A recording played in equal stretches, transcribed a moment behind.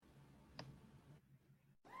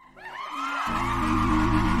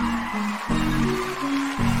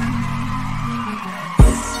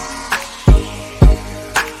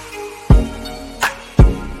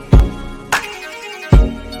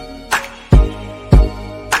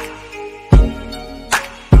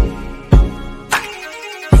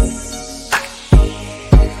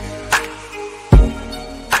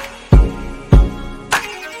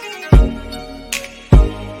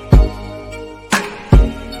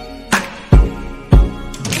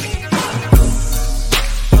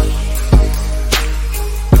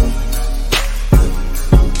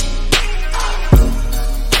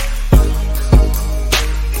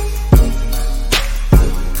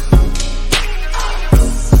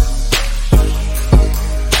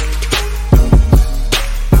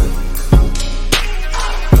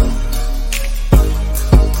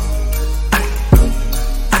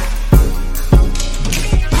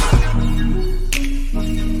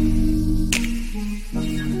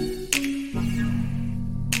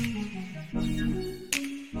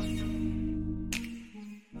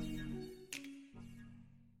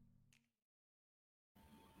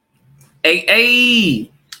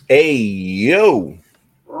Hey. Hey, yo.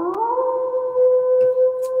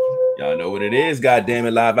 Y'all know what it is. Goddamn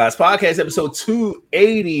it. Live Vibes Podcast, episode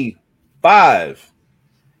 285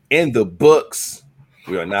 in the books.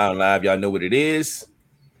 We are now live. Y'all know what it is.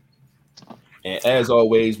 And as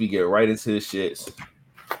always, we get right into the shits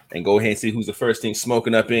and go ahead and see who's the first thing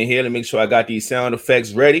smoking up in here. Let me make sure I got these sound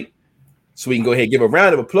effects ready so we can go ahead and give a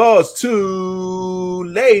round of applause to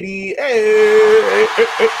Lady. Hey.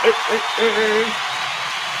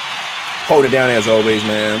 Hold it down as always,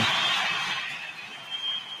 man.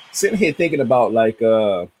 Sitting here thinking about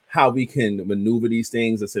how we can maneuver these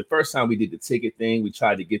things. I said first time we did the ticket thing, we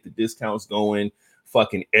tried to get the discounts going,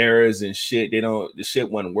 fucking errors and shit. The shit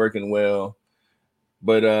wasn't working well.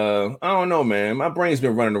 But I don't know, man. My brain's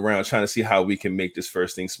been running around trying to see how we can make this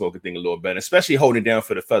first thing smoking thing a little better, especially holding it down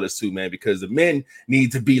for the fellas too, man, because the men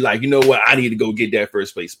need to be like, you know what, I need to go get that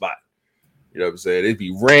first place spot. You know what I'm saying? It'd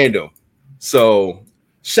be random. So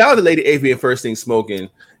shout out to Lady AV and First Thing Smoking.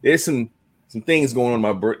 There's some things going on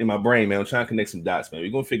in my brain, man. I'm trying to connect some dots, man.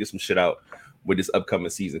 We're gonna figure some shit out with this upcoming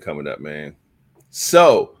season coming up, man.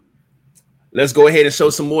 So let's go ahead and show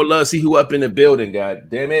some more love. See who up in the building, god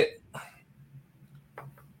damn it.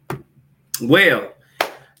 Well,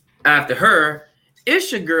 after her,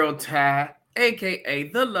 it's your girl Ty, aka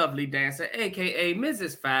the lovely dancer, aka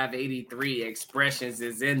Mrs. 583 Expressions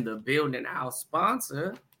is in the building. Our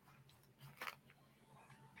sponsor.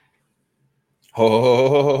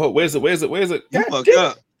 Oh, where's it? You fucked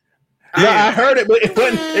up. No, I heard it, but it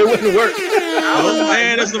wouldn't work. Oh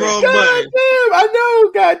man, that's the wrong God button. damn, I know.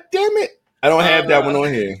 God damn it. I don't have that one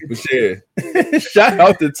on here for sure. Shout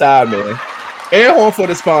out to Ty, man. Air horn for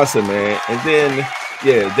the sponsor, man. And then,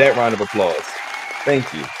 yeah, that round of applause.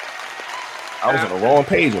 Thank you. I was on the wrong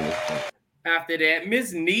page on this one. After that,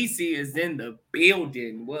 Miss Niecy is in the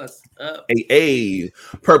building. What's up? Hey,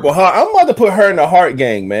 Purple Heart. I'm about to put her in the heart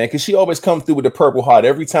gang, man, because she always comes through with the Purple Heart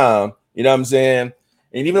every time. You know what I'm saying?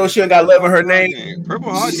 And even though she ain't got love in her name,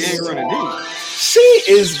 Purple Heart gang running deep. She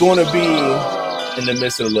is going to be in the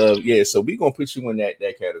midst of love. Yeah, so we're going to put you in that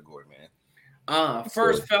category, man.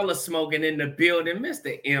 First fella smoking in the building,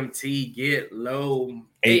 Mr. MT, get low.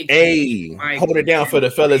 Hey, hold it down for the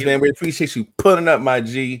fellas, man. We appreciate you putting up, my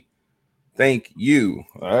G. Thank you.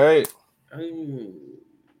 All right.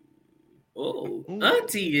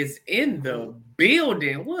 Auntie is in the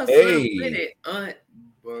building. What's up with it, Aunt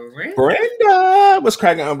Brenda? What's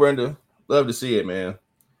cracking, Aunt Brenda? Love to see it, man.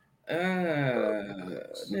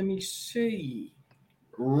 Let me see.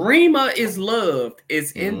 Rima is loved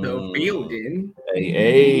is in the building.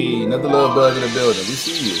 Hey, another love bug in the building. We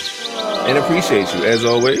see you and appreciate you as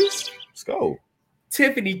always. Let's go.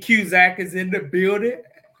 Tiffany Cusack is in the building.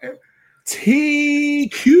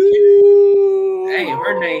 TQ. Hey,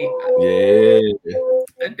 her name. Yeah.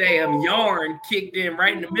 The damn yarn kicked in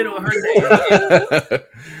right in the middle of her name.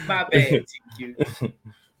 My bad, TQ.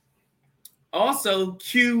 Also,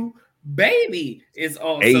 Q Baby is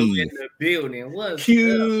also in the building. What's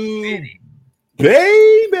Q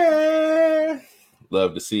Baby?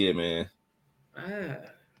 Love to see it, man.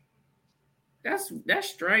 That's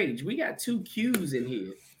strange. We got two Q's in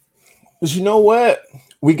here. But you know what?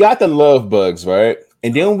 We got the love bugs, right?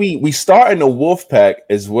 And then we start in the wolf pack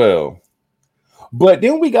as well. But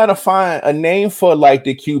then we gotta find a name for like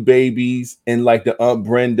the Q babies and like the Aunt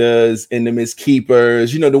Brendas and the Miss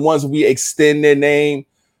Keepers, you know, the ones we extend their name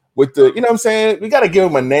with the, you know what I'm saying? We gotta give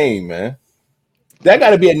them a name, man. That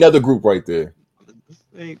gotta be another group right there.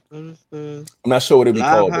 I'm not sure what it'd be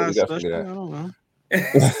called, but we gotta figure that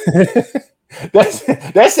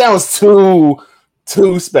out. That sounds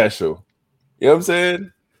too special. You know what I'm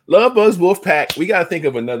saying? Love Bugs Wolf Pack. We gotta think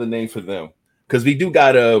of another name for them because we do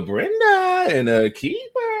got a Brenda and a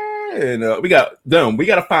Keeper, and we got them. We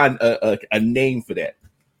gotta find a name for that.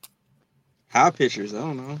 High pitchers. I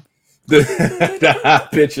don't know. The high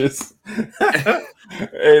pitchers.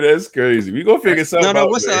 Hey, that's crazy. We gonna figure something out. No,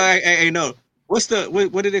 what's no? What's the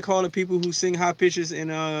what do they call the people who sing high pitches in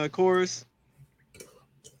chorus?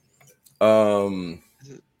 Damn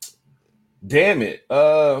it.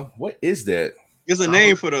 What is that? There's a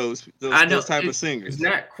name for those type of singers. It's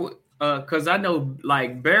not because I know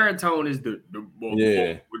like baritone is the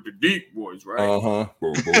with the deep voice, right?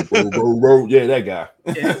 Yeah, that guy.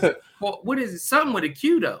 Yeah. What is it? Something with a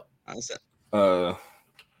Q though. Man,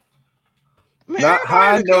 not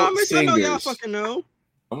high note singers. I know y'all fucking know.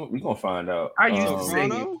 We gonna find out. I used to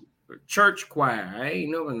sing it. Church choir. I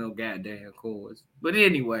ain't knowing no goddamn chords. But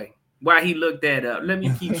anyway, while he looked that up, let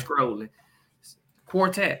me keep scrolling.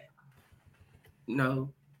 Quartet.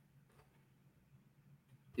 No.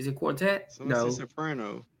 Is it quartet? So no. It's a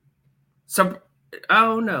soprano. I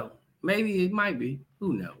don't know. Maybe it might be.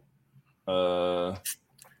 Who knows? Uh,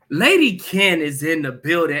 Lady Ken is in the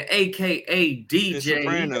building, aka DJ.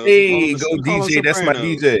 Hey, go DJ. That's my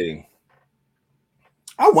DJ.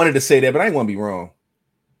 I wanted to say that, but I ain't want to be wrong.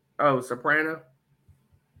 Oh, Soprano.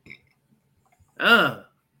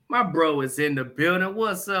 My bro is in the building.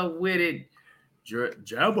 What's up with it?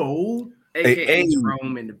 Jabbo, aka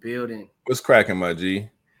Jerome in the building. What's cracking, my G?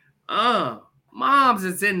 Moms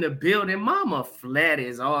is in the building. Mama Flat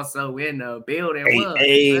is also in the building.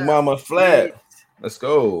 Hey, Mama Flat. Let's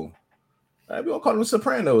go. We gonna call them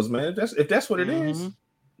Sopranos, man. If that's what it is.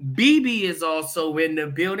 BB is also in the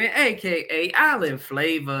building, aka Island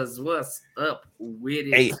Flavors. What's up with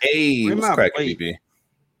it? Hey, what's cracking, BB?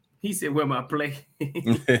 He said, "Where my plate?"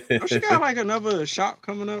 She got like another shop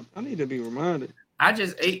coming up. I need to be reminded. I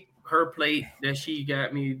just ate her plate that she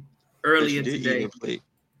got me earlier today.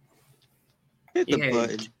 Hit the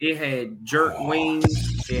button. It had jerk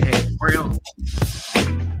wings. It had brown.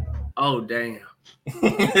 Oh damn!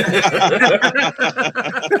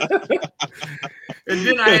 And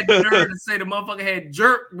then I had the nerve to say the motherfucker had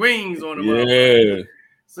jerk wings on the motherfucker.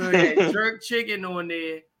 So it had jerk chicken on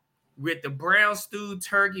there with the brown stewed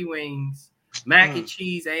turkey wings, mac and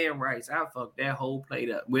cheese, and rice. I fucked that whole plate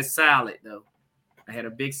up with salad though. I had a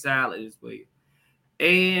big salad as well.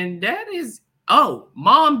 And that is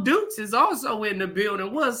Mom Dukes is also in the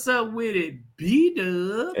building. What's up with it,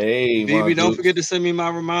 B-Dub? Hey, baby, don't forget to send me my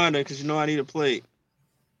reminder because you know I need a plate.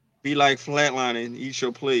 Be like flatlining, eat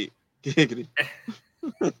your plate.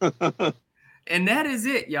 And that is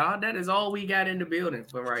it, y'all. That is all we got in the building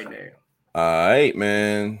for right now. All right,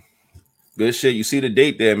 man. Good shit. You see the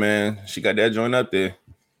date there, man. She got that joint up there.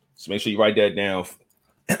 So make sure you write that down,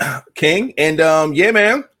 King. And yeah,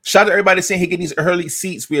 man. Shout out to everybody saying he get these early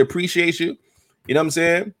seats. We appreciate you. You know what I'm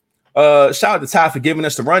saying? Shout out to Ty for giving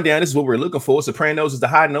us the rundown. This is what we're looking for. Sopranos is the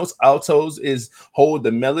high notes. Altos is hold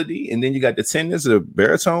the melody. And then you got the tenors, the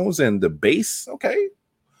baritones, and the bass. Okay.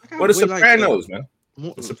 What are Sopranos, man?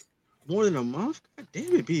 More than a month? God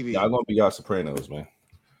damn it, BB. Y'all gonna be y'all Sopranos, man.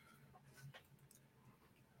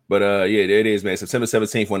 But yeah, there it is, man. September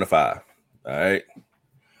 17th, 1 to 5. All right.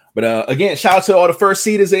 But again, shout out to all the first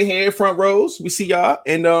seaters in here, front rows. We see y'all.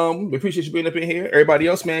 And we appreciate you being up in here. Everybody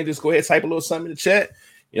else, man, just go ahead, type a little something in the chat.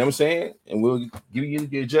 You know what I'm saying? And we'll give you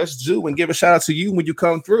your just due and give a shout out to you when you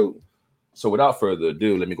come through. So without further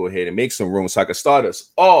ado, let me go ahead and make some room so I can start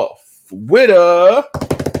us off with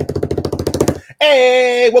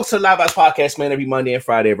hey, welcome to the Live Vibes Podcast, man. Every Monday and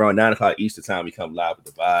Friday around 9 o'clock Eastern time, we come live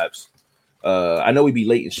with the vibes. I know we be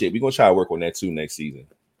late and shit. We're going to try to work on that too next season.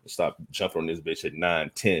 Stop jumping on this bitch at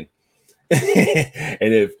 9, 10.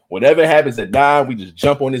 And if whatever happens at 9, we just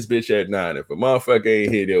jump on this bitch at 9. If a motherfucker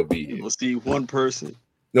ain't here, they'll be here. We'll see one person.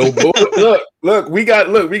 No, look, we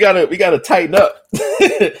gotta tighten up.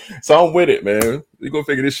 So I'm with it, man. We gonna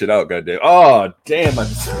figure this shit out, goddamn. Oh, damn!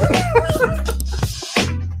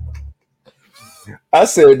 I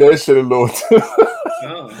said that shit a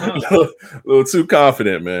little too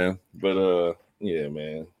confident, man. But yeah,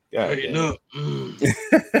 man. God,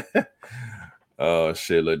 oh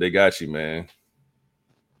shit! Look, they got you, man.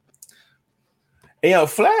 And yo,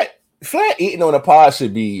 flat eating on the pod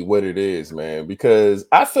should be what it is, man. Because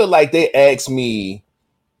I feel like they asked me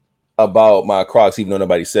about my Crocs, even though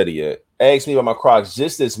nobody said it yet. Asked me about my Crocs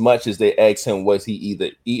just as much as they asked him was he either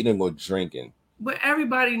eating or drinking. But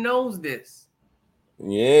everybody knows this.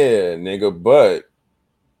 Yeah, nigga. But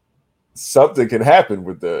something can happen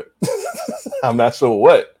with that. I'm not sure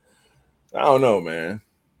what. I don't know, man.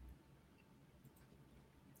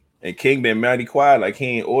 And King been mighty quiet, like he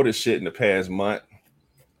ain't ordered shit in the past month.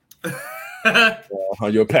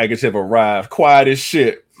 Your package have arrived. Quiet as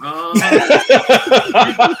shit.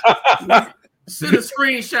 Send a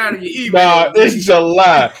screenshot of your email. Nah, it's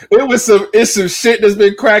July. It's some shit that's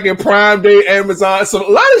been cracking Prime Day, Amazon. So a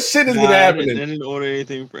lot of shit has been happening. I didn't order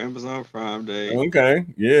anything for Amazon Prime Day. Okay,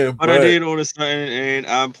 yeah. But I did order something and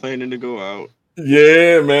I'm planning to go out.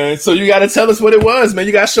 Yeah, man. So you gotta tell us what it was, man.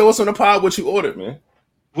 You gotta show us on the pod what you ordered, man.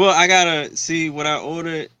 Well, I gotta see what I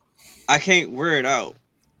ordered. I can't wear it out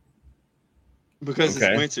because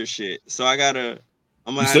it's winter shit. So I'm gonna.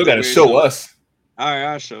 You still gotta show us. All right,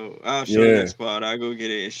 I'll show next spot. I'll go get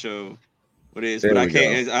it and show what it is. But I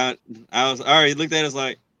can't. I was already looked at it as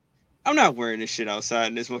like, I'm not wearing this shit outside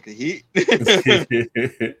in this fucking heat.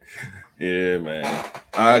 Yeah, man.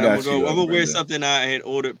 I'm gonna wear something I had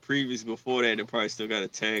ordered previous before that. That probably still got a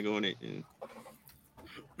tag on it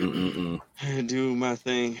and do my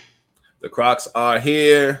thing. The Crocs are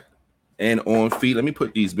here and on feet. Let me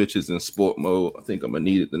put these bitches in sport mode. I think I'm gonna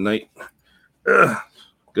need it tonight.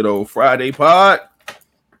 Good old Friday pod.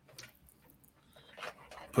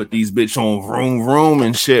 Put these bitch on vroom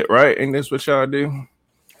and shit, right? Ain't this what y'all do?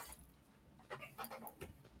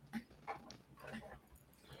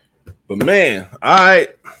 But man, all right.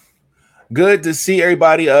 Good to see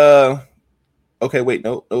everybody. Okay, wait,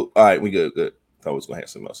 no. All right, we good. Thought I was gonna have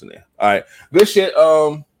something else in there. All right, good shit.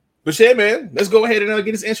 But shit, man, let's go ahead and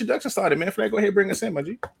get this introduction started, man. Flat, go ahead and bring us in, my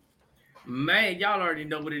G. Man, y'all already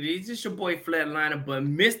know what it is. It's your boy Flatliner, but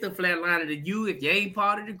Mr. Flatliner to you if you ain't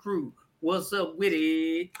part of the crew. What's up with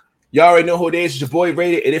it? Y'all already know who it is. It's your boy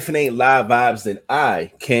Rated, and if it ain't live vibes, then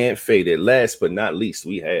I can't fade it. Last but not least,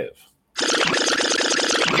 we have.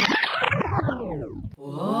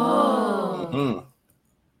 Whoa. Mm-hmm.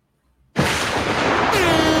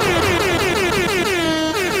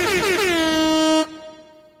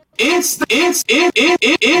 It's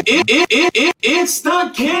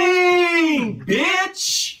the king,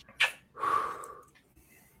 bitch.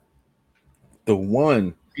 The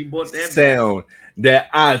one sound that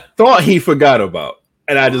I thought he forgot about.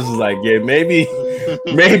 And I just was like, yeah, maybe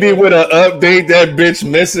with an update that bitch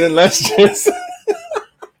missing. Let's just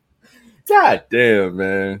God damn,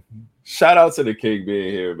 man. Shout out to the king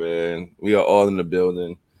being here, man. We are all in the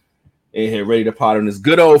building. In here ready to pot on this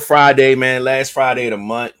good old Friday, man. Last Friday of the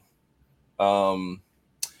month.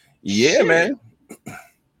 Yeah, shit. Man.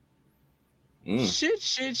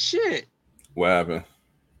 Shit. What happened?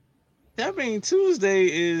 That means Tuesday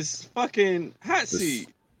is fucking hot seat.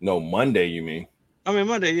 No, Monday, you mean? I mean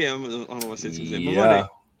Monday, yeah. I don't know what I said Tuesday, but yeah,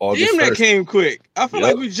 Monday. Damn, that came quick. I feel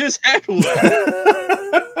like we just had one.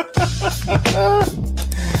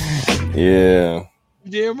 Yeah.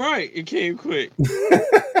 Damn right, it came quick.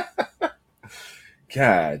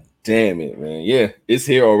 God damn it, man. Yeah, it's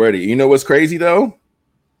here already. You know what's crazy though?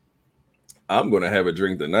 I'm gonna have a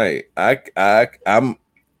drink tonight. I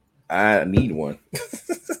need one.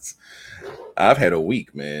 I've had a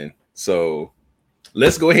week, man. So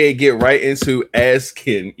let's go ahead and get right into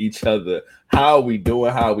asking each other how we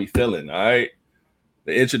doing, how we feeling. All right.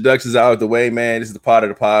 The introductions out of the way, man. This is the part of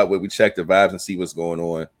the pod where we check the vibes and see what's going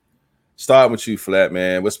on. Starting with you, Flat,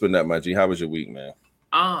 man. What's been up, my G? How was your week, man?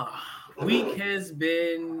 Week has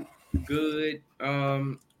been good.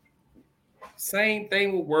 Same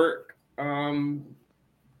thing with work.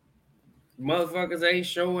 Motherfuckers ain't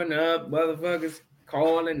showing up. Motherfuckers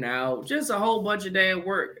calling out. Just a whole bunch of day at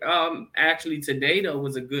work. Actually today though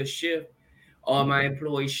was a good shift. All my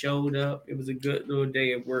employees showed up. It was a good little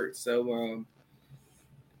day at work. So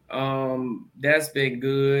that's been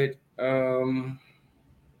good.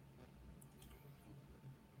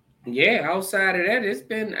 Yeah, outside of that,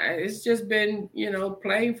 it's just been,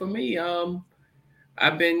 playing for me.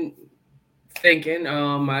 I've been thinking,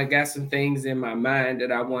 I got some things in my mind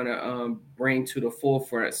that I want to bring to the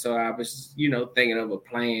forefront. So I was, thinking of a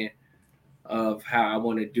plan of how I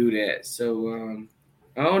want to do that. So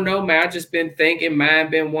I don't know, man. I just been thinking,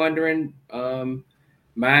 mind been wondering,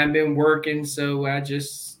 mind been working. So I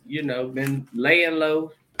just, been laying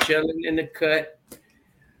low, chilling in the cut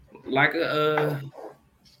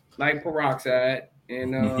like peroxide,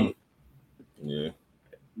 and yeah,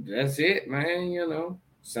 that's it, man.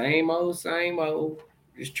 Same old.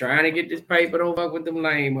 Just trying to get this paper. Don't fuck with them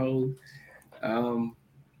lame hoes.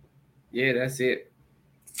 Yeah, that's it.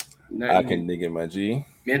 I can dig it, my G.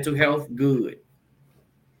 Mental health, good.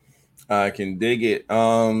 I can dig it.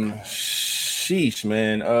 Sheesh,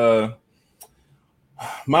 man.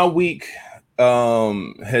 My week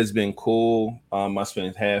has been cool. I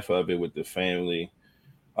spent half of it with the family.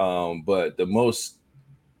 But the most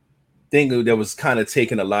thing that was kind of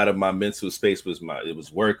taking a lot of my mental space was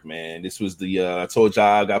work, man. This was I told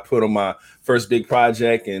y'all I got put on my first big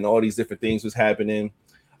project and all these different things was happening.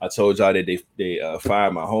 I told y'all that they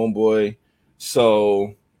fired my homeboy.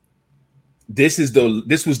 So this was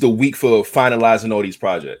the week for finalizing all these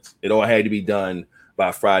projects. It all had to be done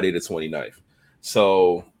by Friday the 29th.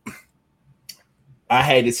 So I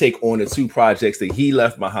had to take on the two projects that he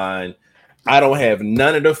left behind. I don't have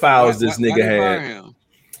none of the files this nigga had.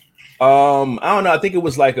 I don't know. I think it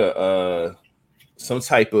was like some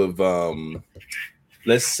type of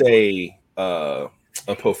let's say a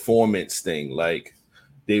performance thing. Like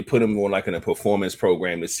they put him on like in a performance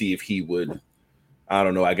program to see if he would, I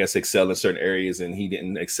don't know, I guess excel in certain areas, and he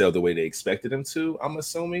didn't excel the way they expected him to, I'm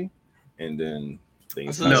assuming. And then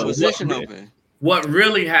things What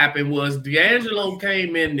really happened was D'Angelo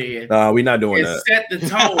came in there. We're not doing that. Set the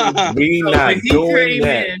tone. We not doing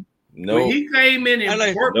that. When he came in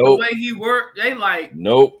and worked the way he worked, they like,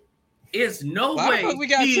 nope. It's no way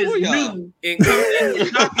he is new and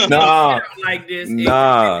coming like this. And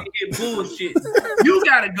bullshit. You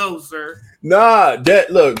gotta go, sir.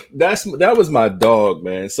 That was my dog,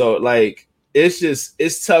 man. So like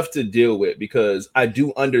it's tough to deal with because I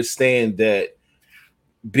do understand that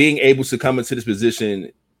being able to come into this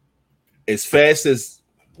position as fast as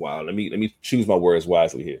wow, let me choose my words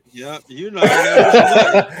wisely here. Yep, you know.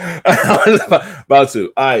 About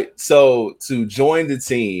to. All right, so to join the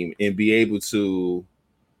team and be able to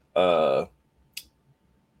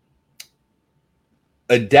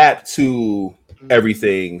adapt to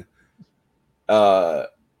everything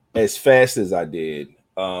as fast as I did,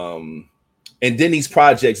 and then these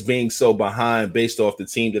projects being so behind based off the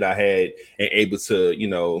team that I had and able to, you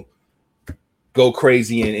know, go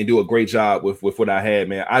crazy and do a great job with what I had,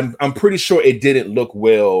 man. I'm pretty sure it didn't look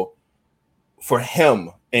well for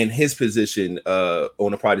him and his position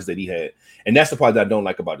on the projects that he had. And that's the part that I don't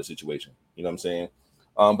like about the situation. You know what I'm saying?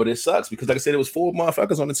 But it sucks because like I said, it was 4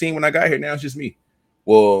 motherfuckers on the team when I got here. Now it's just me.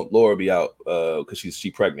 Well, Laura will be out because she's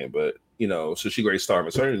pregnant, but you know, so she ready to start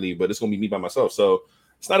maternity leave, but it's gonna be me by myself. So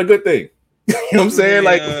it's not a good thing. You know what I'm saying?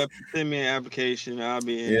 Like send me an application, I'll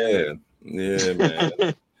be in. Yeah,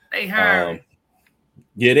 man. They hiring.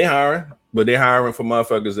 Yeah, they hiring, but they hiring for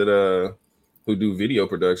motherfuckers that who do video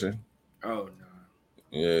production. Oh no.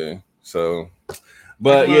 Yeah. So,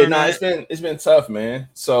 but yeah, no, it's been tough, man.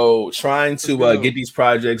 So trying to get these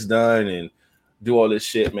projects done and do all this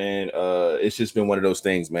shit, man. It's just been one of those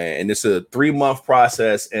things, man. And it's a 3-month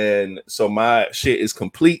process, and so my shit is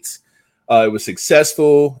complete. It was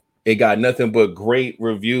successful. It got nothing but great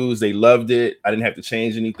reviews. They loved it. I didn't have to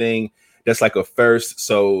change anything. That's like a first.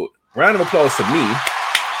 So round of applause to me.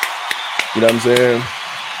 You know what I'm saying?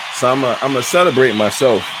 So I'm gonna celebrate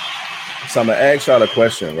myself. So I'm gonna ask y'all a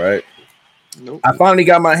question, right? Nope. I finally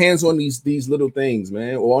got my hands on these little things,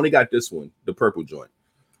 man. Well, I only got this one, the purple joint.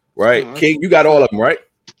 Right? Oh, King, you got all of them, right?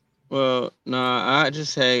 Well, no, I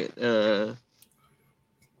just had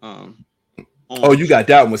Oh, you got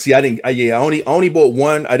that one. See, I didn't. I only bought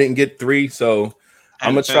one. I didn't get 3, so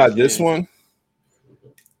I'm gonna try this one.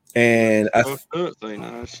 And shit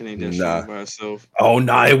ain't that strong by itself. Oh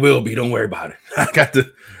no, it will be. Don't worry about it.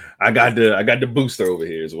 I got the booster over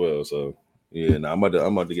here as well. So yeah, no, I'm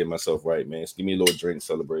about to get myself right, man. Just give me a little drink,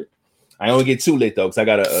 celebrate. I don't get too late though, because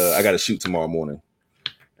I gotta shoot tomorrow morning.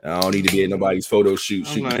 I don't need to be at nobody's photo shoot,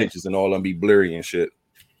 shooting pictures and all them be blurry and shit.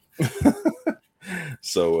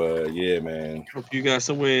 So yeah, man. Hope you got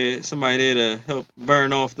somebody there to help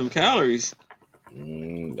burn off them calories.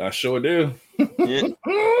 I sure do. Yeah.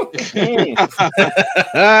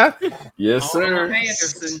 Yes, sir.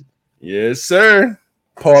 Yes, sir.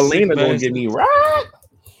 Paulina gonna get me right.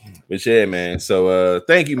 But yeah, man. So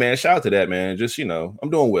thank you, man. Shout out to that, man. Just, you know, I'm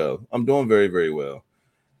doing well. I'm doing very, very well.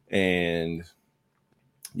 And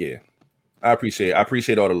yeah, I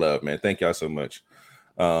appreciate all the love, man. Thank y'all so much.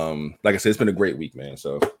 Like I said, it's been a great week, man.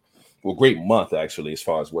 So, well, great month actually, as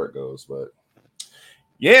far as work goes. But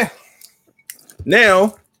yeah,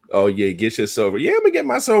 now, oh yeah, get yourself. Yeah, I'm gonna get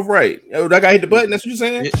myself right. Oh, I gotta hit the button. That's what you're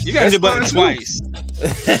saying. You gotta hit the button twice.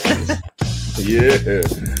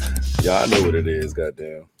 Yeah, I know what it is.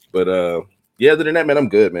 Goddamn. But yeah, other than that, man, I'm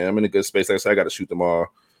good, man. I'm in a good space. Like I said, I got to shoot tomorrow.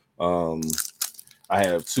 I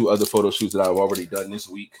have 2 other photo shoots that I've already done this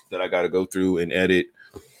week that I got to go through and edit.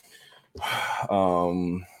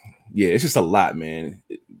 Yeah, it's just a lot, man.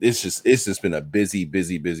 It's just been a busy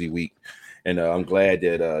week, and I'm glad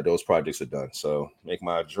that those projects are done. So make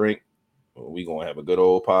my drink. We gonna have a good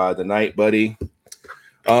old pod tonight, buddy.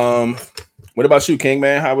 What about you, King,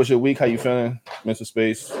 man? How was your week? How you feeling? Mental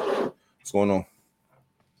space. What's going on?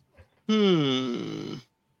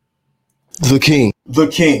 The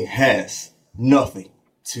king has nothing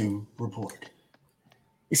to report.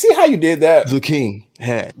 You see how you did that? The king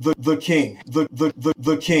had the king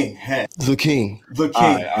had. All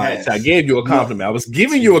right. So I gave you a compliment. I was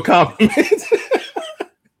giving you a compliment.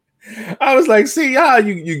 I was like, see how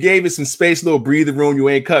you gave it some space, little breathing room. You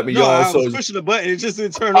ain't cut me, y'all. I was pushing the button. It just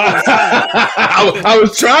didn't turn on. I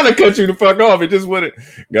was trying to cut you the fuck off. It just wouldn't.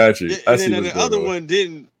 Got you. And then the other one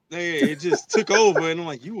didn't. It just took over, and I'm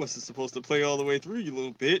like, you wasn't supposed to play all the way through, you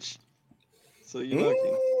little bitch. So you're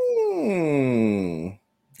lucky.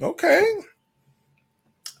 Okay.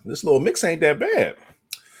 This little mix ain't that bad.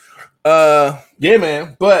 Yeah,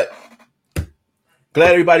 man. But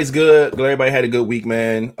glad everybody's good. Glad everybody had a good week,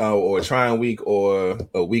 man. Or a trying week, or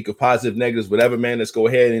a week of positive negatives, whatever, man. Let's go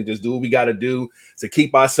ahead and just do what we got to do to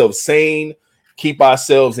keep ourselves sane, keep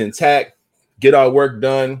ourselves intact, get our work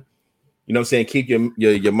done. You know what I'm saying? Keep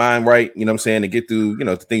your mind right, you know what I'm saying, and get through, you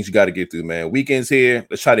know, the things you got to get through, man. Weekend's here.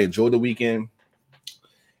 Let's try to enjoy the weekend.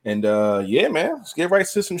 And yeah, man, let's get right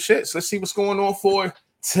to some shit. So let's see what's going on for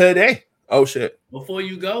today. Oh shit. Before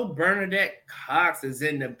you go, Bernadette Cox is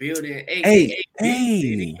in the building. Hey,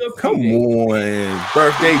 come on,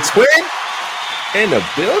 birthday twin. In the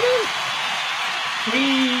building?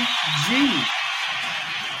 Queen G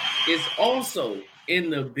is also in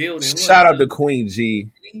the building. Shout out to Queen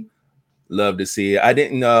G. Love to see it. I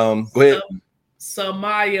didn't go ahead.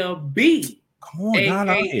 Samaya B. Come on,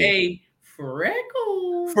 aka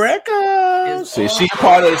Freckles. See, she's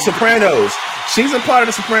part of the Sopranos. She's a part of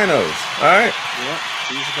the Sopranos. All right. Yeah,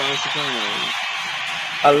 she's a part of the Sopranos.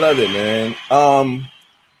 I love it, man.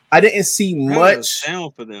 I didn't see much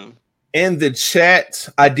sound for them in the chat.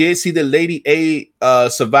 I did see the Lady A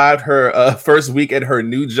survived her first week at her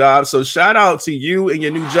new job. So shout out to you and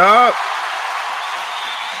your new job.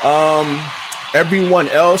 Everyone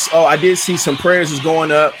else. Oh, I did see some prayers is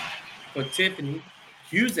going up for Tiffany.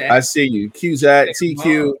 Qzat. I see you. Qzat,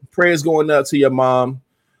 TQ. Prayers going up to your mom.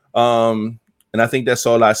 And I think that's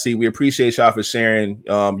all I see. We appreciate y'all for sharing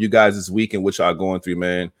you guys this week and what y'all going through,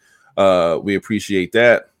 man. We appreciate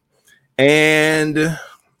that. And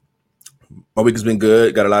my week has been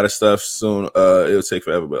good. Got a lot of stuff soon. It'll take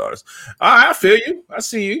forever, but honest. All right, I feel you. I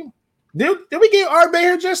see you. Did we get Art Bay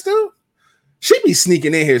here just too? She be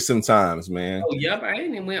sneaking in here sometimes, man. Oh, yep. I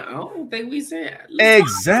don't think we said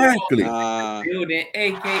exactly. Building,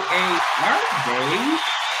 aka Art Bay.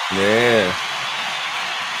 Yeah.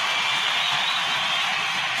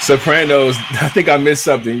 Sopranos. I think I missed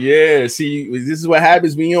something. Yeah. See, this is what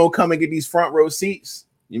happens when you don't come and get these front row seats.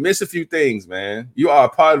 You miss a few things, man. You are a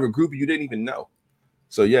part of a group you didn't even know.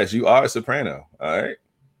 So yes, you are a soprano. All right.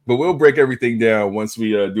 But we'll break everything down once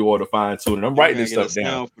we do all the fine tuning. I'm writing this stuff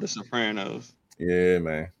down for the Sopranos. Yeah,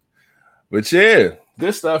 man. But yeah,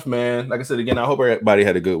 good stuff, man. Like I said again, I hope everybody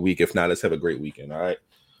had a good week. If not, let's have a great weekend. All right.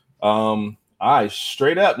 All right,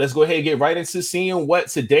 straight up. Let's go ahead and get right into seeing what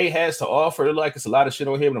today has to offer. Like it's a lot of shit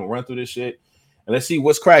on here, but I'm gonna run through this shit and let's see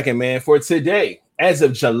what's cracking, man. For today, as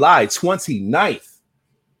of July 29th.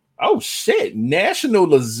 Oh shit, National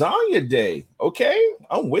Lasagna Day. Okay,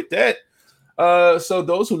 I'm with that. So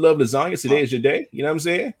those who love lasagna, today is your day. You know what I'm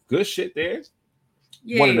saying? Good shit there.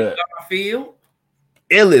 Yeah, one of the Garfield.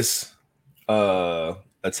 Illest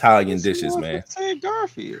Italian dishes, man. Say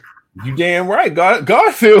Garfield. You damn right.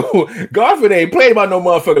 Garfield ain't played by no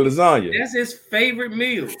motherfucking lasagna. That's his favorite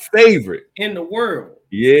meal. Favorite in the world.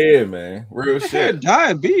 Yeah, man. Real shit.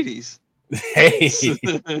 Diabetes. Hey.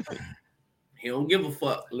 He don't give a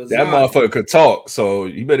fuck. Lasagna. That motherfucker could talk, so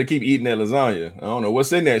you better keep eating that lasagna. I don't know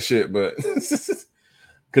what's in that shit, but because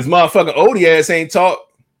motherfucking Odie ass ain't talk,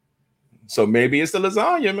 so maybe it's the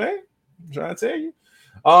lasagna, man. I'm trying to tell you.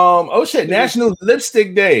 Oh shit, National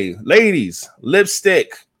Lipstick Day, ladies.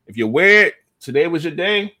 Lipstick. If you wear it, today was your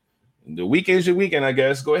day. The weekend's your weekend, I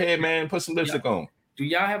guess. Go ahead, man. Put some lipstick on. Do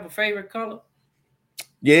y'all have a favorite color?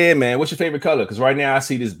 Yeah, man. What's your favorite color? Because right now I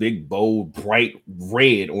see this big, bold, bright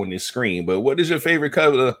red on this screen. But what is your favorite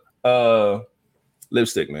color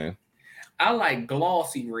lipstick, man? I like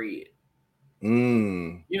glossy red.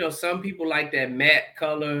 You know, some people like that matte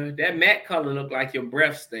color. That matte color look like your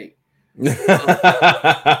breath stink.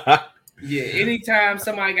 Yeah, anytime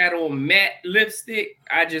somebody got on matte lipstick,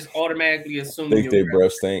 I just automatically assume their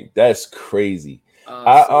breath stink. That's crazy.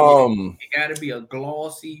 It gotta be a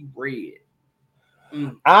glossy red.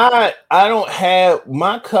 I don't have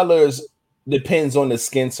my colors depends on the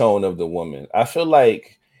skin tone of the woman. I feel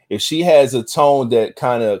like if she has a tone that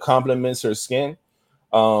kind of complements her skin,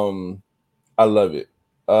 I love it.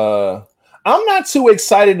 I'm not too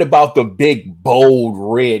excited about the big bold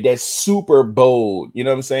red. That's super bold. You know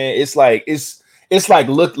what I'm saying? It's like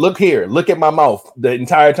look here, look at my mouth the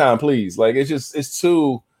entire time, please. Like it's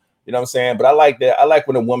too. You know what I'm saying? But I like that. I like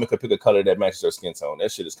when a woman could pick a color that matches her skin tone.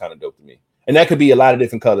 That shit is kind of dope to me. And that could be a lot of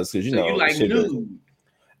different colors because you know, you like nude.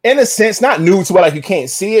 In a sense, not nude to where like you can't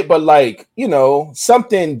see it, but like, you know,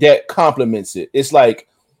 something that complements it. It's like,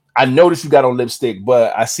 I noticed you got on lipstick,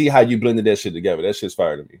 but I see how you blended that shit together. That shit's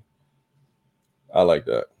fire to me. I like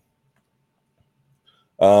that.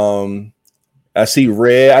 I see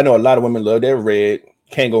red. I know a lot of women love that red.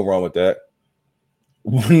 Can't go wrong with that.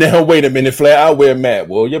 Now, wait a minute, Flair. I'll wear matte.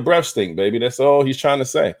 Well, your breath stink, baby. That's all he's trying to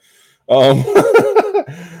say. What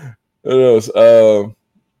else?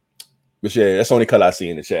 But yeah, that's the only color I see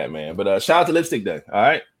in the chat, man. But shout out to Lipstick Day. All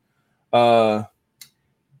right.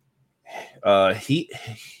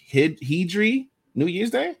 Hijri, New Year's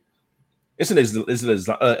Day. It's an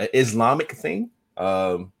Islamic thing.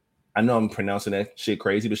 I know I'm pronouncing that shit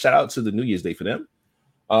crazy, but shout out to the New Year's Day for them.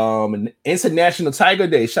 International Tiger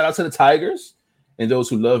Day. Shout out to the tigers and those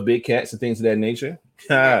who love big cats and things of that nature.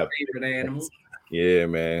 My favorite animal. Yeah,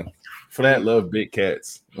 man. Flat love big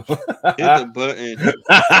cats. Hit the button.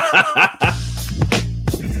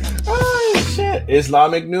 Oh shit!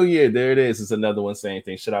 Islamic New Year. There it is. It's another one saying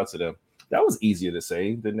things. Shout out to them. That was easier to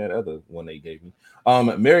say than that other one they gave me.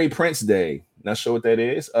 Mary Prince Day. Not sure what that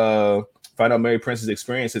is. Find out Mary Prince's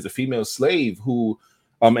experience as a female slave who,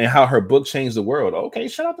 and how her book changed the world. Okay,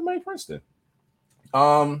 shout out to Mary Princeton.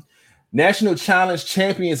 National Challenge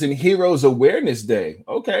Champions and Heroes Awareness Day.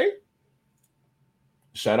 Okay,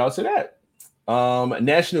 shout out to that.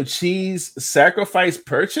 National Cheese Sacrifice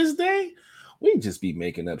Purchase Day. We just be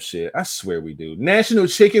making up shit. I swear we do. National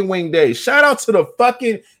Chicken Wing Day. Shout out to the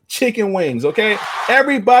fucking chicken wings, okay?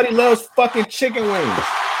 Everybody loves fucking chicken wings.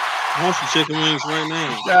 I want some chicken wings right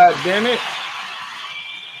now. God damn it.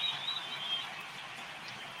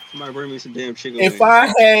 Somebody bring me some damn chicken wings. If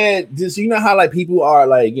I had this, you know how like people are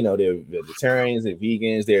like, you know, they're vegetarians and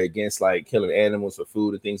vegans, they're against like killing animals for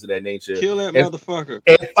food and things of that nature. Kill that motherfucker.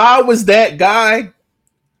 If I was that guy,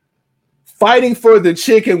 fighting for the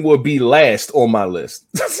chicken would be last on my list.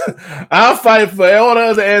 I'll fight for all the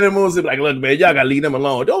other animals and like, look, man, y'all gotta leave them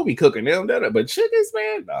alone. Don't be cooking them. But chickens,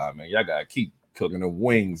 man, nah, man, y'all gotta keep cooking the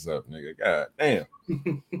wings up, nigga. God damn.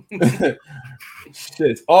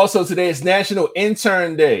 Shit. Also, today is National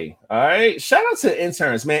Intern Day. All right. Shout out to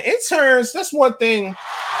interns, man. Interns, that's one thing.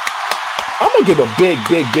 I'm gonna give a big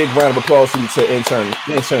round of applause to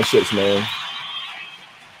internships, man.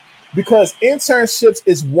 Because internships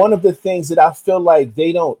is one of the things that I feel like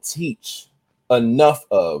they don't teach enough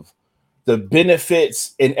of, the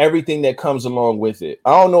benefits and everything that comes along with it.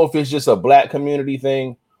 I don't know if it's just a Black community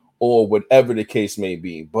thing or whatever the case may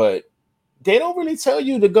be, but they don't really tell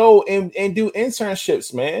you to go and do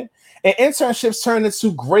internships, man. And internships turn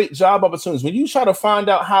into great job opportunities. When you try to find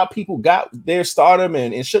out how people got their stardom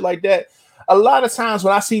and shit like that, a lot of times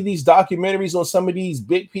when I see these documentaries on some of these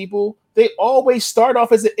big people, they always start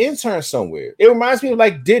off as an intern somewhere. It reminds me of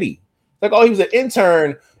like Diddy. Like, oh, he was an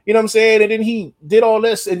intern, you know what I'm saying? And then he did all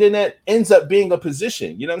this, and then that ends up being a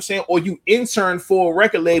position, you know what I'm saying? Or you intern for a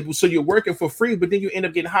record label, so you're working for free, but then you end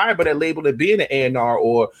up getting hired by that label and being an A&R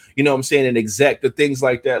or, you know what I'm saying, an exec, or things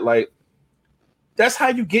like that. Like, that's how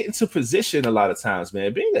you get into position a lot of times,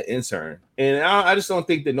 man, being an intern. And I just don't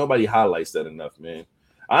think that nobody highlights that enough, man.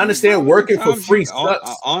 I understand working for free sucks.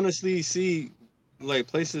 I honestly see like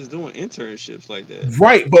places doing internships like that.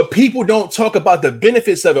 Right, but people don't talk about the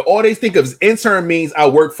benefits of it. All they think of is intern means I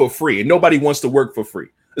work for free, and nobody wants to work for free,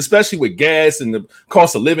 especially with gas and the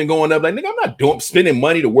cost of living going up. Like, nigga, I'm not spending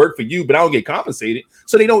money to work for you, but I don't get compensated,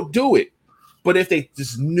 so they don't do it. But if they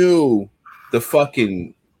just knew the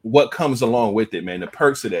fucking what comes along with it, man, the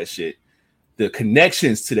perks of that shit, the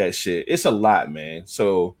connections to that shit, it's a lot, man.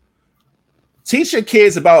 So teach your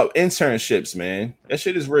kids about internships, man. That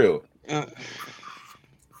shit is real.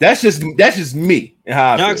 That's just me.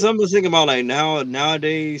 Now, because I'm just thinking about like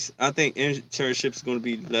nowadays, I think internships is going to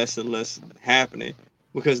be less and less happening,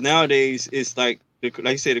 because nowadays it's like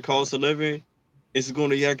you say, the cost of living is going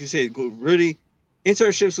to, like you said, really.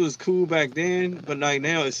 Internships was cool back then, but like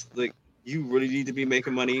now it's like you really need to be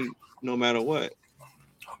making money no matter what.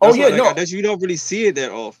 That's you don't really see it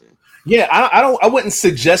that often. Yeah, I wouldn't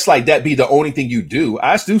suggest like that be the only thing you do.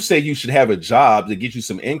 I do say you should have a job to get you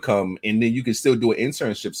some income, and then you can still do an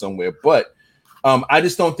internship somewhere. But I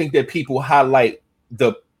just don't think that people highlight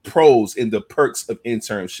the pros and the perks of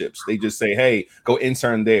internships. They just say, "Hey, go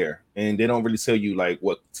intern there," and they don't really tell you like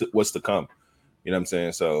what's to come. You know what I'm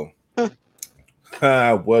saying? So,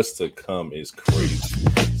 what's to come is crazy.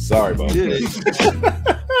 Sorry about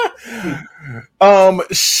that.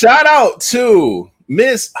 Shout out to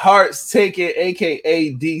Miss Hearts Take It,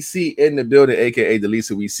 aka DC, in the building, aka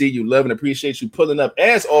Delisa. We see you, love and appreciate you pulling up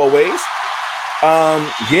as always.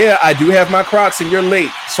 Yeah, I do have my Crocs and you're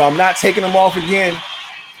late, so I'm not taking them off again.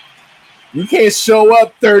 You can't show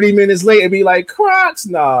up 30 minutes late and be like, Crocs,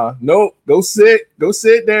 nah, nope, go sit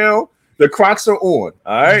down. The Crocs are on.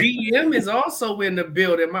 All right. DM is also in the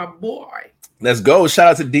building, my boy. Let's go. Shout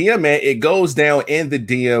out to DM, man. It goes down in the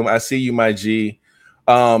DM. I see you, my G.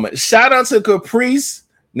 Shout out to Caprice,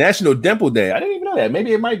 National Dimple Day. I didn't even know that.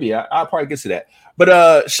 Maybe it might be. I'll probably get to that.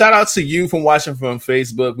 But shout out to you from watching from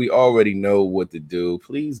Facebook. We already know what to do.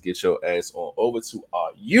 Please get your ass on over to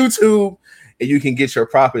our YouTube, and you can get your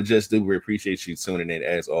proper just due. We appreciate you tuning in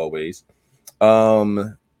as always.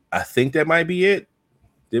 I think that might be it.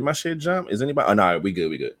 Did my shit jump? Is anybody? Oh, no, we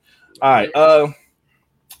good. All right.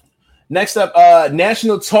 Next up,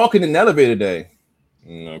 National Talking in Elevator Day.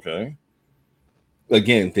 Okay.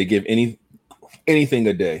 Again, they give anything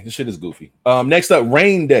a day. This shit is goofy. Next up,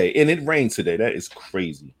 Rain Day, and it rained today. That is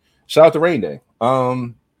crazy. Shout out to Rain Day.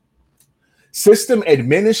 System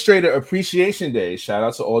Administrator Appreciation Day. Shout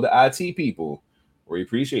out to all the IT people. We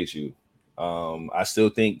appreciate you. I still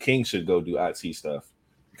think King should go do IT stuff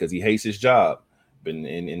because he hates his job. been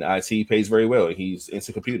in IT, he pays very well. He's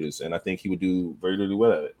into computers, and I think he would do very, really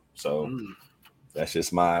well at it. So that's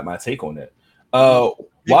just my take on that.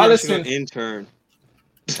 Wallace an intern.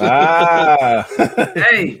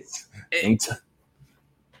 Hey.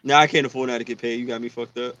 Now I can't afford not to get paid. You got me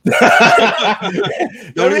fucked up.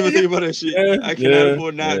 Don't even think about that shit. I cannot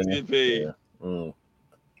afford not to get paid.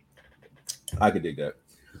 I could dig that.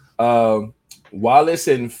 Wallace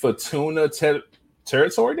and Fortuna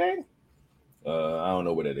Territory Day. I don't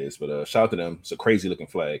know what it is, but shout out to them. It's a crazy looking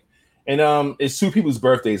flag, and it's two people's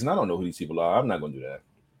birthdays, and I don't know who these people are. I'm not gonna do that.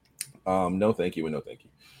 No, thank you, and no, thank you.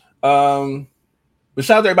 But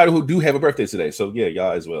shout out to everybody who do have a birthday today. So yeah,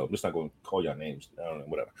 y'all as well. I'm just not gonna call y'all names. I don't know,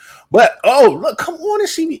 whatever. But look, come on and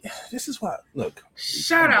see me. This is why. Look.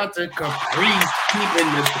 Shout out to Caprice keeping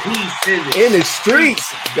the peace in the streets.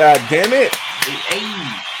 God damn it.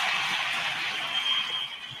 Hey.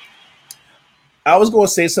 I was gonna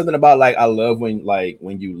say something about like I love when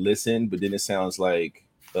you listen, but then it sounds like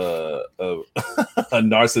a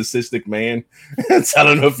narcissistic man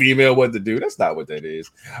telling a female what to do. That's not what that is.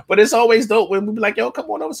 But it's always dope when we be like, yo, come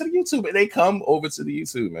on over to the YouTube, and they come over to the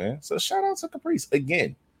YouTube, man. So shout out to Caprice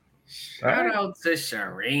again. Shout out to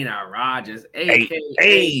Sharina Rogers,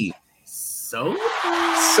 aka Soda.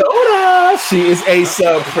 She is a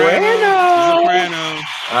soprano.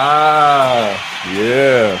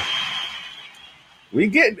 Yeah. We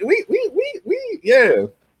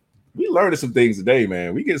learned some things today,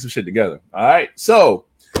 man. We get some shit together. All right. So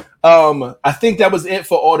I think that was it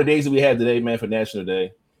for all the days that we had today, man, for National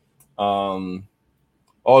Day. All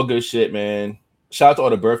good shit, man. Shout out to all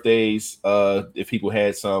the birthdays, if people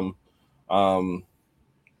had some. And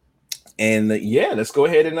yeah, let's go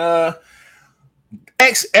ahead and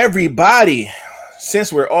ask everybody,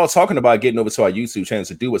 since we're all talking about getting over to our YouTube channel,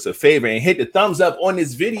 to do us a favor and hit the thumbs up on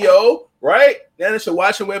this video, right? Now that you're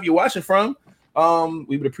watching, wherever you're watching from,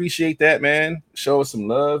 we would appreciate that, man. Show us some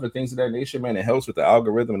love and things of that nature, man. It helps with the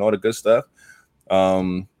algorithm and all the good stuff.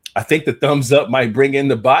 I think the thumbs up might bring in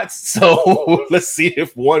the bots, so let's see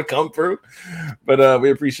if one come through. But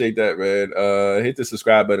we appreciate that, man. Hit the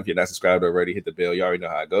subscribe button if you're not subscribed already. Hit the bell. You already know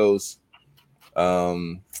how it goes.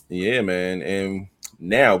 Yeah, man. And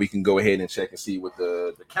now we can go ahead and check and see what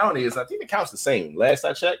the count is. I think the count's the same. Last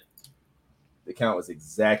I checked, the count was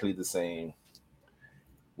exactly the same,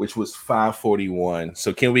 which was 541.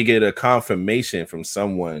 So can we get a confirmation from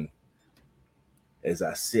someone as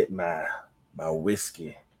I sip my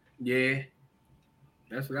whiskey? Yeah,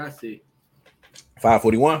 that's what I see.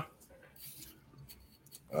 541.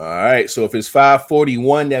 All right. So if it's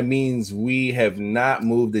 541, that means we have not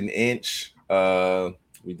moved an inch.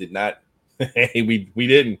 We did not. we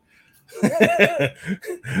didn't.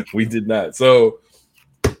 We did not. So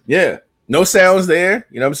yeah, no sounds there.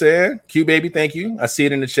 You know what I'm saying? Q baby, thank you. I see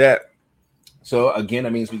it in the chat. So again,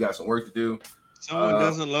 that means we got some work to do. Someone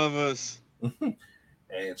doesn't love us.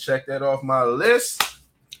 And check that off my list.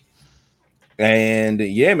 And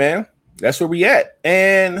yeah, man, that's where we at.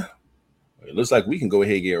 And it looks like we can go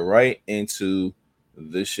ahead and get right into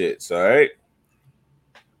the shits. All right.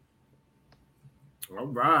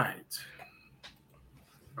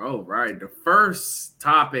 All right. The first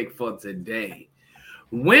topic for today.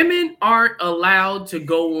 Women aren't allowed to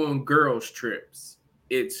go on girls' trips.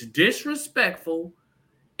 It's disrespectful,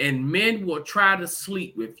 and men will try to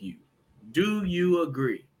sleep with you. Do you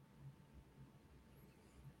agree?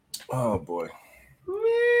 Oh boy.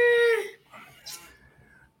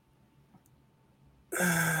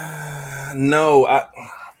 No,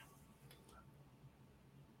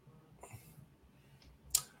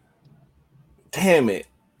 damn it.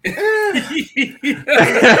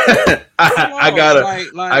 I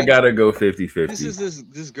gotta go 50-50. This is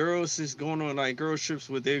this girls just going on like girl trips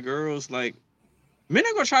with their girls. Like men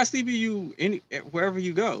are gonna try to sleep with you wherever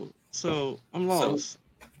you go. So I'm lost.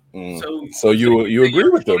 So you agree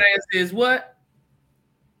with them? Is what?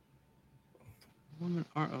 Women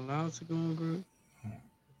aren't allowed to go on group.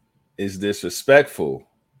 Is disrespectful,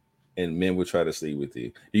 and men will try to sleep with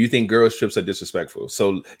you. Do you think girls trips are disrespectful?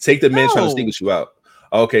 So take the men trying to sleep with you out.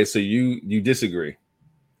 Okay, so you disagree?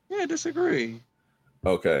 Yeah, disagree.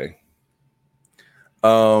 Okay.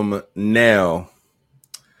 Now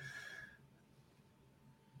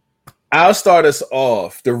I'll start us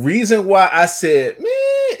off. The reason why I said man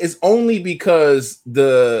is only because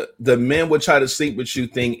the men would try to sleep with you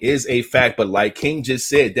thing is a fact. But like King just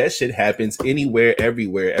said, that shit happens anywhere,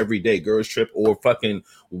 everywhere, every day. Girls trip or fucking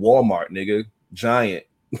Walmart, nigga, Giant,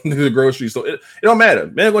 the grocery store. It don't matter.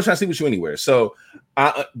 Men are gonna try to sleep with you anywhere. So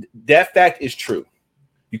that fact is true.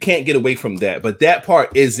 You can't get away from that. But that part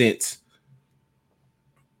isn't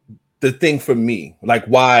the thing for me. Like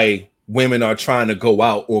why women are trying to go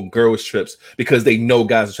out on girls trips because they know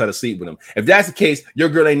guys will try to sleep with them. If that's the case, your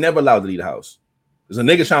girl ain't never allowed to leave the house. There's a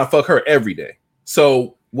nigga trying to fuck her every day.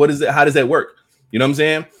 So what is it? How does that work? You know what I'm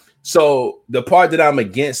saying? So the part that I'm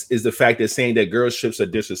against is the fact that saying that girls trips are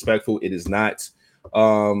disrespectful. It is not.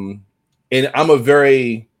 And I'm a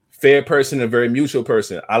very fair person, a very mutual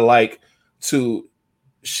person. I like to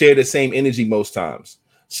share the same energy most times.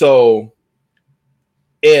 So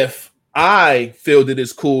if I feel that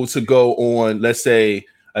it's cool to go on, let's say,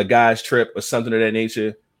 a guy's trip or something of that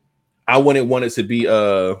nature, I wouldn't want it to be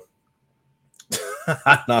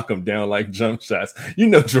I knock him down like jump shots. You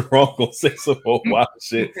know, Jerome gonna say some whole wild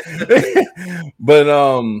shit. But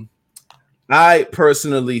I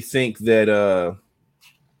personally think that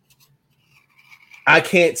I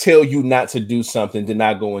can't tell you not to do something to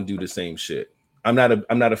not go and do the same shit. I'm not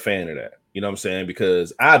a fan of that. You know what I'm saying?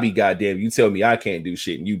 Because I be goddamn, you tell me I can't do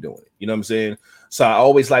shit and you doing it. You know what I'm saying? So I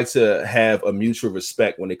always like to have a mutual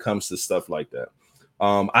respect when it comes to stuff like that.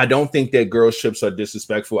 I don't think that girls trips are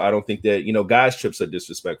disrespectful. I don't think that, guys trips are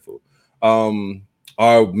disrespectful. Are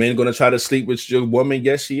men going to try to sleep with your woman?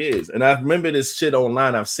 Yes, she is. And I remember this shit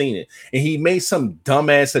online. I've seen it. And he made some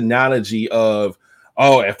dumbass analogy of,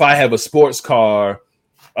 oh, if I have a sports car,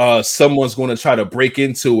 someone's going to try to break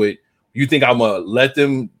into it. You think I'm going to let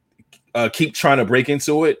them keep trying to break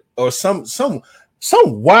into it? Or some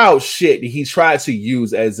wild shit that he tried to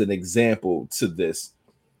use as an example to this.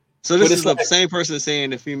 So this is the same person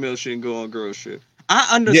saying the female shouldn't go on girls trip. I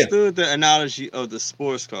understood the analogy of the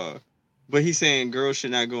sports car, but he's saying girls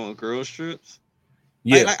should not go on girls trips.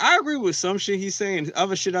 Yeah, like I agree with some shit he's saying.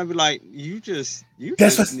 Other shit I'd be like, you just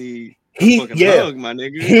need a fucking hug, my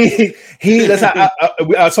nigga. That's how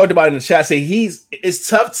I talked about it in the chat. Say it's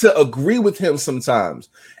tough to agree with him sometimes.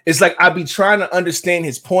 It's like I be trying to understand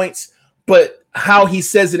his points, but how he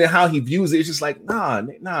says it and how he views it, it's just like nah.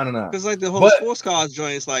 Because like the whole sports cars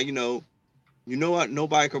joint, it's like you know what,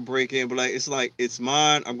 nobody can break in, but like it's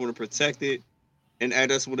mine. I'm going to protect it, and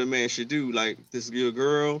that's what a man should do. Like this is your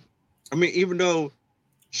girl. I mean, even though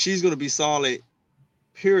she's going to be solid,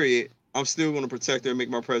 period, I'm still going to protect her and make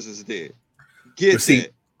my presence there.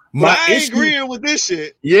 That? I ain't agreeing with this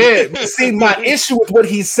shit. Yeah, but see, my issue with what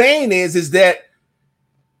he's saying is that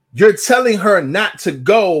you're telling her not to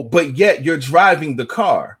go, but yet you're driving the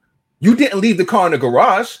car. You didn't leave the car in the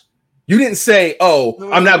garage. You didn't say,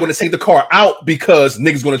 oh, I'm not going to take the car out because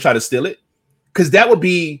niggas going to try to steal it. Because that would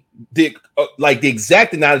be the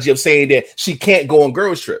exact analogy of saying that she can't go on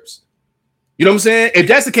girls trips. You know what I'm saying? If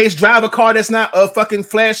that's the case, drive a car that's not a fucking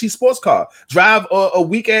flashy sports car. Drive a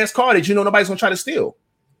weak ass car that nobody's going to try to steal.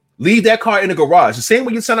 Leave that car in the garage. The same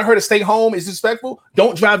way you're telling her to stay home is disrespectful.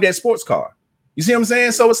 Don't drive that sports car. You see what I'm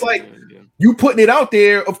saying? So it's like you putting it out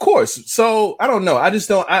there, of course. So I don't know. I just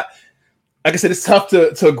don't. Like I said, it's tough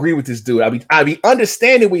to agree with this dude. I be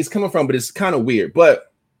understanding where he's coming from, but it's kind of weird.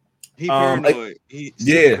 But he paranoid. He's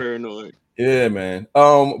paranoid. Yeah, man.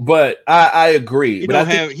 But I agree. But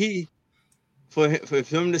for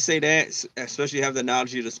him to say that, especially have the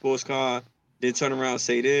analogy of the sports car, then turn around and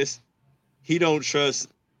say this, he don't trust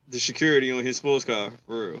the security on his sports car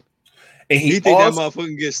for real. And he think that motherfucker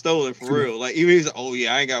can get stolen for real. Like even he's like, oh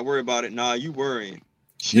yeah, I ain't got to worry about it. Nah, you worrying.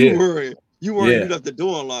 You worrying. You left the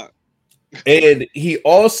door unlocked. And he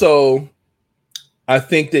also, I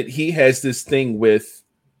think that he has this thing with,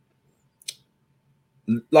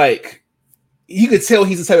 like, you could tell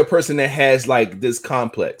he's the type of person that has like this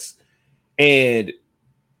complex, and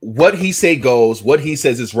what he say goes, what he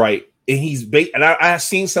says is right, and I've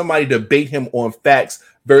seen somebody debate him on facts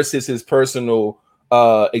versus his personal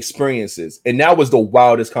experiences, and that was the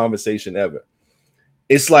wildest conversation ever.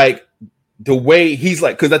 It's like the way he's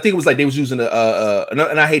like, because I think it was like they was using and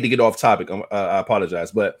I hate to get off topic, I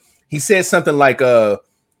apologize, but he said something like it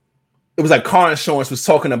was like car insurance was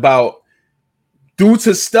talking about due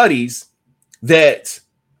to studies that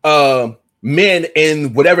men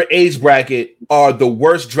in whatever age bracket are the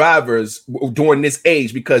worst drivers during this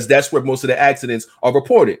age because that's where most of the accidents are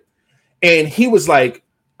reported. And he was like,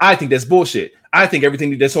 I think that's bullshit. I think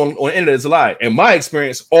everything that's on the internet is a lie. In my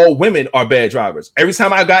experience, all women are bad drivers. Every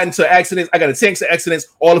time I got into accidents, I got into 10 accidents,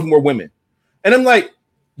 all of them were women. And I'm like,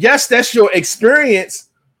 yes, that's your experience,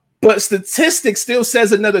 but statistics still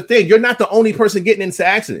says another thing. You're not the only person getting into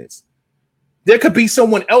accidents. There could be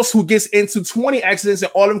someone else who gets into 20 accidents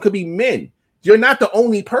and all of them could be men. You're not the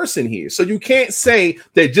only person here. So you can't say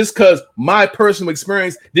that just because my personal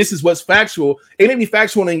experience, this is what's factual. It may be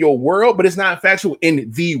factual in your world, but it's not factual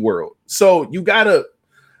in the world. So you gotta,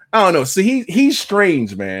 I don't know. So he's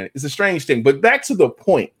strange, man. It's a strange thing. But back to the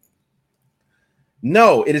point.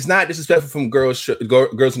 No, it is not disrespectful from girls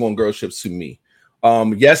going girls trips to me.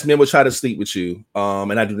 Yes, men will try to sleep with you.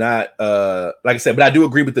 And I do not like I said, but I do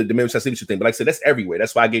agree with the men will try to sleep with you thing. But like I said, that's everywhere.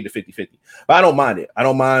 That's why I gave the 50-50. But I don't mind it. I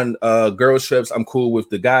don't mind girls trips. I'm cool with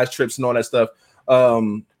the guys trips and all that stuff.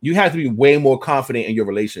 You have to be way more confident in your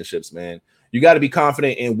relationships, man. You got to be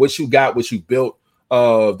confident in what you got, what you built,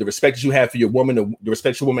 the respect that you have for your woman, the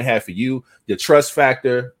respect your woman have for you, the trust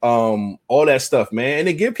factor, all that stuff, man. And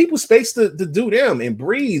then give people space to do them and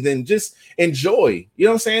breathe and just enjoy, you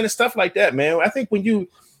know what I'm saying? And stuff like that, man. I think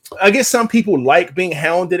I guess some people like being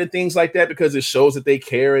hounded and things like that because it shows that they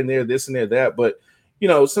care and they're this and they're that. But, you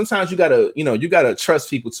know, sometimes you gotta trust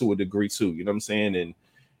people to a degree too, you know what I'm saying? And,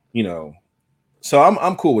 you know, so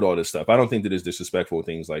I'm cool with all this stuff. I don't think that it's disrespectful,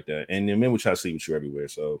 things like that. And the men will try to sleep with you everywhere.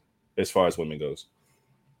 So as far as women goes.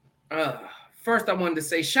 First, I wanted to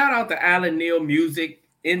say shout out to Alan Neal Music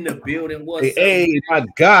in the building. Hey, my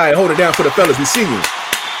guy, hold it down for the fellas. We see you.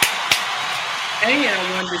 And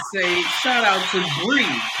I wanted to say shout out to Bree,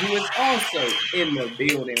 who is also in the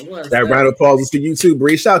building. That round of applause is to you too,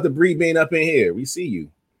 Bree. Shout out to Bree being up in here. We see you.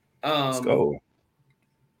 Let's go.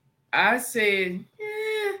 I said,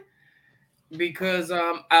 because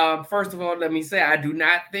first of all, let me say I do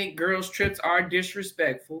not think girls' trips are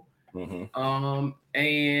disrespectful. Mm-hmm.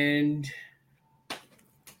 And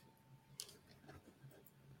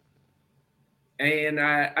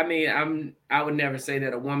I would never say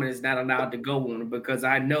that a woman is not allowed to go on it because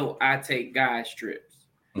I know I take guys trips.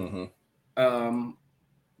 Mm-hmm.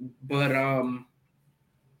 But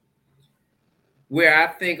where I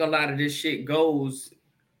think a lot of this shit goes,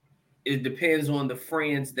 it depends on the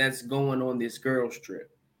friends that's going on this girls trip.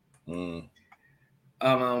 Mm.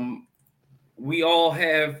 We all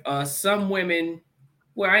have some women.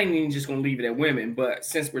 Well, I ain't even just gonna leave it at women, but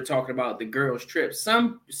since we're talking about the girls' trip,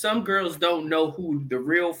 some girls don't know who the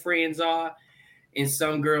real friends are, and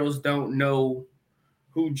some girls don't know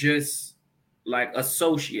who just like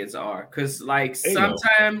associates are. Cause like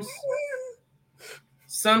sometimes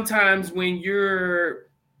when you're,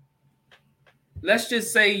 let's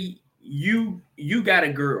just say you got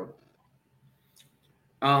a girl.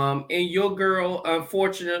 And your girl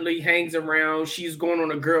unfortunately hangs around. She's going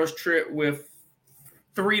on a girls' trip with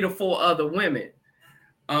 3 to 4 other women.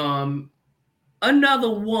 Another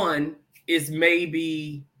one is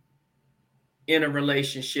maybe in a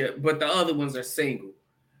relationship, but the other ones are single.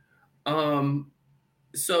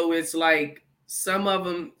 So it's like some of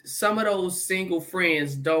those single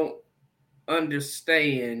friends don't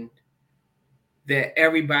understand that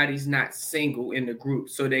everybody's not single in the group.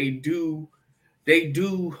 So they do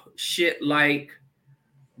shit like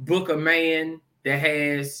book a man that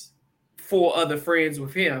has 4 other friends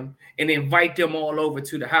with him and invite them all over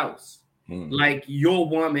to the house. Mm-hmm. Like your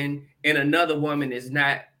woman and another woman is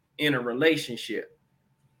not in a relationship.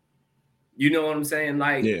 You know what I'm saying?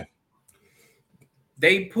 Like, yeah.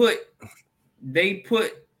 They put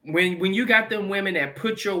when you got them women that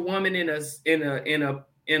put your woman in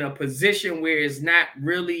a position where it's not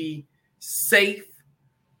really safe,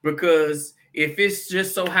 because if it's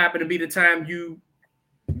just so happen to be the time you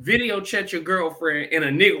video chat your girlfriend and a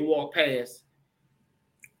nigga walk past,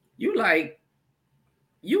 you like,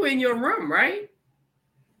 you in your room, right?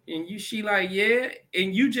 And she like, yeah,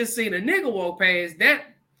 and you just seen a nigga walk past, that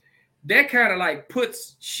kind of like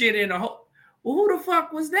puts shit in a hole. Well, who the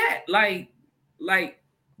fuck was that? Like,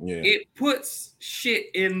 yeah. It puts shit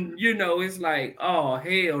in, you know, it's like, oh,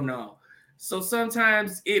 hell no. So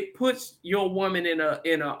sometimes it puts your woman in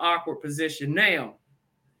an awkward position. Now,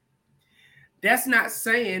 that's not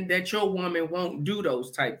saying that your woman won't do those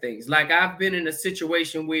type things. Like, I've been in a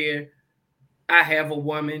situation where I have a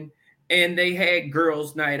woman and they had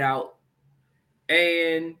girls' night out.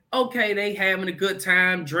 And okay, they having a good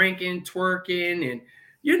time, drinking, twerking, and,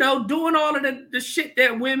 you know, doing all of the shit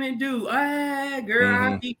that women do. Girl,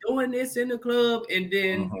 I be doing this in the club. And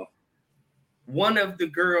then one of the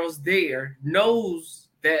girls there knows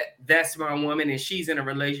that that's my woman and she's in a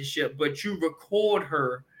relationship, but you record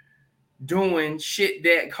her doing shit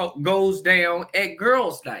that goes down at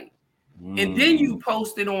girls' night. And then you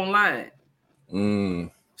post it online.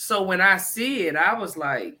 So when I see it, I was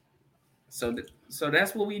like, so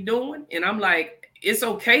that's what we doing? And I'm like, it's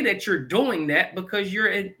okay that you're doing that because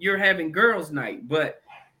you're having girls' night, but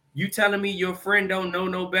you telling me your friend don't know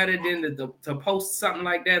no better than to post something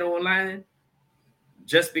like that online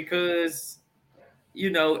just because,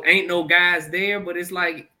 you know, ain't no guys there. But it's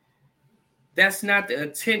like, that's not the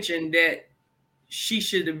attention that she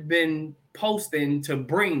should have been posting to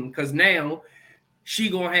bring, because now she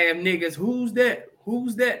gonna have niggas, who's that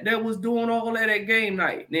was doing all that at game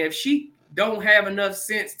night. Now if she don't have enough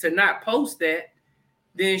sense to not post that,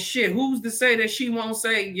 then shit, who's to say that she won't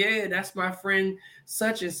say, yeah, that's my friend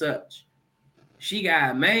such and such. She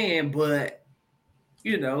got a man, but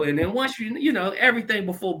you know, and then once you know, everything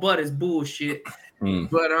before butt is bullshit.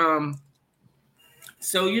 But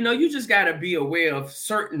so you know, you just gotta be aware of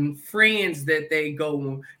certain friends that they go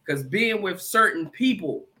on, because being with certain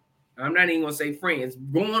people, I'm not even gonna say friends,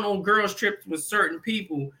 going on girls trips with certain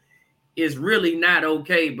people is really not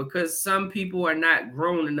okay, because some people are not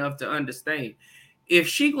grown enough to understand. If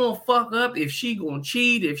she gonna fuck up, if she gonna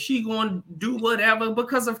cheat, if she gonna do whatever,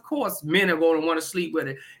 because of course men are gonna want to sleep with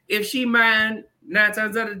her. If she mind 9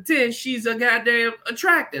 times out of 10, she's a goddamn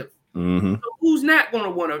attractive. So who's not gonna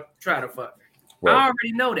want to try to fuck her? Right. I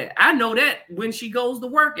already know that. I know that when she goes to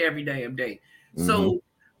work every damn day. So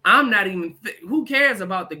I'm not even. Who cares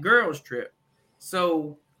about the girls trip?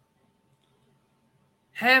 So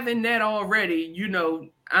having that already, you know,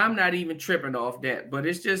 I'm not even tripping off that. But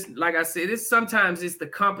it's just like I said, it's sometimes it's the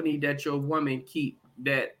company that your woman keep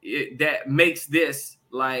that makes this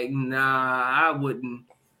like, nah, I wouldn't.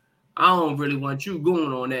 I don't really want you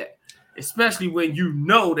going on that, especially when you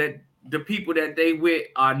know that the people that they with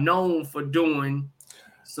are known for doing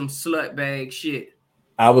some slut bag shit.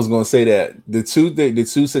 I was gonna say that the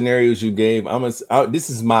two scenarios you gave, this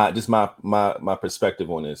is my perspective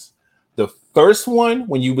on this. The first one,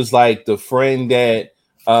 when you was like the friend that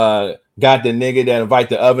got the nigga that invite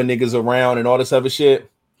the other niggas around and all this other shit,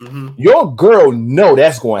 your girl know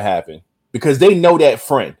that's going to happen because they know that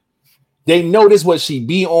friend. They know this what she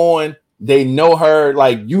be on. They know her,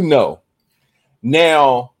 like, you know.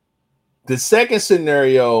 Now, the second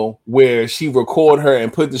scenario where she record her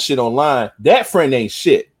and put the shit online, that friend ain't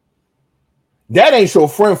shit. That ain't your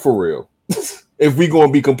friend for real. If we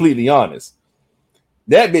gonna be completely honest.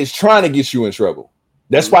 That bitch trying to get you in trouble.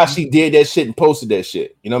 That's why she did that shit and posted that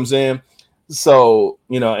shit. You know what I'm saying? So,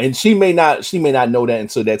 you know, and she may not know that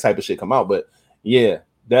until that type of shit come out. But yeah,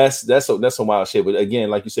 that's some wild shit. But again,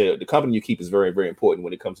 like you said, the company you keep is very, very important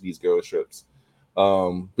when it comes to these girl trips.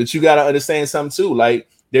 But you gotta understand something too. Like,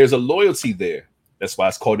 there's a loyalty there. That's why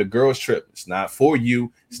it's called a girls trip. It's not for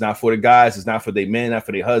you. It's not for the guys. It's not for their men, not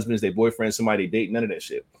for their husbands, their boyfriends, somebody they date. None of that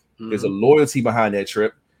shit. There's a loyalty behind that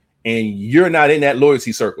trip, and you're not in that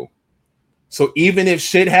loyalty circle. So even if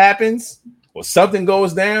shit happens or something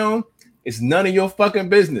goes down, it's none of your fucking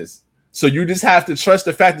business. So you just have to trust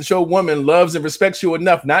the fact that your woman loves and respects you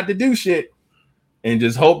enough not to do shit, and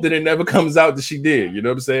just hope that it never comes out that she did. You know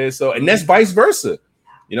what I'm saying? So, and that's vice versa.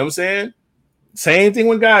 You know what I'm saying? Same thing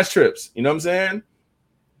with guys trips. You know what I'm saying?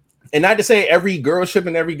 And not to say every girl trip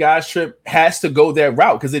and every guy's trip has to go that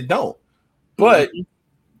route, because it don't. But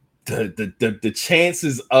the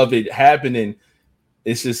chances of it happening,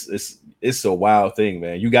 it's a wild thing,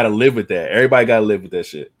 man. You got to live with that. Everybody got to live with that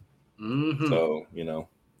shit. So, you know.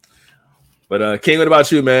 But King, what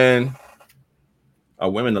about you, man? Are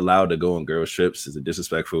women allowed to go on girl trips? Is it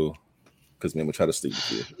disrespectful? Because men will try to sleep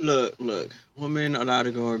with you. Look. Women are allowed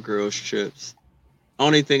to go on girls trips.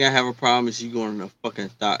 Only thing I have a problem is you going on a fucking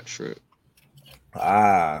thought trip.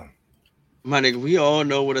 My nigga, we all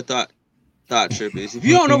know what a thought trip is. If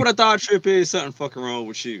you don't know what a thought trip is, something fucking wrong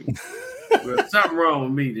with you. Well, something wrong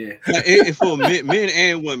with me then. Like, for men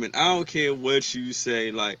and women, I don't care what you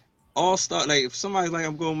say. Like, All-Star, like if somebody's like,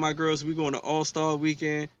 I'm going with my girls, we going to All-Star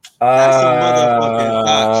weekend. That's a motherfucking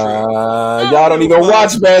thought trip. Y'all don't even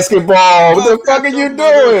watch basketball. What the fuck are you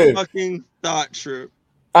doing? Fucking thought trip.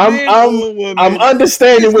 I'm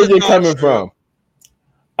understanding where you're coming from.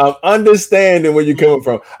 I'm understanding where you're coming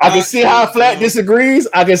from. I can see how Flat disagrees.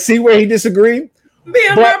 I can see where he disagrees. Me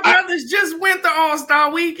and my brothers just went to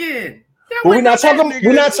All-Star weekend. But we're not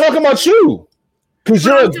talking about you. Because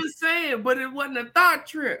I'm just saying, but it wasn't a thought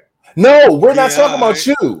trip. No, we're not talking about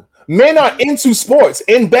you. Men are into sports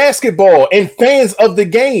and basketball and fans of the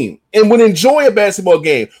game and would enjoy a basketball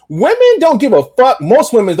game. Women don't give a fuck.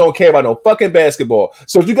 Most women don't care about no fucking basketball.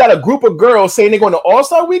 So if you got a group of girls saying they're going to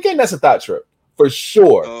All-Star weekend, that's a thought trip for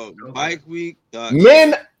sure. Bike week.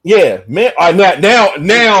 Men. Yeah, man.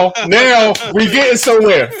 Now we getting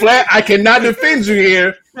somewhere. Flat, I cannot defend you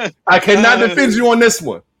here. I cannot defend you on this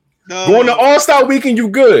one. Going to All-Star weekend, you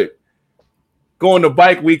good. Going to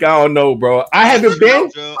bike week, I don't know, bro. I haven't been.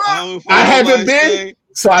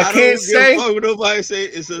 So I can't say. Nobody say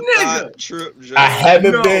it's a thought trip, Joe. I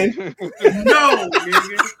haven't been. No,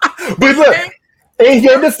 nigga. But look, in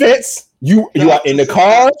your defense, you are in the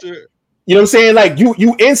car. You know what I'm saying? Like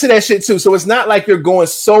you into that shit too. So it's not like you're going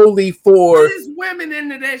solely for. There's women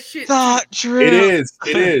into that shit. Thought trip.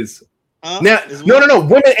 It is. Now, no.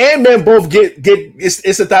 Women and men both get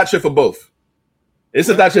it's a thought trip for both. It's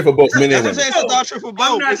a thought trip for both men and That's what I'm saying. women. It's a thought trip for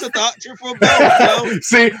both. not- It's a thought trip for both. Yo.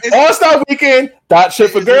 See, All-Star Weekend, thought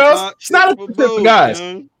trip for It's a girls. thought It's not a trip thought for trip for both, guys.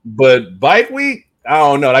 man. But Bike Week, I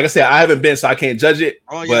don't know. Like I said, I haven't been, so I can't judge it.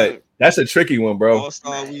 Oh, yeah. But that's a tricky one, bro.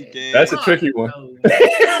 All-Star Weekend. That's a tricky one.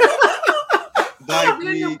 Bike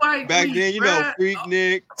been to Week. Bike Back Week, then, you know, bruh.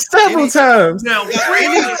 Freaknik. Several times. Now,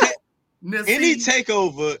 Yeah, now, any see,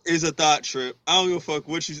 takeover is a thought trip. I don't give a fuck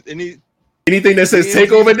what you. Anything that says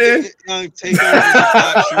takeover, then Takeover is a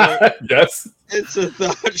thought trip. yes. It's a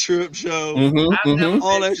thought trip show. Mhm, I've never mhm.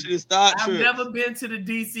 All been that to- shit is thought I've trip. never been to the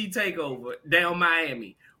DC takeover down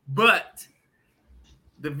Miami, but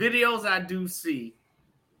the videos I do see,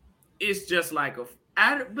 it's just like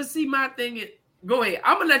but see, my thing is, go ahead.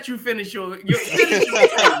 I'm gonna let you finish your finish your statement,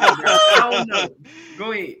 bro. I don't know.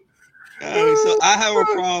 Go ahead. So I have a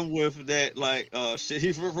problem with that. Like, shit,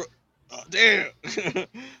 damn.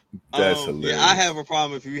 That's hilarious. Yeah, I have a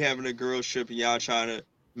problem if you having a girl trip and y'all trying to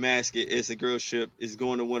mask it as a girl trip. Is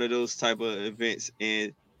going to one of those type of events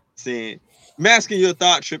and saying masking your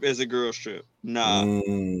thought trip as a girl trip. Nah,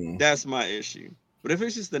 that's my issue. But if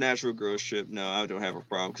it's just the natural girl trip, no, I don't have a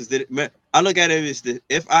problem because I look at it as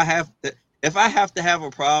if I have to have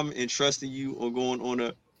a problem in trusting you or going on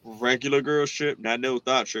a regular girl trip, not no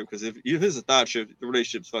thought trip, because if it's a thought trip, the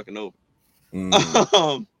relationship's fucking over.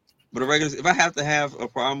 But if I have to have a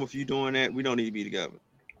problem with you doing that, we don't need to be together.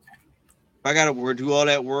 If I gotta do all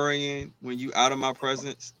that worrying when you out of my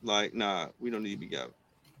presence, like, nah, we don't need to be together.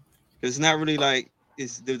 It's not really like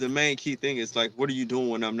it's the main key thing is like, what are you doing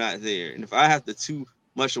when I'm not there? And if I have to too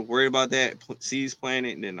much to worry about that, sees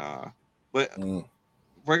planet, then but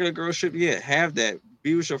regular girl trip, yeah, have that.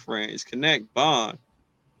 Be with your friends, connect, bond.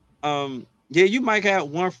 Yeah, you might have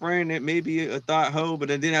one friend that may be a thought hoe, but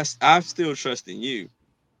then I'm still trusting you.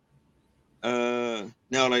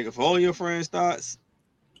 Now, like if all your friends thoughts,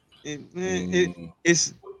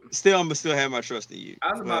 it's still I'm gonna still have my trust in you.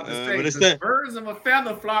 I was about to say, but it's the that birds of a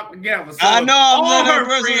feather flock together. So I know I'm all not that her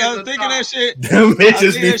person. friends I'm are thinking that thoughts. shit. Them bitches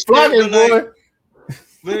I be did fucking, shit, but, boy. like,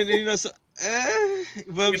 but you know,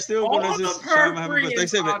 but I'm still All gonna of just her try to have a but they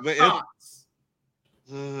friends said are but thoughts.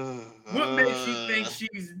 What makes you think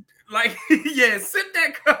she's like? Yeah, sip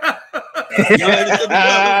that.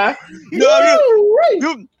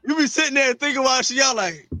 You be sitting there thinking about shit. Y'all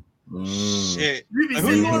like shit. You be Like, who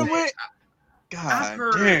sitting you want to there- win? God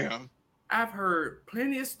heard- damn. I've heard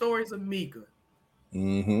plenty of stories of Mika.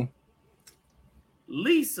 Mm-hmm.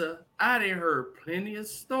 Lisa, I done heard plenty of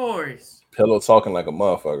stories. Pillow talking like a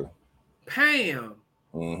motherfucker. Pam,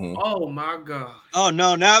 Mm-hmm. oh my God. Oh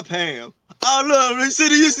no, not Pam. Oh look, you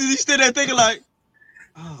sit there thinking like,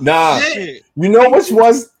 oh, Nah. shit. You know which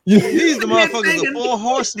was These the motherfuckers, the four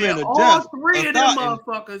horsemen of all death. three of them thought.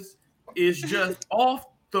 motherfuckers is just off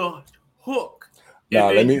the hook. Nah,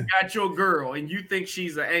 And let then me- you got your girl and you think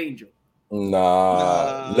she's an angel.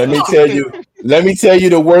 Nah. Let me tell you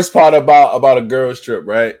the worst part about a girl's trip,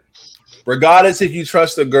 right? Regardless if you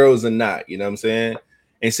trust the girls or not, you know what I'm saying?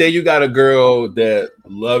 And say you got a girl that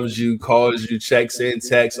loves you, calls you, checks in,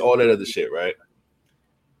 texts, all that other shit, right?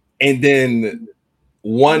 And then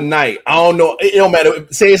one night, I don't know, it don't matter.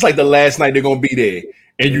 Say it's like the last night they're gonna be there,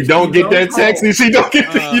 and you don't get that text, and she don't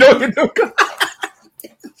get you don't get no call.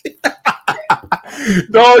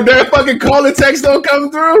 Dog, that fucking call and text don't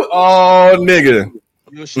come through. Oh, nigga.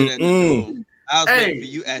 Your shit at the door. I was waiting for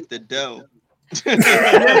you at the door.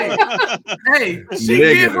 Hey, she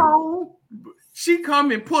Nigga. get home, she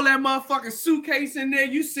come and pull that motherfucking suitcase in there.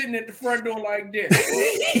 You sitting at the front door like this.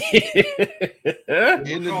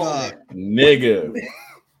 In the dark. Nigga.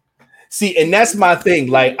 See, and that's my thing.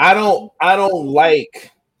 Like, I don't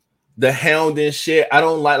like the hounding shit. I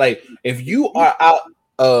don't like if you are out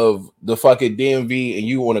of the fucking DMV and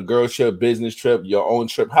you on a girl trip, business trip, your own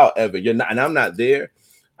trip, however, you're not, and I'm not there.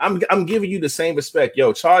 I'm giving you the same respect.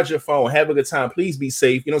 Yo, charge your phone, have a good time. Please be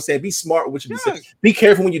safe. You know what I'm saying? Be smart with what you say. Be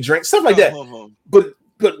careful when you drink, stuff like that. But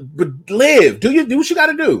live. Do what you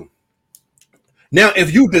gotta do. Now,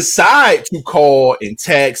 if you decide to call and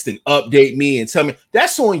text and update me and tell me,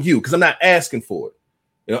 that's on you, because I'm not asking for it.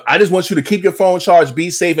 You know, I just want you to keep your phone charged, be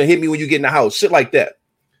safe, and hit me when you get in the house. Shit like that.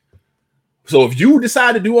 So if you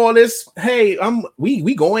decide to do all this, hey,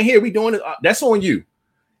 we going here, we doing it. That's on you.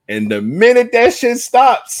 And the minute that shit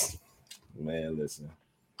stops, man, listen.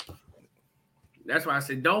 That's why I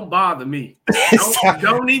said, don't bother me.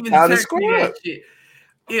 Don't even Time to text me screw that up. shit.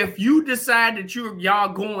 If you decide that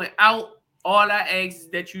y'all going out, all I ask is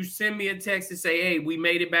that you send me a text and say, hey, we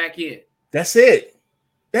made it back in. That's it.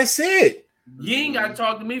 That's it. You ain't got to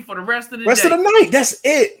talk to me for the rest of the Rest day. of the night. That's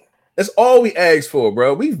it. That's all we ask for,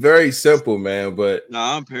 bro. We very simple, man. But No,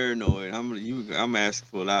 I'm paranoid. I'm asking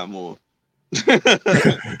for a lot more. You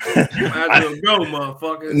might as well go,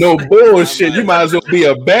 motherfucker. No bullshit. You might as well be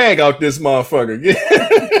a bag out this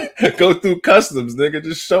motherfucker. Go through customs, nigga.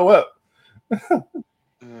 Just show up.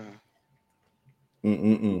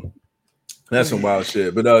 That's some wild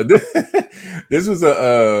shit. But this was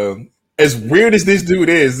as weird as this dude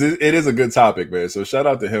is, it is a good topic, man. So shout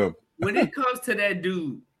out to him. When it comes to that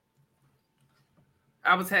dude,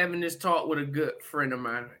 I was having this talk with a good friend of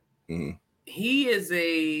mine. Mm-hmm. He's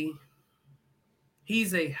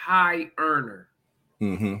a high earner.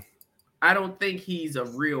 Mm-hmm. I don't think he's a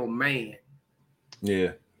real man.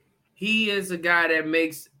 Yeah. He is a guy that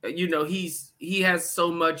makes, he has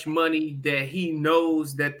so much money that he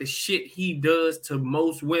knows that the shit he does to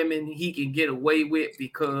most women, he can get away with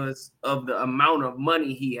because of the amount of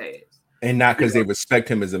money he has. And not because they respect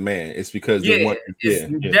him as a man. It's because they want.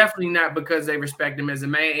 Definitely not because they respect him as a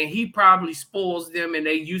man. And he probably spoils them and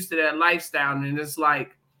they used to that lifestyle. And it's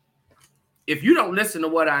like, if you don't listen to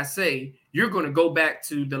what I say, you're going to go back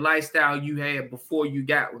to the lifestyle you had before you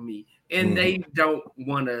got with me. And they don't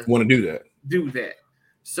want to do that.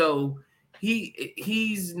 So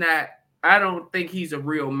he's not, I don't think he's a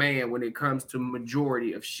real man when it comes to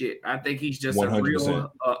majority of shit. I think he's just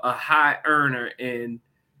 100%. a high earner, and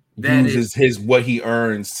that uses his what he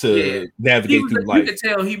earns to navigate through life. You could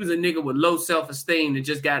tell he was a nigga with low self-esteem and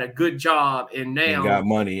just got a good job, and now got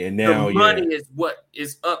money, and now the money is what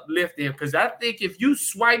is uplifting him. Because I think if you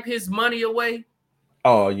swipe his money away,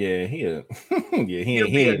 oh yeah, he ain't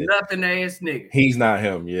a nothing ass nigga. He's not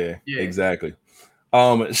him. Yeah, exactly.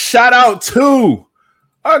 Shout out to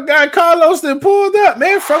our guy Carlos that pulled up,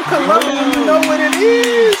 man, from Colombia. You know what it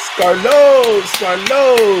is, Carlos.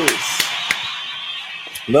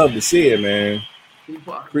 Love to see it, man.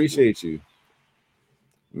 Appreciate you,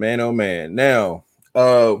 man. Oh man. Now,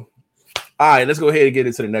 all right, let's go ahead and get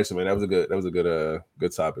into the next one, man. That was a good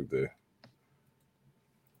topic there.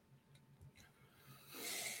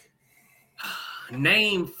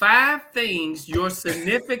 Name 5 things your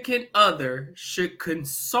significant other should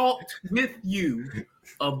consult with you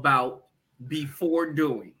about before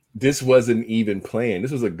doing. This wasn't even planned.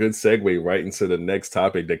 This was a good segue right into the next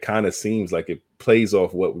topic that kind of seems like it plays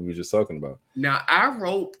off what we were just talking about. Now, I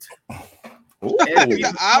wrote. As we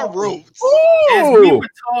were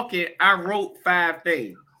talking, I wrote 5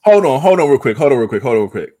 things. Hold on real quick. I'm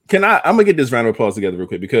gonna get this round of applause together real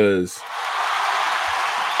quick because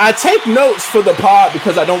I take notes for the pod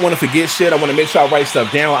because I don't want to forget shit. I want to make sure I write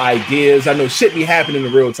stuff down, ideas. I know shit be happening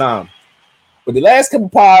in real time. But the last couple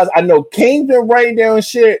pods, I know King been writing down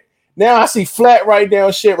shit. Now I see Flat write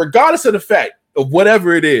down shit, regardless of the fact of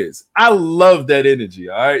whatever it is. I love that energy.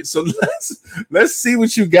 All right, so let's see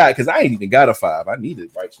what you got, because I ain't even got a 5. I need to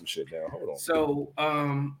write some shit down. Hold on. So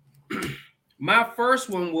my first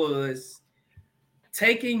one was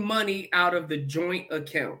taking money out of the joint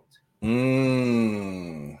account.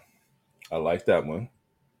 I like that one.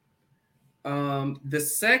 The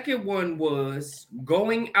second one was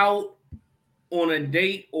going out on a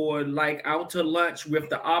date or like out to lunch with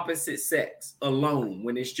the opposite sex alone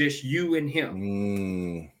when it's just you and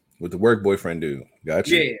him. With the work boyfriend dude.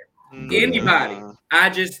 Gotcha. Yeah. Anybody. I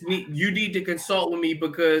just need to consult with me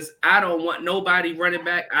because I don't want nobody running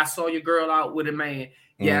back. I saw your girl out with a man.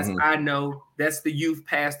 Yes, I know that's the youth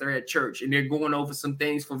pastor at church, and they're going over some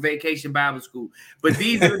things for Vacation Bible School. But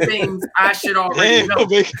these are the things I should already know.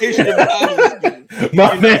 Vacation Bible School.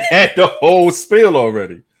 My man had the whole spiel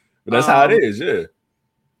already. But that's how it is, yeah.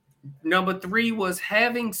 Number 3 was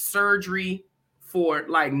having surgery for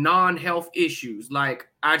like non-health issues. Like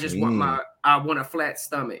I just want I want a flat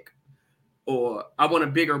stomach, or I want a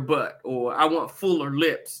bigger butt, or I want fuller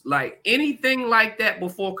lips. Like anything like that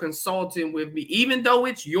before consulting with me, even though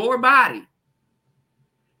it's your body,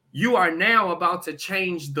 you are now about to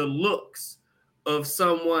change the looks of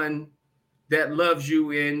someone that loves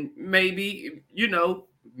you. And maybe,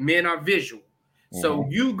 men are visual. So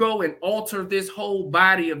you go and alter this whole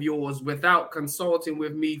body of yours without consulting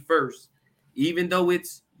with me first, even though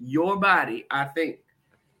it's your body. I think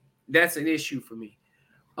that's an issue for me.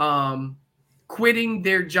 Quitting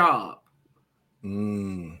their job.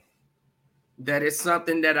 That is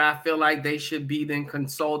something that I feel like they should be then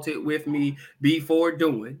consulted with me before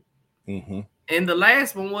doing. And the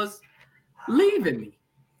last one was leaving me.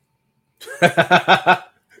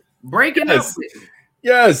 Breaking up with me.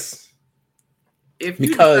 Yes. If you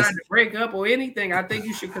decide to break up or anything, I think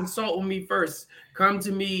you should consult with me first. Come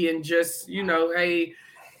to me and just, hey,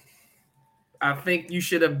 I think you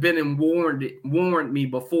should have been and warned me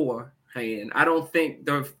beforehand. I don't think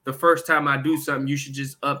the first time I do something, you should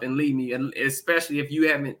just up and leave me, especially if you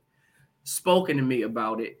haven't spoken to me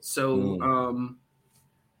about it. So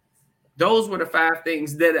those were the 5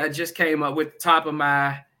 things that I just came up with the top of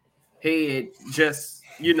my head, just,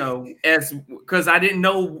 you know, as because I didn't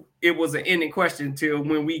know it was an ending question until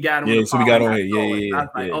when we got on. Yeah, so we got on here. Yeah. I was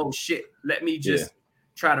like, oh shit, let me just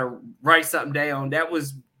try to write something down. That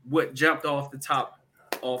was what jumped off the top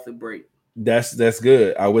off the break. That's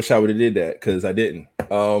good. I wish I would have did that because I didn't.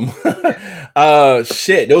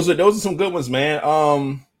 Shit, those are some good ones, man.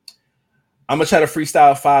 I'm gonna try to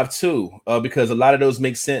freestyle 5 too, because a lot of those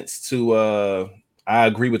make sense to I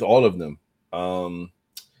agree with all of them.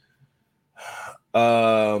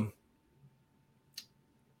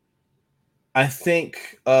 I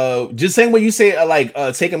think just saying what you say, like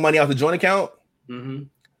taking money off the joint account. Mm-hmm.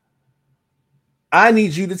 I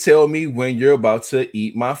need you to tell me when you're about to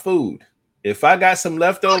eat my food. If I got some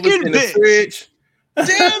leftovers in the fridge, damn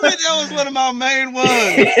it, that was one of my main ones.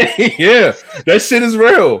 Yeah, that shit is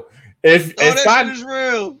real. Shit is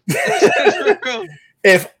real. That shit is real.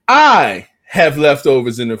 If I have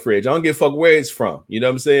leftovers in the fridge, I don't give a fuck where it's from. You know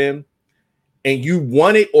what I'm saying? And you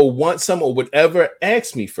want it or want some or whatever,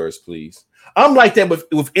 ask me first, please. I'm like that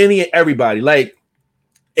with any and everybody. Like,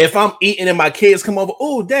 if I'm eating and my kids come over,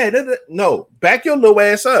 oh, dad, no, back your little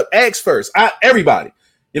ass up. Ask first. Everybody.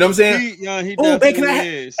 You know what I'm saying? Oh, man, can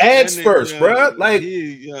I ask first, bro? Like,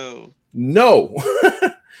 no.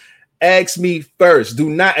 Ask me first. Do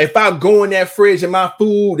not. If I go in that fridge and my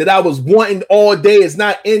food that I was wanting all day is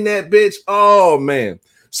not in that bitch, oh, man.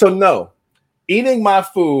 So, no. Eating my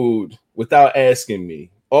food without asking me.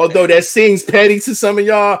 Although that seems petty to some of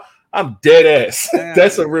y'all, I'm dead ass.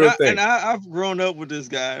 That's a real thing. And I've grown up with this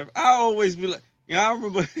guy. I always be like, I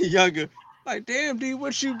remember younger, like, damn, D,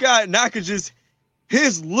 what you got? And I could just,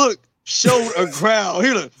 his look showed a crowd.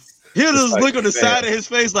 He'll just look on the side of his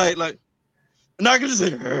face, like, and I could just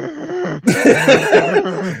say,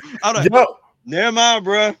 I'm like, yo. Never mind,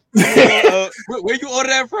 bro. Where you order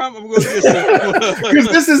that from? I'm going to get some. Because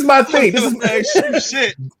this is my thing.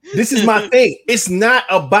 Shit. This is my thing. It's not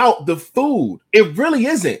about the food. It really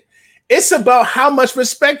isn't. It's about how much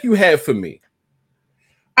respect you have for me.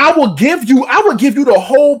 I will give you the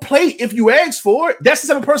whole plate if you ask for it. That's the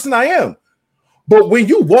type of person I am. But when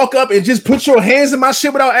you walk up and just put your hands in my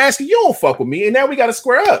shit without asking, you don't fuck with me. And now we got to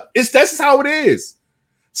square up. That's just how it is.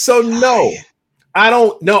 So no. I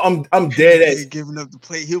don't know. I'm dead at giving up the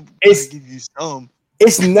plate. He'll give you some.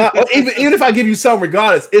 It's not even if I give you some,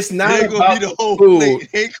 regardless. It's not about the whole food.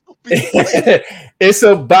 It's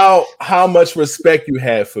about how much respect you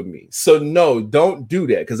have for me. So no, don't do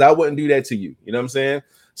that because I wouldn't do that to you. You know what I'm saying?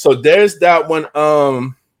 So there's that one.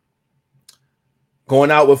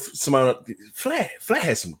 Going out with someone. Flat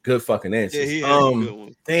has some good fucking answers. Yeah, he has some good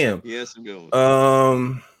ones. Damn. He has some good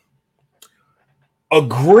ones.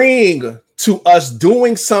 Agreeing to us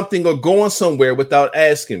doing something or going somewhere without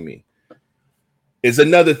asking me is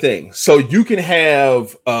another thing. So you can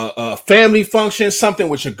have a family function, something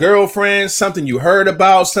with your girlfriend, something you heard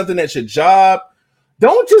about, something at your job.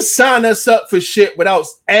 Don't just sign us up for shit without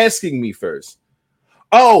asking me first.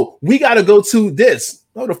 Oh, we got to go to this.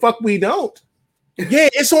 No, the fuck we don't. Yeah,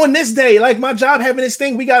 it's on this day. Like my job having this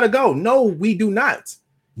thing, we got to go. No, we do not.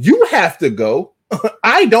 You have to go.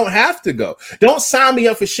 I don't have to go. Don't sign me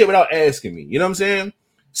up for shit without asking me. You know what I'm saying?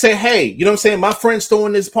 Say, hey, you know what I'm saying? My friend's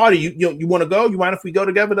throwing this party. You want to go? You mind if we go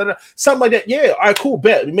together? Da, da. Something like that. Yeah. All right, cool.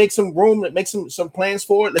 Bet. Make some room. Make some plans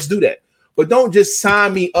for it. Let's do that. But don't just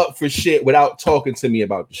sign me up for shit without talking to me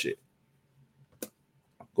about the shit.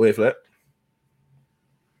 Go ahead, Flat.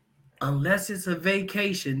 Unless it's a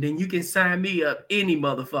vacation, then you can sign me up any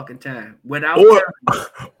motherfucking time without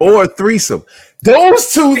or a threesome.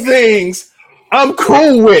 Those two things I'm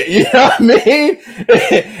cool with, you know what I mean?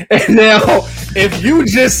 And now, if you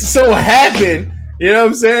just so happen, you know what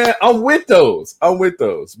I'm saying? I'm with those.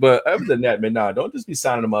 But other than that, man, nah, don't just be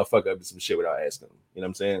signing a motherfucker up to some shit without asking them. You know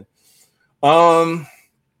what I'm saying?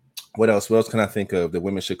 What else? What else can I think of that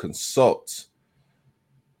women should consult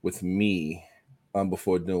with me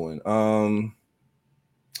before doing?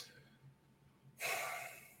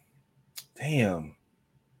 Damn.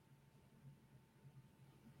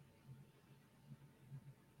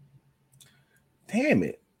 Damn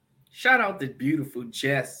it. Shout out to beautiful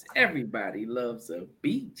Jess. Everybody loves a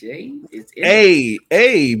BJ. Hey,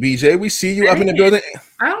 BJ, we see you up in the building.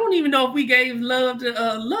 I don't even know if we gave love to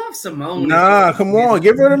Love Simone. Nah, come on.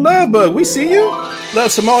 Give her the love bug. We see you.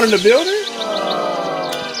 Love Simone in the building.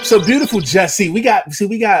 So beautiful Jess. We got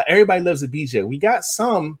everybody loves a BJ. We got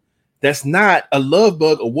some that's not a love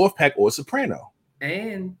bug, a wolf pack, or a soprano.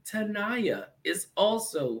 And Tanaya is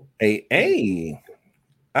also Hey.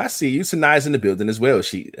 I see you. Tanaya's in the building as well.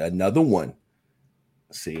 She another one.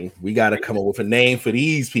 See, we got to come up with a name for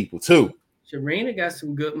these people too. Sharina got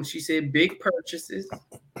some good ones. She said big purchases.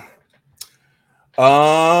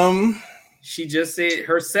 She just said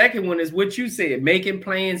her second one is what you said, making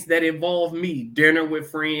plans that involve me, dinner with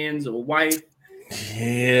friends or wife.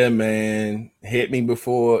 Yeah, man. Hit me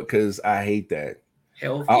before because I hate that.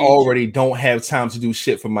 Health I issue. already don't have time to do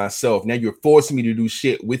shit for myself. Now you're forcing me to do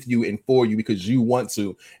shit with you and for you because you want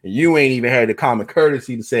to. And you ain't even had the common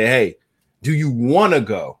courtesy to say, hey, do you want to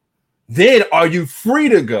go? Then are you free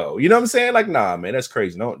to go? You know what I'm saying? Like, nah, man, that's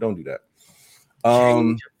crazy. Don't do that.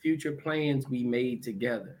 Change future plans we made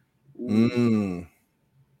together. Home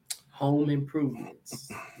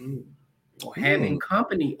improvements. Or having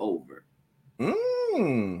company over.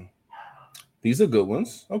 These are good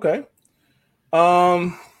ones. Okay.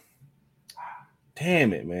 Damn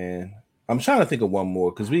it, man. I'm trying to think of one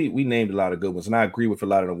more because we named a lot of good ones, and I agree with a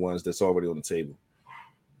lot of the ones that's already on the table.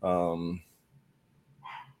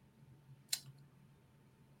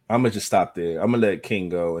 I'm gonna just stop there. I'm gonna let King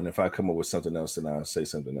go, and if I come up with something else, then I'll say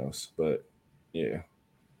something else. But yeah,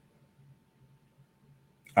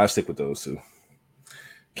 I'll stick with those two.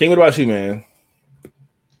 King, what about you, man?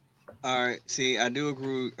 All right. See, I do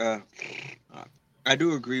agree. I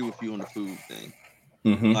do agree with you on the food thing.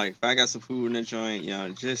 Mm-hmm. Like, if I got some food in the joint,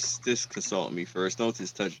 just consult me first. Don't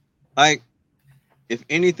just touch. Like, if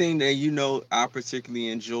anything that I particularly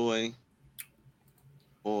enjoy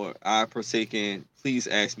or I partake in, please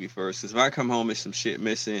ask me first. Because if I come home and some shit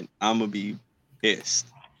missing, I'm gonna be pissed.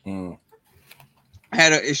 I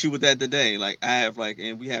had an issue with that today. Like,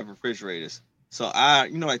 and we have refrigerators. So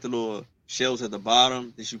like the little shelves at the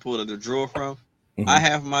bottom that you pull out the drawer from. I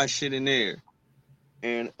have my shit in there.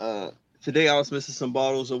 And today I was missing some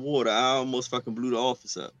bottles of water. I almost fucking blew the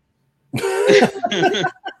office up.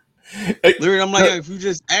 Literally, I'm like, if you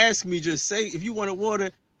just ask me, just say, if you wanted water,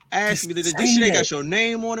 ask me. This shit ain't got your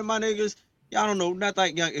name on it, my niggas. Y'all don't know, not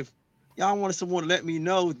like, if y'all wanted someone to let me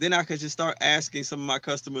know, then I could just start asking some of my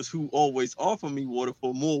customers who always offer me water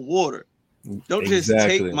for more water. Don't just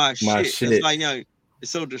take my shit. It's like, it's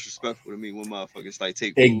so disrespectful to me when motherfuckers like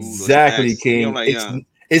take food. Exactly, King. Like,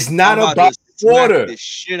 it's not about water. The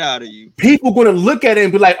shit out of you. People gonna look at it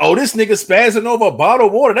and be like, "Oh, this nigga spazzing over a bottle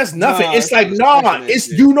of water. That's nothing." It's like, nah, it's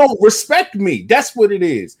shit. You don't respect me. That's what it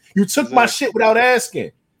is. You took my shit without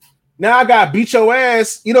asking. Now I gotta beat your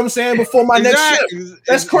ass. You know what I'm saying? Before my next shift.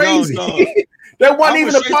 That's crazy. No. That wasn't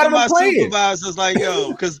even a part of the plan. Supervisors like,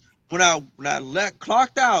 because when I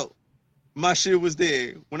clocked out, my shit was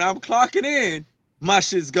there. When I'm clocking in, my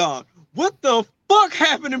shit's gone. What the fuck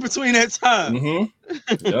happened in between that time?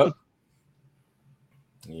 Yep.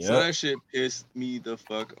 So that shit pissed me the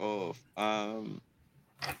fuck off.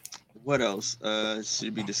 What else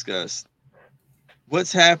should be discussed?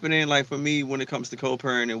 What's happening, like, for me when it comes to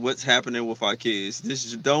co-parenting? What's happening with our kids?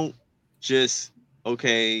 Don't just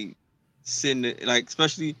send, like,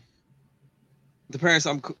 especially the parents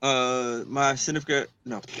my significant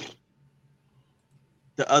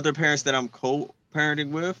the other parents that I'm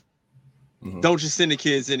co-parenting with. Don't just send the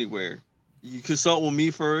kids anywhere. You consult with me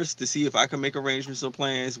first to see if I can make arrangements or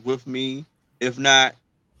plans with me. If not,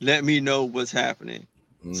 let me know what's happening.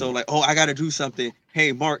 So, like, I got to do something.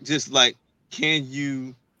 Hey, Mark, just like, can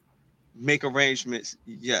you make arrangements?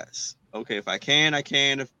 Yes. Okay, if I can, I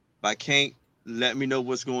can. If I can't, let me know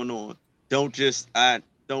what's going on. Don't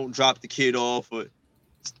drop the kid off at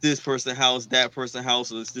this person's house, that person's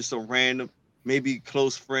house, or it's just a random, maybe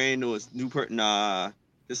close friend or a new person. Nah,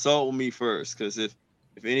 consult with me first, because if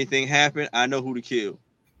anything happened, I know who to kill.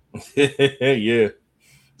 Yeah.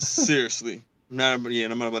 Seriously. I'm not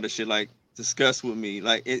about this shit. Like, discuss with me.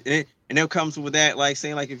 Like, and it comes with that, like,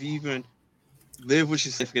 saying, like, if you even live with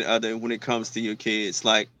your significant other when it comes to your kids,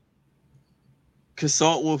 like,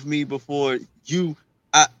 consult with me before you.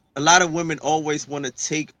 A lot of women always want to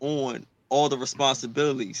take on all the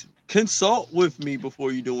responsibilities. Consult with me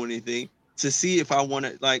before you do anything to see if I want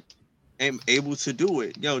to, like, am able to do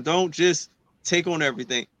it. Don't just take on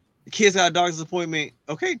everything. The kids got a doctor's appointment.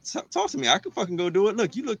 Okay, talk to me. I can fucking go do it.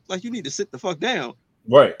 Look, you look like you need to sit the fuck down.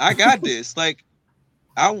 Right. I got this. Like,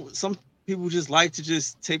 some people just like to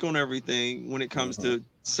just take on everything when it comes to,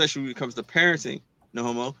 especially when it comes to parenting. No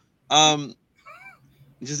homo.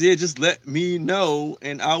 Just let me know,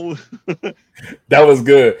 and I will. That was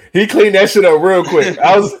good. He cleaned that shit up real quick.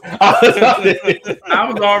 I was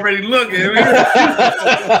already looking.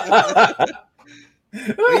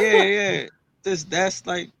 Yeah. That's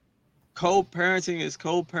like, co-parenting is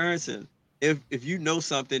co-parenting. If you know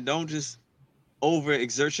something, don't just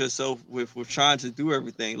overexert yourself with trying to do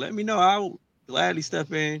everything. Let me know. I'll gladly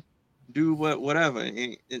step in, do whatever,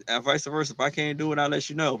 and vice versa. If I can't do it, I'll let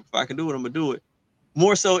you know. If I can do it, I'm gonna do it.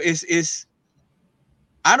 More so, it's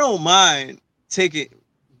I don't mind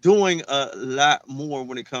doing a lot more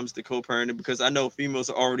when it comes to co-parenting because I know females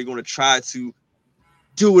are already going to try to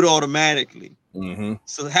do it automatically. Mm-hmm.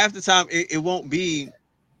 So half the time it won't be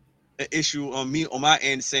an issue on my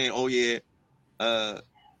end saying, oh yeah, I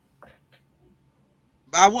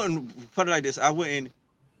wouldn't put it like this.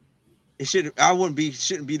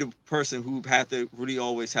 Shouldn't be the person who have to really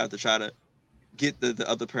always have to try to get the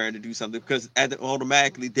other parent to do something because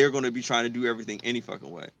automatically they're going to be trying to do everything any fucking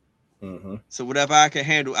way. Mm-hmm. So whatever I can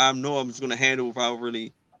handle, I know I'm just going to handle without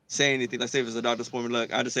really saying anything. Like say if it's a doctor's appointment,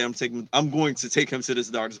 look, I just say I'm going to take him to this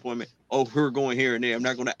doctor's appointment. Oh, we're going here and there. I'm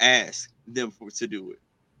not going to ask them to do it.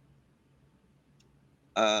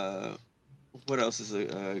 What else is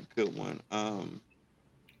a good one?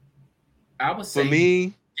 I would say for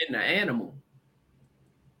me, getting an animal.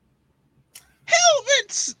 Hell,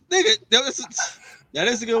 Vince, nigga, that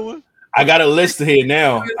is a good one. I got a list here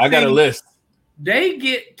now. I got a list. They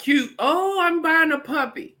get cute. Oh, I'm buying a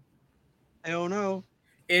puppy. Hell no.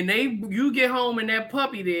 And you get home and that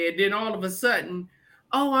puppy there, then all of a sudden,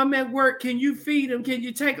 oh, I'm at work. Can you feed him? Can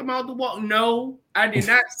you take him out to walk? No, I did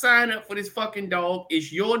not sign up for this fucking dog.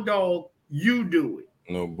 It's your dog. You do it.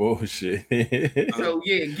 No bullshit. So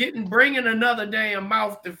yeah, bringing another damn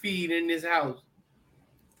mouth to feed in this house.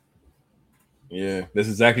 Yeah, that's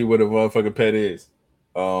exactly what a motherfucking pet is.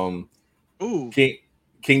 Ooh. King,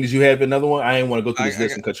 did you have another one? I didn't want to go through this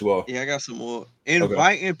list and cut you off. Yeah, I got some more.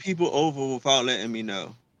 Inviting people over without letting me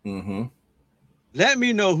know. Mm-hmm. Let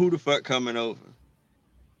me know who the fuck coming over.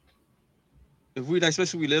 If we,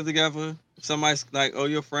 especially we live together, if somebody's like, oh,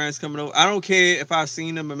 your friend's coming over. I don't care if I've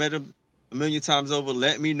seen them and met them a million times over.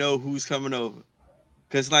 Let me know who's coming over.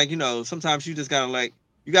 Because, sometimes you just gotta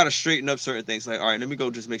you gotta straighten up certain things. Like, all right, let me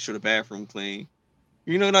go just make sure the bathroom clean.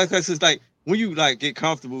 Because it's like when you get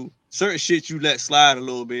comfortable, certain shit you let slide a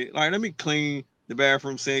little bit. Like, let me clean the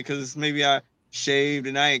bathroom sink because maybe I shaved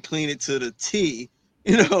and I ain't clean it to the T.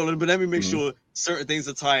 But let me make sure certain things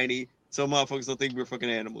are tiny so motherfuckers don't think we're fucking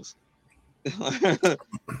animals.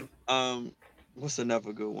 What's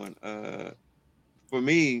another good one? For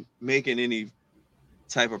me, making any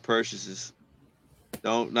type of purchases.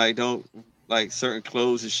 Don't certain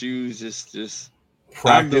clothes and shoes. Just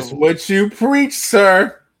practice what you preach,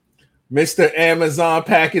 sir. Mr. Amazon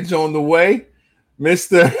package on the way.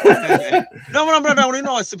 Mr.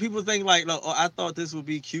 No. So people think I thought this would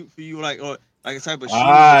be cute for you, or a type of shoes.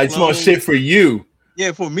 It's more shit for you.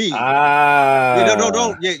 Yeah, for me. Yeah,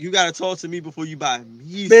 don't. Yeah, you gotta talk to me before you buy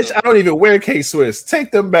me. Bitch, something. I don't even wear K-Swiss.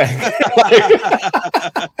 Take them back.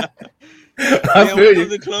 I feel you.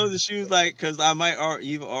 The clothes and shoes, because I might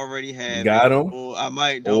either already have got them, or I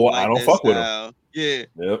might don't. Or I don't fuck with them. Yeah,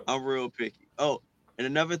 yep. I'm real picky. Oh, and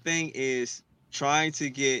another thing is trying to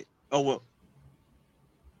do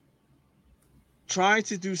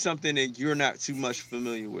something that you're not too much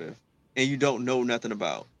familiar with and you don't know nothing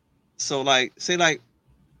about. So say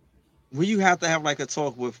when you have to have a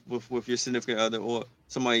talk with your significant other or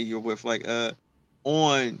somebody you're with,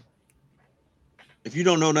 on if you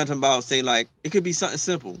don't know nothing about, say it could be something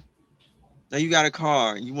simple. Now you got a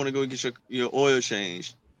car and you want to go get your oil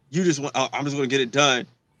changed. You just want I'm just gonna get it done.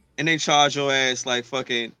 And they charge your ass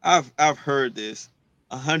fucking I've heard this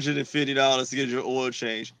 $150 to get your oil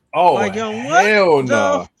changed. Oh, hell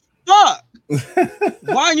no. Fuck.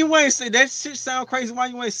 Why you ain't say that shit sound crazy? Why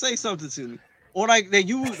you ain't say something to me? Or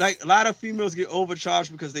a lot of females get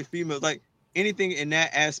overcharged because they females. Anything in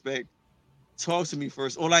that aspect, talk to me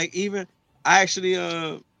first. Or even I actually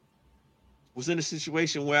was in a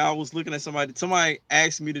situation where I was looking at somebody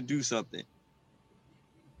asked me to do something.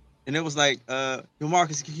 And it was yo,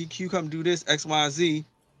 Marcus, can you come do this, X, Y, Z?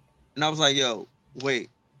 And I was like, yo, wait.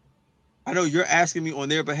 I know you're asking me on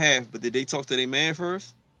their behalf, but did they talk to their man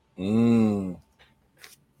first? I mean,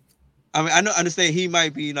 I understand he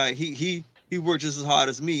might be he worked just as hard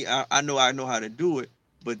as me. I know how to do it,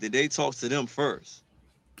 but did they talk to them first?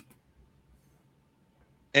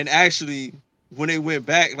 And actually, when they went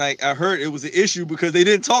back, I heard it was an issue because they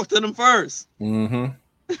didn't talk to them first.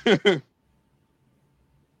 Mm-hmm.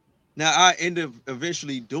 Now I end up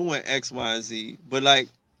eventually doing X, Y, and Z, but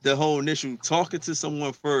the whole initial talking to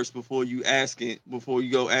someone first before you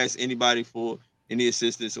go ask anybody for any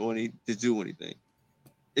assistance or to do anything.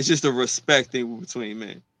 It's just a respect thing between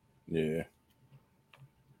men. Yeah.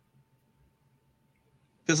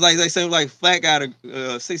 Because they say Flat got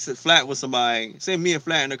say Flat with somebody, say me and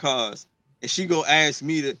Flat in the cars, and she go ask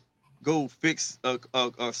me to go fix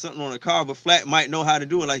something on the car, but Flat might know how to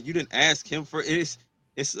do it. You didn't ask him for it.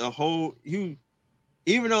 It's a whole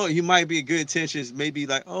even though you might be good intentions, maybe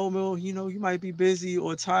oh well, you might be busy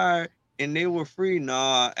or tired, and they were free,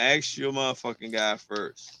 nah, ask your motherfucking guy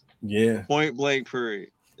first. Yeah. Point blank, period.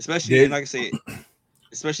 Especially, and like I said,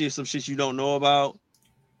 especially if some shit you don't know about,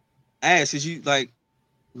 ask, because you like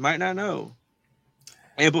might not know.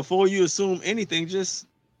 And before you assume anything, just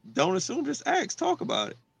don't assume, just ask, talk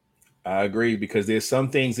about it. I agree, because there's some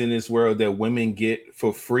things in this world that women get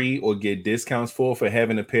for free or get discounts for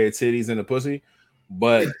having a pair of titties and a pussy,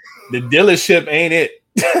 but the dealership ain't it.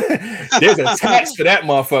 There's a tax for that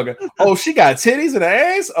motherfucker. Oh, she got titties and an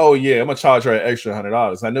ass? Oh yeah, I'm gonna charge her an extra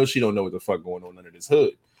 $100. I know she don't know what the fuck going on under this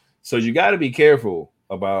hood. So you got to be careful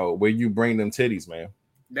about where you bring them titties, man.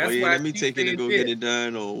 That's why let me she take it and go said get it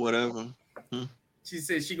done or whatever. She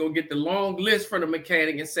said she gonna get the long list from the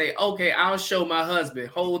mechanic and say, okay, I'll show my husband.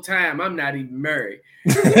 Whole time I'm not even married.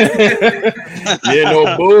 Yeah,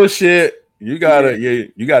 no bullshit. You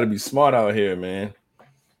gotta be smart out here, man.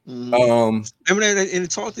 I mean,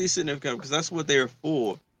 and talk to your significant, because that's what they're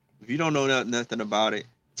for. If you don't know nothing about it,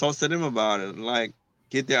 talk to them about it. Like,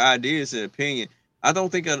 get their ideas and opinion. I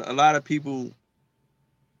don't think a lot of people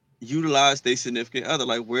utilize their significant other.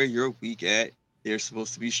 Like, where you're weak at, they're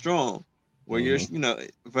supposed to be strong. Where you're,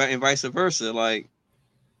 and vice versa. Like,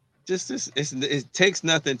 it takes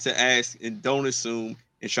nothing to ask, and don't assume,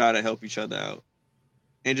 and try to help each other out.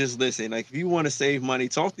 And just listen. Like, if you want to save money,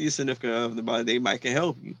 talk to your significant other about it. They might can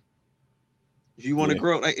help you. If you want to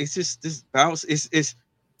grow, like, it's just this bounce. It's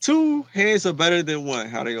two hands are better than one.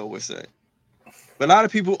 How they always say. But a lot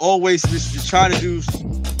of people always just try to do.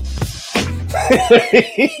 But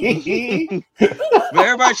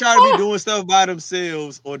everybody try to be doing stuff by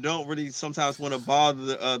themselves, or don't really sometimes want to bother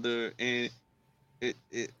the other. And it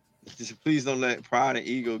just, please don't let pride and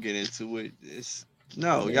ego get into it.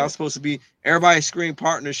 Y'all supposed to be everybody scream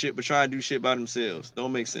partnership, but try to do shit by themselves.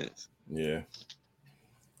 Don't make sense. Yeah,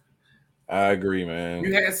 I agree, man.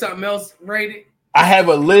 You had something else rated? I have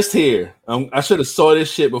a list here. I should have saw this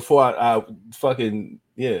shit before I fucking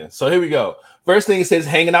So here we go. First thing, it says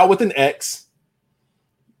hanging out with an ex.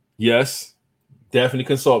 Yes, definitely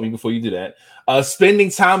consult me before you do that.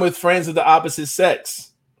 Spending time with friends of the opposite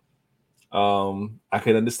sex. I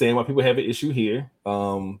can understand why people have an issue here.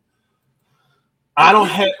 I don't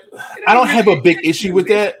have a big issue with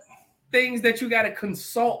that. Things that you got to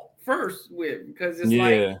consult first with, because it's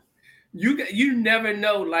like you never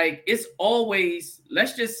know. Like, it's always,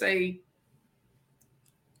 let's just say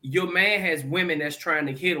your man has women that's trying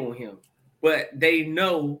to hit on him, but they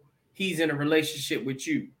know he's in a relationship with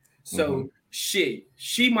you. So shit,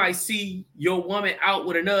 she might see your woman out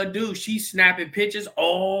with another dude. She's snapping pictures.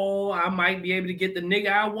 Oh, I might be able to get the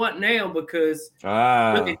nigga I want now, because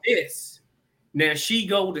look at this. Now she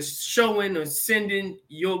go to showing or sending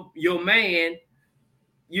your man,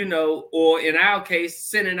 or in our case,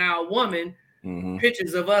 sending our woman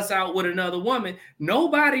pictures of us out with another woman.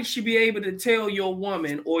 Nobody should be able to tell your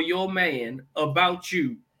woman or your man about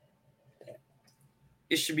you.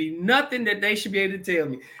 It should be nothing that they should be able to tell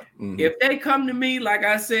me. If they come to me, like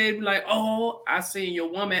I said, like, oh, I seen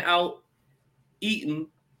your woman out eating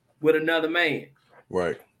with another man.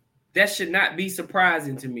 Right. That should not be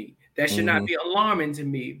surprising to me. That should not be alarming to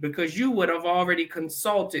me, because you would have already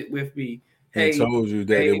consulted with me. Hey, and told you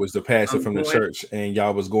that it was the pastor from the church, and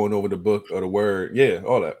y'all was going over the book or the word. Yeah,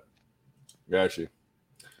 all that. Got you.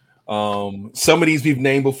 Some of these we've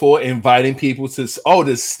named before, inviting people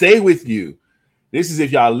to stay with you. This is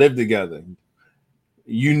if y'all live together.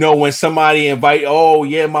 When somebody invite,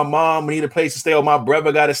 my mom need a place to stay, or my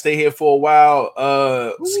brother got to stay here for a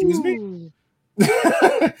while. Excuse me.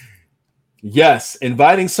 Yes,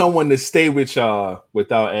 inviting someone to stay with y'all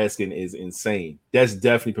without asking is insane. That's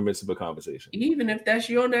definitely permissible conversation. Even if that's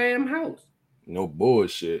your damn house. No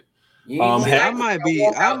bullshit. I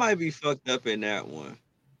might be fucked up in that one.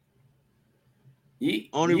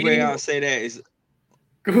 Only way I'll say that is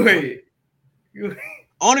go ahead.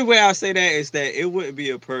 Only way I'll say that is that it wouldn't be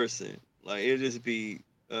a person. Like, it'd just be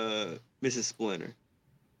Mrs. Splinter.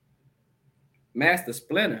 Master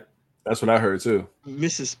Splinter. That's what I heard too.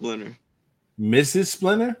 Mrs. Splinter. Mrs.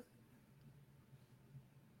 Splinter?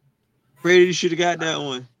 Brady, you should have got that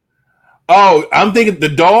one. Oh, I'm thinking the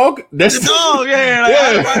dog. That's the dog,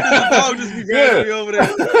 yeah. Like, the dog just be grabbing me over there.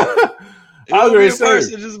 I was going to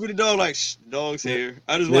person, just be the dog, like, shh, dog's here.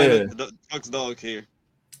 I just want the fuck's dog here.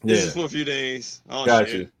 This is for a few days. Oh,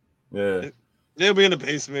 got you. Yeah. They'll be in the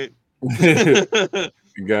basement.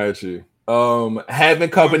 Got you. Having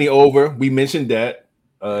company over. We mentioned that.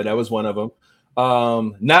 That was one of them.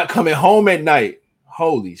 Not coming home at night.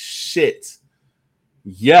 Holy shit.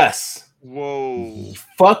 Yes. Whoa.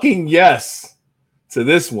 Fucking yes to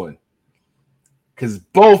this one. because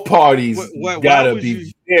both parties gotta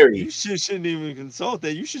be very. You shouldn't even consult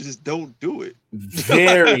that. You should just don't do it.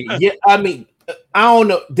 Very. Yeah, I mean, I don't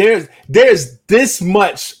know. There's this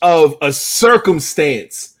much of a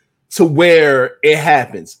circumstance to where it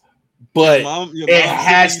happens, but it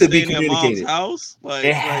has to be communicated. House,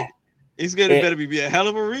 it's gonna better be a hell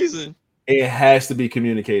of a reason. It has to be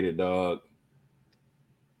communicated, dog.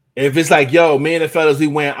 If it's like, yo, me and the fellas, we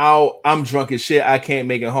went out. I'm drunk as shit. I can't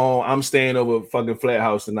make it home. I'm staying over fucking Flat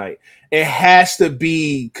House tonight. It has to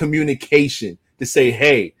be communication to say,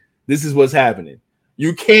 hey, this is what's happening.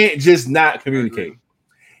 You can't just not communicate.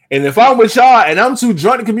 And if I'm with y'all and I'm too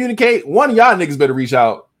drunk to communicate, one of y'all niggas better reach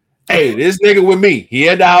out. Hey, this nigga with me. He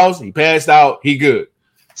at the house. He passed out. He good.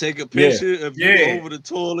 Take a picture of you over the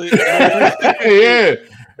toilet. Yeah.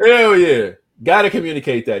 Hell yeah. Gotta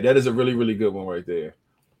communicate that. That is a really, really good one right there.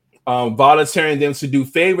 Volunteering them to do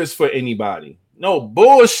favors for anybody. No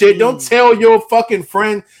bullshit. Don't tell your fucking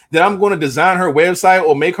friend that I'm going to design her website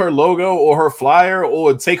or make her logo or her flyer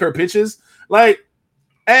or take her pictures. Like,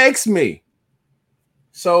 ask me.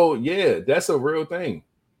 So yeah, that's a real thing.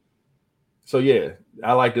 So yeah,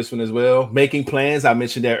 I like this one as well. Making plans. I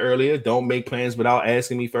mentioned that earlier. Don't make plans without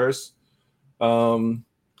asking me first.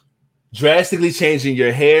 Drastically changing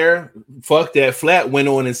your hair. Fuck that. Flat went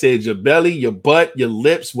on and said your belly, your butt, your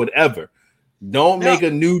lips, whatever. Don't make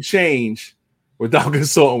a new change without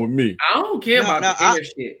consulting with me. I don't care about the hair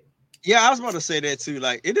shit. Yeah, I was about to say that too.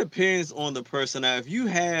 Like, it depends on the person. Now, if you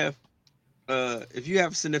have a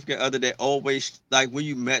significant other that always, like when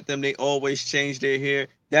you met them, they always change their hair,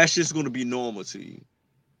 that's just going to be normal to you.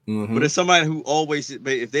 Mm-hmm. But if somebody who always,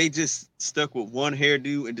 if they just stuck with one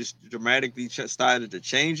hairdo and just dramatically started to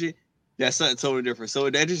change it, that's something totally different. So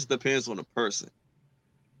that just depends on the person.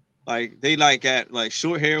 Like, they like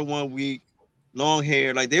short hair 1 week, long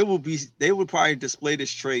hair. Like, they would probably display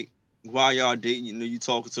this trait while y'all dating. You know, you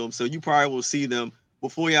talking to them, so you probably will see them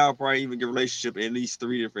before y'all probably even get a relationship in at least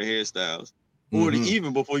 3 different hairstyles, or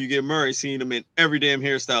even before you get married, seeing them in every damn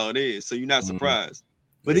hairstyle it is. So you're not surprised.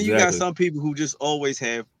 But then you got some people who just always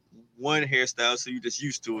have one hairstyle, so you're just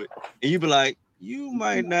used to it, and you be like, you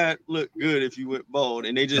might not look good if you went bald,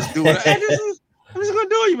 and they just do it. I'm just gonna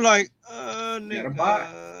do it. You be like,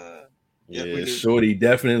 nigga. Yeah, shorty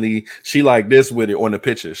definitely. She like this with it on the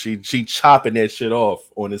picture. She chopping that shit off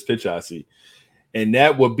on this picture I see, and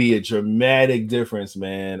that would be a dramatic difference,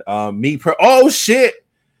 man. Oh shit,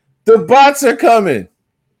 the bots are coming.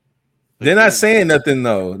 They're not saying nothing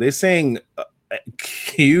though. They're saying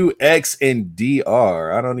Q, X, and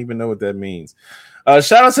DR. I don't even know what that means.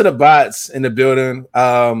 Shout out to the bots in the building.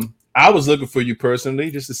 I was looking for you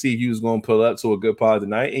personally just to see if you was going to pull up to a good pod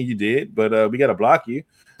tonight, and you did. But we got to block you.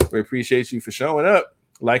 We appreciate you for showing up.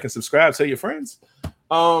 Like and subscribe. Tell your friends.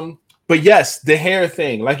 But yes, the hair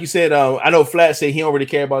thing. Like you said, I know Flat said he don't really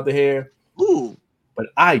care about the hair. Ooh, but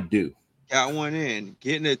I do. Got one in.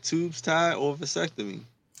 Getting the tubes tied or vasectomy.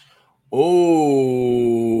 Oh.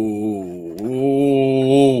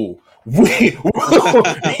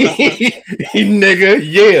 Nigga,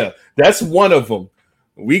 yeah, that's one of them.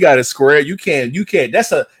 We got to square. You can't.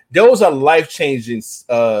 Those are life-changing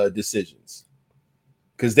decisions,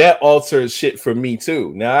 because that alters shit for me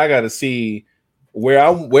too. Now I got to see where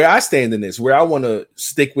I stand in this, where I want to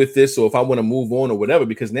stick with this, or if I want to move on or whatever.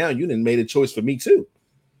 Because now you done made a choice for me too.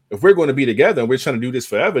 If we're going to be together and we're trying to do this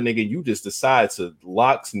forever, nigga, you just decide to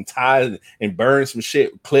locks and ties and burn some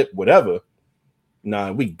shit, clip, whatever.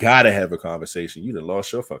 Nah, we gotta have a conversation. You done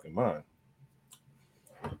lost your fucking mind.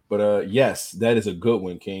 But yes, that is a good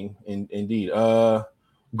one, King. Indeed.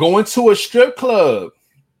 Going to a strip club.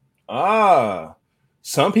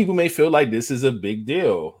 Some people may feel like this is a big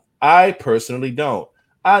deal. I personally don't.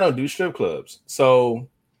 I don't do strip clubs. So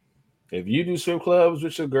if you do strip clubs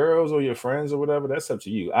with your girls or your friends or whatever, that's up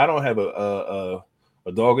to you. I don't have a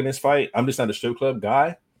dog in this fight. I'm just not a strip club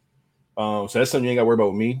guy. So that's something you ain't got to worry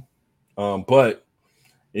about with me. But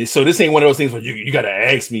so this ain't one of those things where you got to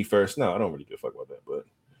ask me first. No, I don't really give a fuck about that. But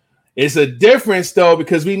it's a difference, though,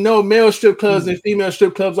 because we know male strip clubs and female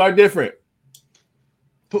strip clubs are different.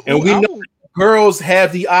 And we know girls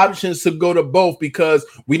have the options to go to both, because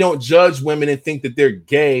we don't judge women and think that they're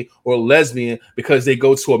gay or lesbian because they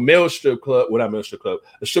go to a male strip club. Well, not male strip club,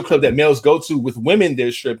 a strip club that males go to with women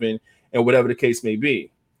they're stripping and whatever the case may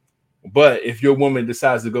be. But if your woman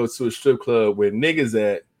decides to go to a strip club where niggas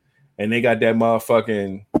at, and they got that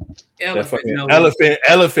motherfucking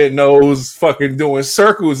elephant nose fucking doing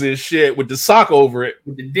circles and shit with the sock over it,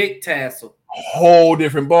 with the dick tassel, whole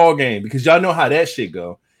different ball game, because y'all know how that shit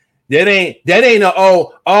go. That ain't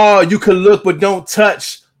you can look but don't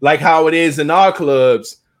touch like how it is in our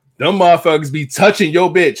clubs. Them motherfuckers be touching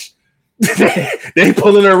your bitch. They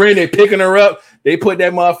pulling her in, they picking her up, they put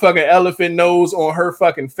that motherfucking elephant nose on her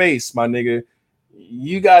fucking face, my nigga.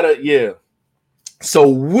 You gotta, yeah. So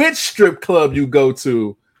which strip club you go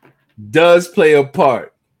to does play a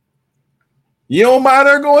part. You don't mind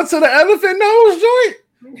her going to the elephant nose joint?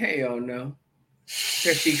 Hell no.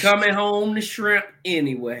 Cause she coming home to shrimp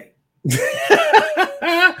anyway.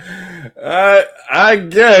 I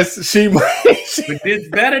guess she might. But this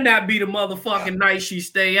better not be the motherfucking night she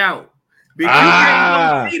stay out. Because you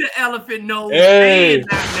can't go see the elephant nose. Hey,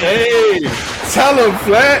 tell him,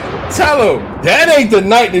 Flat. Tell him that ain't the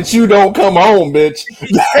night that you don't come home, bitch.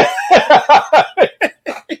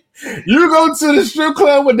 You go to the strip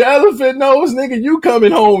club with the elephant nose, nigga. You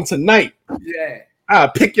coming home tonight? Yeah. I'll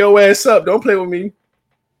pick your ass up. Don't play with me.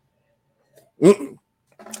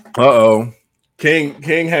 Uh-oh.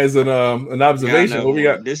 King has an observation. Yeah, what we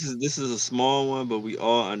got? This is a small one, but we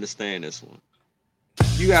all understand this one.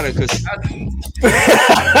 You gotta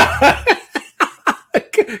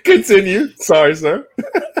continue. Sorry, sir.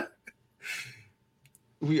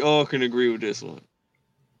 We all can agree with this one.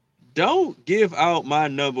 Don't give out my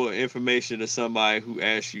number or information to somebody who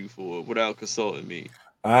asks you for it without consulting me.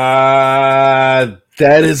 That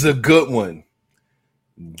is a good one.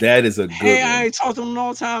 That is a good one. I ain't talked to them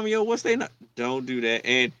all the time. Yo, what's they not? Don't do that.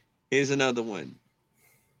 And here's another one.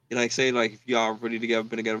 Like, say, like, if y'all really together,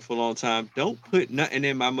 been together for a long time, don't put nothing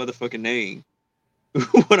in my motherfucking name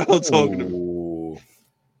without talking to me.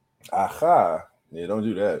 Aha. Yeah, don't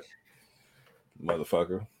do that,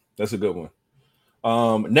 motherfucker. That's a good one.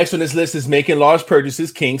 Next on this list is making large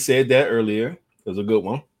purchases. King said that earlier. That was a good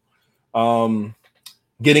one.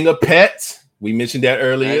 Getting a pet. We mentioned that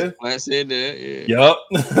earlier. I said that. Yeah.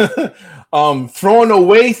 Yup. Throwing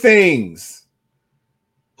away things.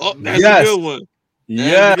 Oh, that's a good one.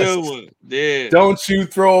 Yes. That's a good one. Yeah. Don't you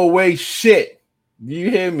throw away shit. Do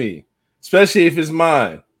you hear me? Especially if it's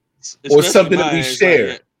mine. Or something that we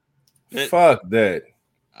share. Like, fuck that.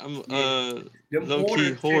 I'm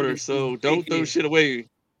low-key hoarder, so don't throw shit away.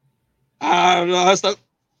 I stuck.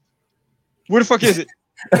 Where the fuck is it?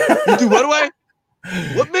 You do what away?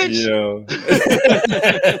 What bitch? Yo.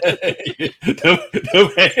 them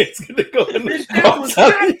hands gonna go in the was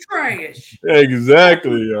not trash.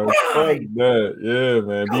 Exactly, yo. Fuck that. Yeah,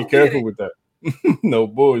 man. Be careful with that. No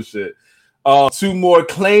bullshit. 2 more,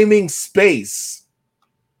 claiming space.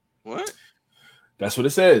 What? That's what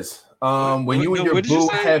it says. When you and your boo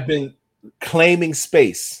have been claiming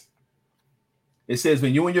space. It says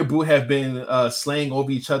when you and your boo have been slaying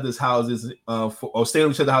over each other's houses or staying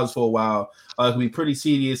over each other's houses for a while, it can be pretty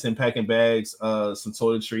tedious and packing bags, some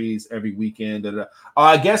toiletries every weekend.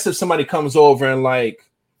 I guess if somebody comes over and like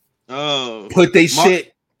put they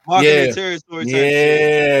shit,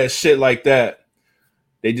 shit like that.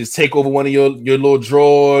 They just take over one of your little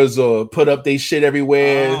drawers or put up they shit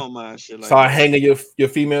everywhere. Oh my shit! Like start hanging your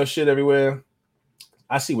female shit everywhere.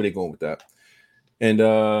 I see where they're going with that.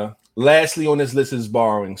 And lastly on this list is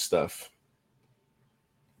borrowing stuff.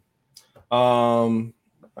 I'm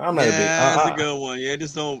not a big. That's a good one. Yeah,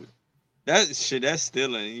 just don't. That shit. That's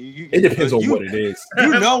stealing. It depends on what it is.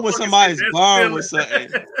 You know when somebody's borrowing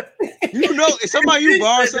something. You know if somebody you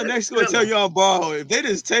borrow something next to tell you I'm borrowing. If they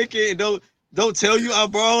just take it and don't tell you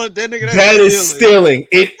I'm borrowing, that nigga. That is stealing.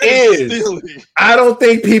 It is. Stealing. I don't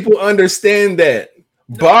think people understand that.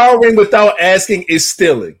 Borrowing without asking is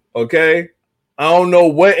stealing. Okay. I don't know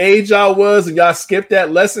what age I was and y'all skipped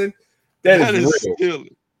that lesson. That is real.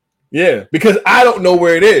 Stealing. Yeah, because I don't know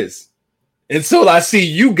where it is. Until I see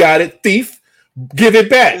you got it, thief, give it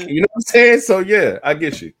back. You know what I'm saying? So yeah, I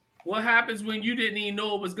get you. What happens when you didn't even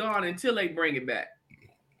know it was gone until they bring it back?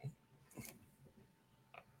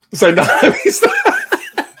 So no,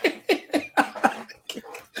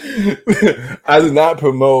 I do not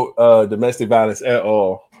promote domestic violence at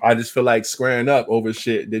all. I just feel like squaring up over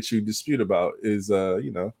shit that you dispute about is a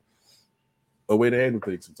way to handle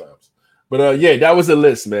things sometimes. But yeah, that was a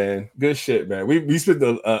list, man. Good shit, man. We spent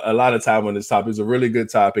a lot of time on this topic. It's a really good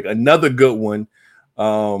topic. Another good one.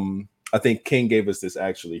 I think King gave us this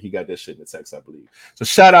actually. He got that shit in the text, I believe. So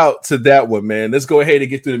shout out to that one, man. Let's go ahead and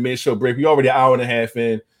get through the mid-show break. We already an hour and a half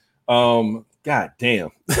in. God damn.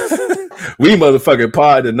 We motherfucking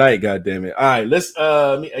pod tonight, god damn it. All right,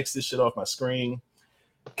 let me X this shit off my screen.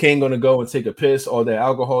 King gonna go and take a piss. All that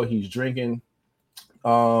alcohol he's drinking.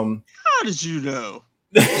 How did you know?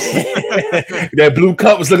 That blue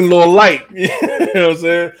cup was looking a little light. You know what I'm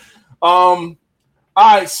saying? All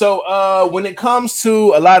right, so when it comes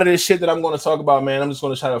to a lot of this shit that I'm going to talk about, man, I'm just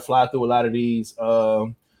going to try to fly through a lot of these.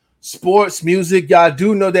 Sports, music, y'all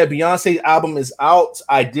do know that Beyonce's album is out.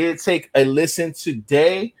 I did take a listen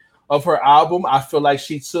today of her album. I feel like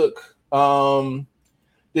she took The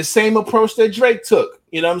same approach that Drake took.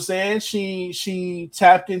 You know what I'm saying? She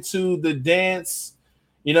tapped into the dance.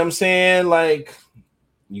 You know what I'm saying? Like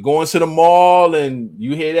you go into the mall and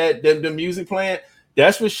you hear that the music playing.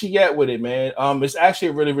 That's where she at with it, man. It's actually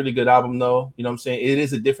a really, really good album, though. You know what I'm saying? It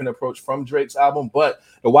is a different approach from Drake's album, but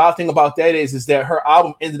the wild thing about that is that her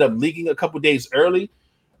album ended up leaking a couple days early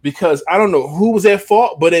because I don't know who was at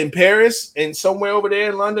fault, but in Paris and somewhere over there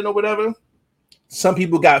in London or whatever, some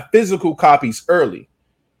people got physical copies early.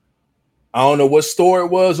 I don't know what store it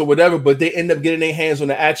was or whatever, but they end up getting their hands on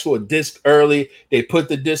the actual disc early. They put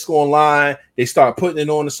the disc online. They start putting it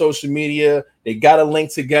on the social media. They got a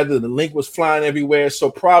link together. The link was flying everywhere. So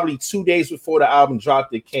probably 2 days before the album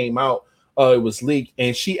dropped, it came out. It was leaked.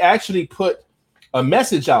 And she actually put a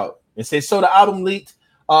message out and said, so the album leaked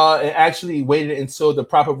and actually waited until the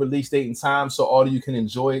proper release date and time so all of you can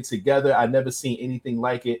enjoy it together. I've never seen anything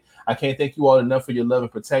like it. I can't thank you all enough for your love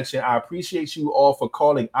and protection. I appreciate you all for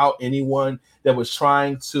calling out anyone that was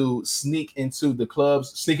trying to sneak into the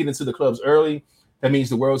clubs early. That means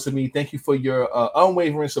the world to me. Thank you for your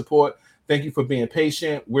unwavering support. Thank you for being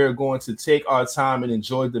patient. We're going to take our time and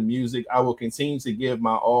enjoy the music. I will continue to give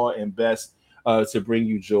my all and best to bring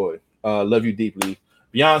you joy. Love you deeply.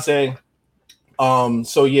 Beyonce.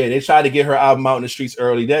 So yeah, they tried to get her album out in the streets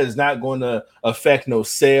early. That is not going to affect no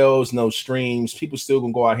sales, no streams. People still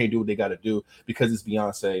gonna go out here and do what they got to do because it's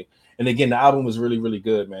Beyonce. And again, the album was really, really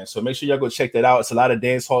good, man. So make sure y'all go check that out. It's a lot of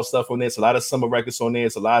dance hall stuff on there. It's a lot of summer records on there.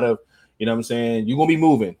 It's a lot of, you know what I'm saying? You're gonna be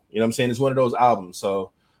moving. You know what I'm saying? It's one of those albums.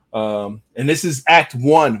 So and this is Act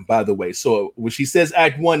 1, by the way. So when she says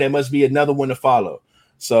Act 1, there must be another one to follow.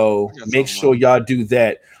 So make sure y'all do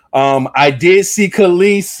that. I did see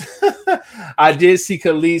Khalees. I did see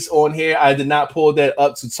Khalees on here. I did not pull that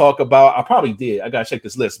up to talk about. I probably did. I gotta check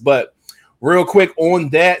this list. But real quick on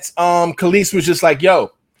that, Khalees was just like,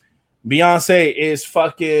 yo, Beyonce is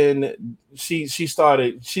fucking. She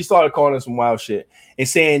started calling some wild shit and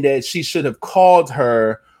saying that she should have called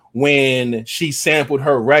her when she sampled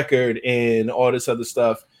her record and all this other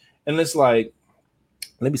stuff. And it's like,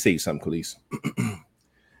 let me say you something, Khalees.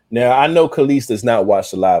 Now, I know Khalees does not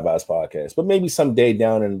watch the Live Vibes podcast, but maybe someday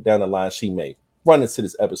down the line, she may run into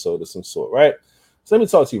this episode of some sort, right? So let me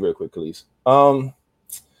talk to you real quick, Khalees.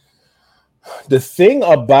 The thing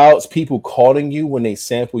about people calling you when they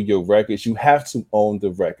sample your records, you have to own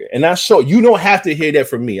the record. And I show you don't have to hear that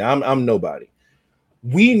from me. I'm nobody.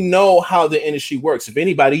 We know how the industry works. If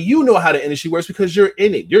anybody, you know how the industry works because you're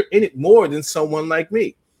in it. You're in it more than someone like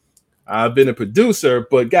me. I've been a producer,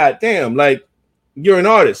 but goddamn, like, you're an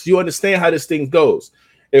artist. You understand how this thing goes.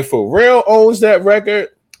 If Pharrell owns that record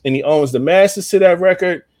and he owns the masters to that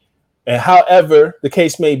record, and however the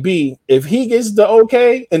case may be, if he gets the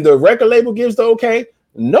okay and the record label gives the okay,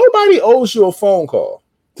 nobody owes you a phone call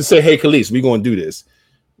to say, hey, Khalees, we're going to do this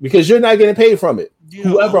because you're not getting paid from it.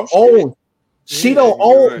 Whoever owns, she don't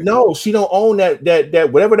own. Right. No, she don't own that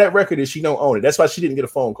whatever that record is. She don't own it. That's why she didn't get a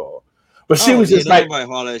phone call. But she was just like, nobody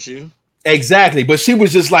holler at you. Exactly, but she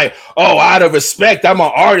was just like, "Oh, out of respect, I'm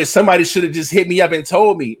an artist. Somebody should have just hit me up and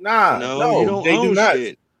told me." No, they do not.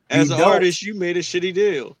 Shit. As an artist, you made a shitty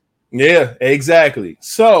deal. Yeah, exactly.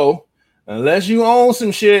 So unless you own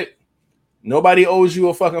some shit, nobody owes you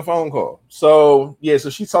a fucking phone call. So yeah,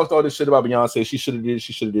 so she talked all this shit about Beyonce. She should have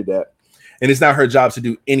did that, and it's not her job to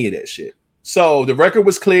do any of that shit. So the record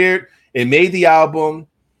was cleared. It made the album.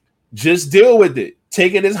 Just deal with it.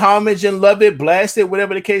 Take it as homage and love it, blast it,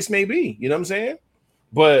 whatever the case may be. You know what I'm saying?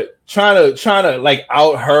 But trying to like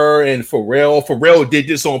out her and Pharrell did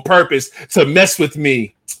this on purpose to mess with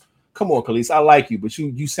me. Come on, Khalees. I like you, but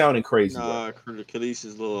you sounding crazy. Nah, Khalees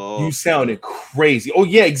is a little off. You sounding crazy. Oh,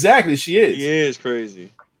 yeah, exactly. She is. She is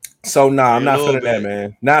crazy. So nah, I'm not feeling that,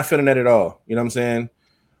 man. Not feeling that at all. You know what I'm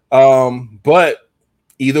saying? But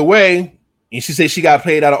either way, and she said she got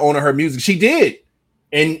played out of owning her music. She did.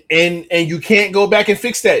 And you can't go back and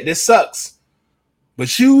fix that. This sucks.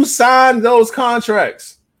 But you signed those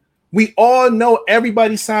contracts. We all know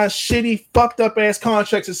everybody signed shitty, fucked up ass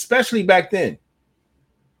contracts, especially back then.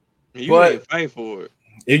 You ain't fight for it.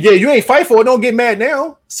 Yeah, you ain't fight for it. Don't get mad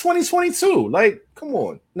now. It's 2022. Like, come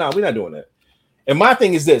on. No, we're not doing that. And my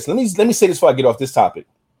thing is this. Let me say this before I get off this topic.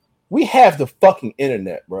 We have the fucking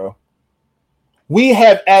internet, bro. We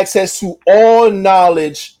have access to all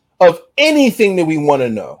knowledge of anything that we want to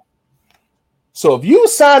know. So if you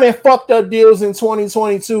signing fucked up deals in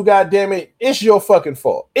 2022, goddamn it, it's your fucking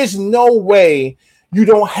fault. It's no way you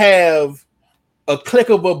don't have a click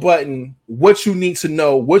of a button what you need to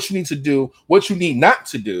know, what you need to do, what you need not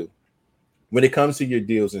to do when it comes to your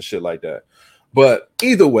deals and shit like that. But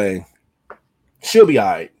either way, she'll be all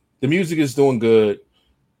right. The music is doing good.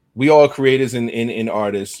 We all creators and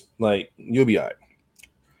artists. Like, you'll be all right.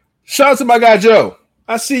 Shout out to my guy Joe.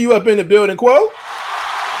 I see you up in the building, Quo.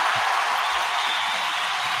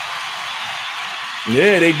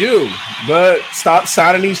 Yeah, they do. But stop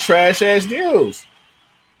signing these trash ass deals.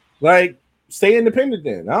 Like, stay independent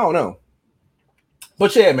then. I don't know.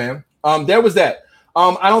 But yeah, man. There was that.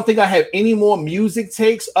 I don't think I have any more music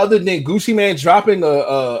takes other than Gucci Mane dropping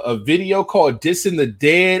a video called Dissing the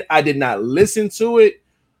Dead. I did not listen to it,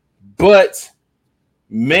 but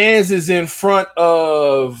Mans is in front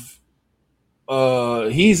of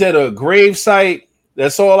he's at a grave site.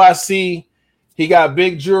 That's all I see. He got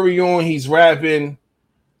big jewelry on, he's rapping.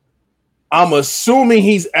 I'm assuming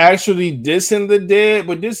he's actually dissing the dead,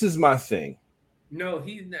 but this is my thing. No,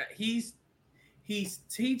 he's not. He's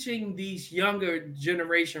teaching these younger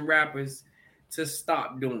generation rappers to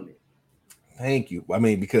stop doing it. Thank you. I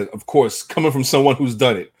mean, because of course, coming from someone who's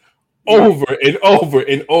done it over and over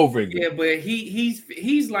and over again. Yeah, but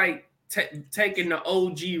he's like taking the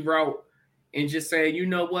OG route and just saying, you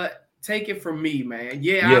know what? Take it from me, man.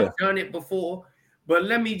 Yeah, I've done it before, but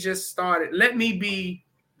let me just start it. Let me be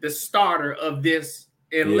the starter of this,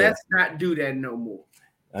 and let's not do that no more.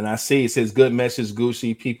 And I see it says good message,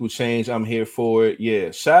 Gucci. People change. I'm here for it.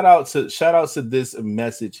 Yeah. Shout out to this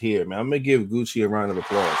message here, man. I'm gonna give Gucci a round of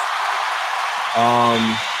applause.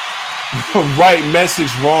 Right message,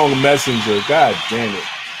 wrong messenger. God damn it.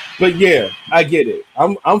 But yeah, I get it.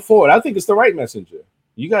 I'm for it. I think it's the right messenger.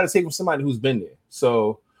 You got to take from somebody who's been there.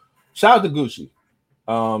 So shout out to Gucci.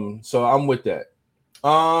 So I'm with that.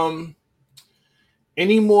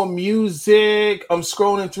 Any more music? I'm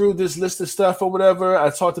scrolling through this list of stuff or whatever. I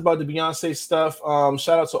talked about the Beyonce stuff.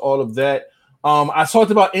 Shout out to all of that. I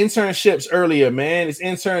talked about internships earlier, man. It's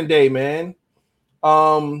intern day, man.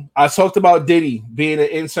 I talked about Diddy being an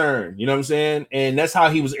intern, you know what I'm saying? And that's how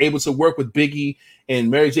he was able to work with Biggie and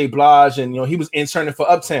Mary J. Blige. And, he was interning for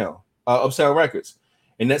Uptown Records.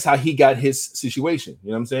 And that's how he got his situation, you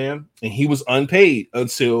know what I'm saying? And he was unpaid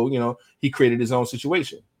until, he created his own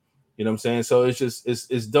situation. You know what I'm saying? So it's just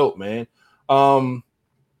it's dope, man.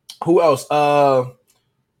 Who else?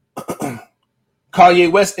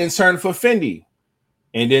 Kanye West interned for Fendi.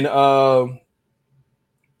 And then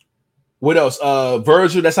what else?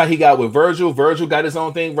 Virgil, that's how he got with Virgil. Virgil got his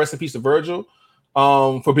own thing. Rest in peace to Virgil.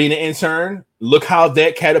 For being an intern. Look how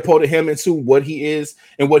that catapulted him into what he is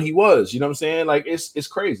and what he was. You know what I'm saying? Like it's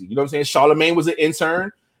crazy. You know what I'm saying? Charlemagne was an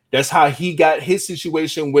intern. That's how he got his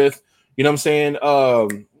situation with, you know what I'm saying,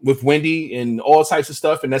 with Wendy and all types of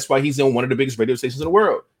stuff. And that's why he's in one of the biggest radio stations in the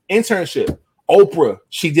world. Internship. Oprah,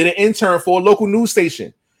 she did an intern for a local news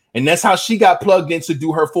station. And that's how she got plugged in to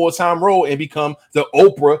do her full-time role and become the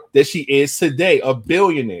Oprah that she is today, a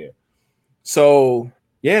billionaire. So,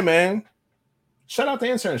 yeah, man. Shout out to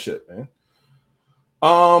internship, man.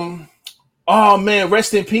 Oh, man,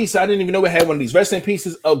 rest in peace. I didn't even know we had one of these. Rest in peace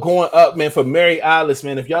is going up, man, for Mary Alice,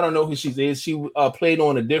 man. If y'all don't know who she is, she played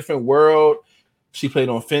on A Different World. She played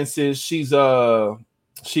on Fences. She's definitely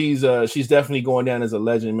going down as a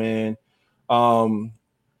legend, man.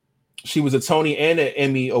 She was a Tony and an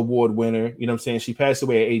Emmy Award winner. You know what I'm saying? She passed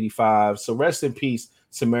away at 85. So rest in peace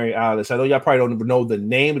to Mary Alice. I know y'all probably don't know the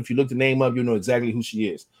name. If you look the name up, you'll know exactly who she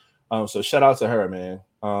is. So shout out to her, man.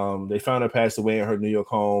 They found her passed away in her New York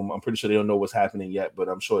home. I'm pretty sure they don't know what's happening yet, but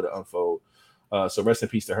I'm sure it'll unfold. So rest in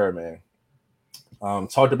peace to her, man.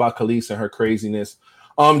 Talked about Khalees and her craziness.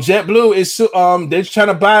 JetBlue is they're trying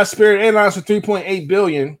to buy Spirit Airlines for $3.8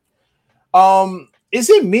 billion. Is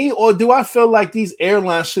it me or do I feel like these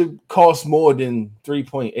airlines should cost more than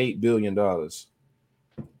 $3.8 billion?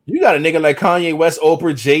 You got a nigga like Kanye West,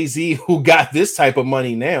 Oprah, Jay-Z who got this type of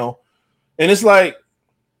money now. And it's like,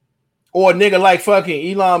 or a nigga like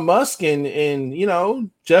fucking Elon Musk and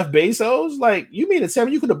Jeff Bezos. Like, you mean to tell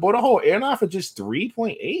me you could have bought a whole airline for just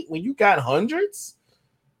 3.8 when you got hundreds?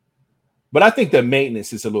 But I think the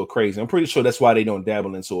maintenance is a little crazy. I'm pretty sure that's why they don't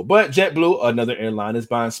dabble into it. But JetBlue, another airline, is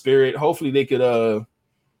buying Spirit. Hopefully they could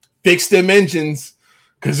fix them engines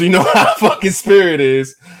because we know how fucking Spirit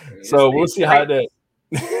is. So we'll see how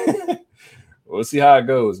we'll see how it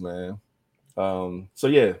goes, man. So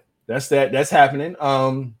yeah, that's that. That's happening.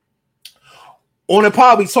 On the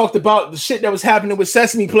pod, we talked about the shit that was happening with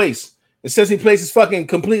Sesame Place. And Sesame Place is fucking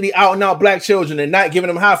completely out and out black children and not giving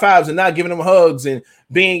them high fives and not giving them hugs and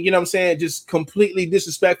being, you know what I'm saying, just completely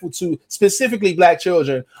disrespectful to specifically black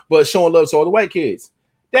children, but showing love to all the white kids.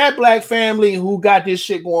 That black family who got this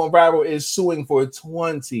shit going viral is suing for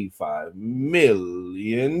 $25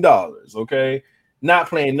 million. Okay. Not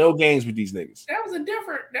playing no games with these niggas. That's a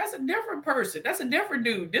different person. That's a different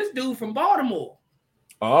dude. This dude from Baltimore.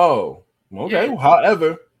 Oh, okay. Yeah.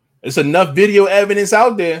 However, It's enough video evidence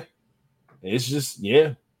out there. It's just,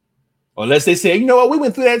 yeah. Unless they say, you know what, we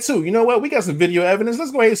went through that too. You know what, we got some video evidence.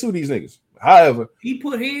 Let's go ahead and sue these niggas. However, he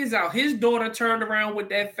put his out. His daughter turned around with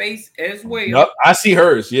that face as well. Yep, I see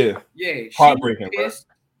hers. Yeah, yeah, heartbreaking.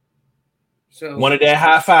 So wanted that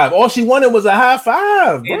high five. All she wanted was a high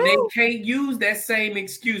five, bro. And they can't use that same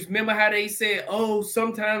excuse. Remember how they said, "Oh,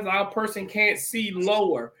 sometimes our person can't see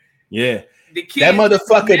lower." Yeah, the kid that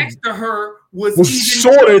motherfucker next to her was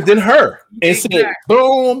shorter than her, and said,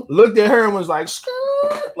 "Boom!" Looked at her and was like,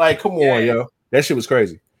 "Skirt." Like, come on, yo, that shit was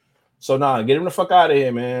crazy. So nah, get him the fuck out of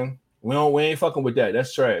here, man. We ain't fucking with that.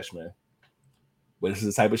 That's trash, man. But this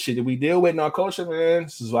is the type of shit that we deal with in our culture, man.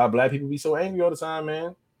 This is why black people be so angry all the time,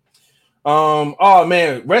 man. Oh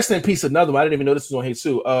man, rest in peace. Another one. I didn't even know this was on here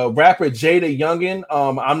too. Rapper Jada Youngin.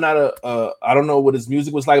 I'm not I don't know what his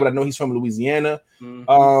music was like, but I know he's from Louisiana.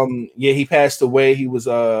 Mm-hmm. Yeah, he passed away. He was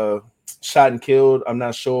shot and killed. I'm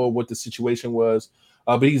not sure what the situation was.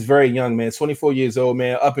 But he's very young, man. 24 years old,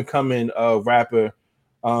 man. Up and coming rapper.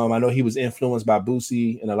 I know he was influenced by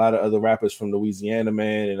Boosie and a lot of other rappers from Louisiana,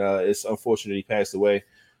 man. And it's unfortunate he passed away.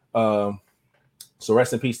 So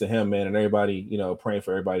rest in peace to him, man, and everybody, you know, praying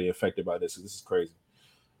for everybody affected by this. This is crazy.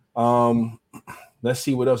 Let's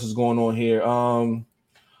see what else is going on here. Our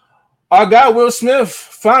guy Will Smith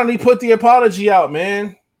finally put the apology out,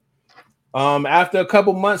 man. After a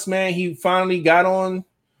couple months, man, he finally got on,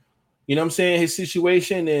 you know what I'm saying, his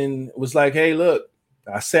situation and was like, hey, look,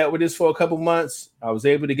 I sat with this for a couple months. I was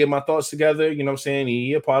able to get my thoughts together. You know what I'm saying?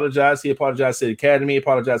 He apologized. He apologized to the Academy. He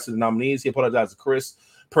apologized to the nominees. He apologized to Chris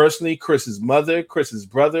personally, Chris's mother, Chris's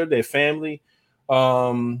brother, their family,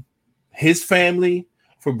 his family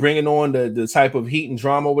for bringing on the type of heat and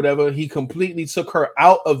drama or whatever. He completely took her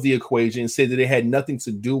out of the equation and said that it had nothing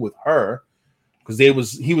to do with her because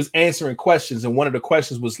he was answering questions. And one of the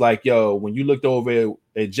questions was like, yo, when you looked over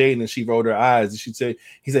at Jaden and she rolled her eyes, and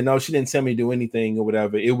he said, no, she didn't tell me to do anything or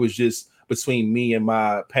whatever. It was just between me and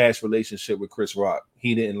my past relationship with Chris Rock.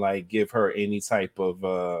 He didn't like give her any type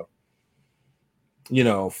of,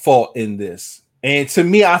 fault in this. And to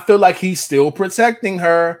me, I feel like he's still protecting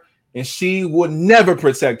her and she would never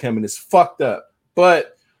protect him. And it's fucked up.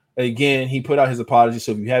 But again, he put out his apology.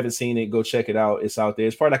 So if you haven't seen it, go check it out. It's out there.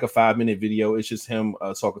 It's probably like a 5-minute video. It's just him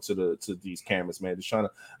talking to these cameras, man. Just trying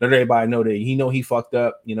to let everybody know that he fucked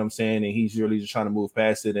up, you know what I'm saying? And he's really just trying to move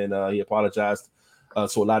past it. And he apologized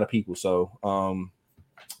to a lot of people. So go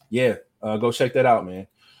check that out, man.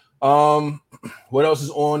 What else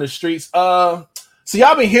is on the streets? So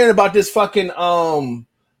y'all been hearing about this fucking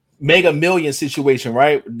Mega Million situation,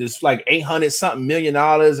 right? This like $800 something million,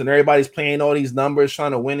 and everybody's playing all these numbers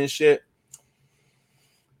trying to win and shit.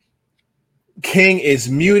 King is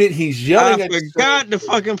muted. He's yelling. I forgot to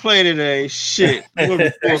fucking play today. Shit.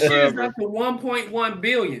 That shit is up to 1.1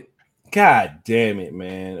 billion. God damn it,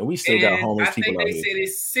 man. And we still got homeless people out here. I think they said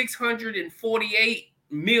it's 648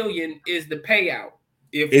 million is the payout.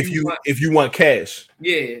 If you want cash.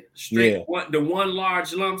 Yeah, straight the one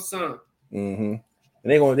large lump sum. Mm-hmm. And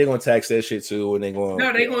they're gonna tax that shit too, and they're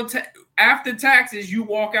gonna after taxes, you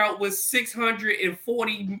walk out with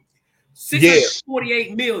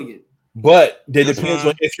 648 million. But it depends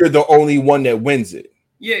on if you're the only one that wins it.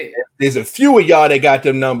 Yeah. There's a few of y'all that got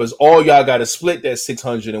them numbers. All y'all gotta split that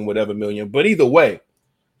 600 and whatever million. But either way,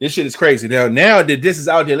 this shit is crazy. Now that this is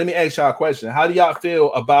out there, let me ask y'all a question. How do y'all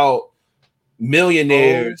feel about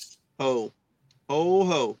millionaires? Ho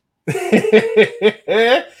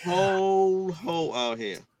out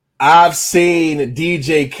here. I've seen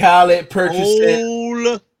DJ Khaled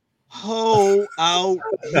purchasing ho out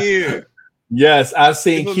here. Yes, I've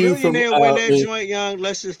seen Q from win that joint, young.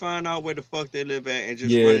 Let's just find out where the fuck they live at and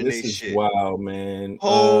just run their shit. Wow, man.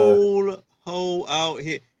 Ho out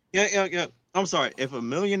here. Yeah. I'm sorry. If a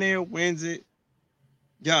millionaire wins it,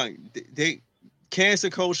 young, they cancer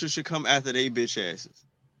culture should come after they bitch asses.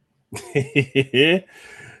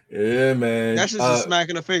 Yeah, man. That's just a smack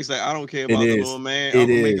in the face. Like, I don't care about the little man. I'm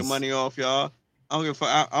making money off y'all. I don't give a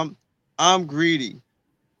fuck. I'm greedy.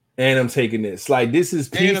 And I'm taking this. Like, this is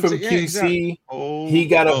P from QC. Exactly. He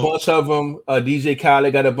got a bunch of them. DJ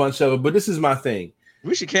Khaled got a bunch of them. But this is my thing.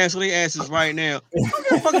 We should cancel their asses right now. I don't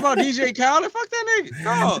give a fuck about DJ Khaled. Fuck that nigga.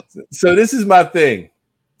 God. So this is my thing.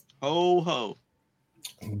 Ho.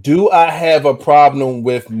 Do I have a problem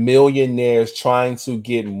with millionaires trying to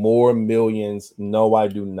get more millions? No, I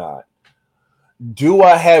do not. Do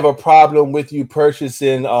I have a problem with you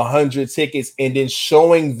purchasing 100 tickets and then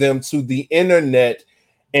showing them to the internet?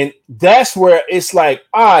 And that's where it's like,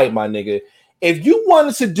 all right, my nigga, if you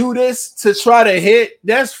wanted to do this to try to hit,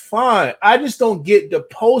 that's fine. I just don't get the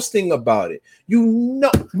posting about it. You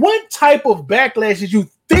know, what type of backlash did you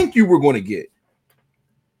think you were going to get?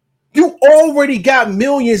 You already got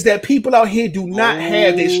millions that people out here do not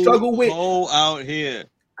have. They struggle with. Out here.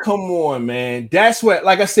 Come on, man. That's what,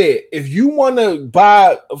 like I said, if you want to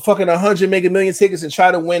buy fucking 100 Mega Million tickets and try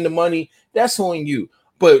to win the money, that's on you.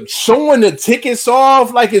 But showing the tickets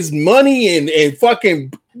off like it's money and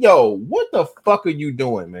fucking, yo, what the fuck are you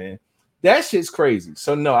doing, man? That shit's crazy.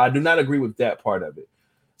 So no, I do not agree with that part of it.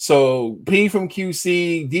 So P from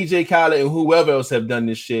QC, DJ Khaled, and whoever else have done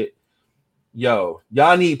this shit. Yo,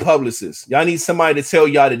 y'all need publicists. Y'all need somebody to tell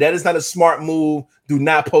y'all that is not a smart move. Do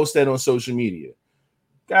not post that on social media.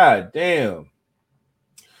 God damn.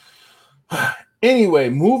 Anyway,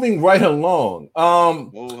 moving right along.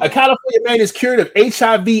 A California man is cured of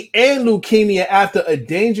HIV and leukemia after a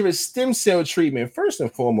dangerous stem cell treatment. First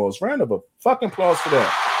and foremost, round of a fucking applause for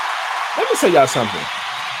that. Let me tell y'all something.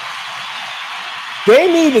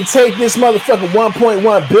 They need to take this motherfucking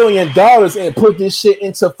 $1.1 billion and put this shit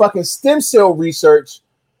into fucking stem cell research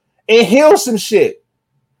and heal some shit.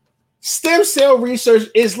 Stem cell research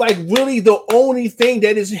is like really the only thing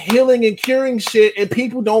that is healing and curing shit, and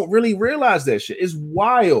people don't really realize that shit. It's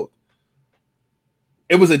wild.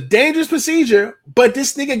 It was a dangerous procedure, but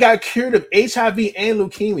this nigga got cured of HIV and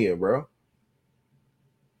leukemia, bro.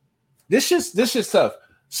 This shit's tough.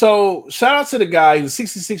 So shout out to the guy. He's a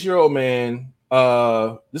 66-year-old man.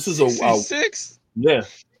 This is 66? Yeah.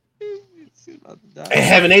 And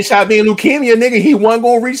having HIV and leukemia, nigga, he wasn't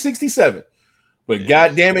gonna reach 67. But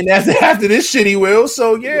goddamn it, after this shit, he will.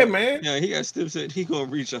 So yeah, man. Yeah, he got stem cell. He gonna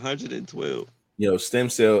reach 112. Yo, stem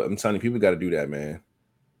cell. I'm telling you, people got to do that, man.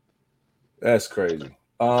 That's crazy.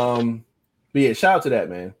 But yeah, shout out to that,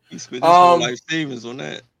 man. He spent his whole life savings on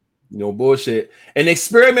that. No bullshit. An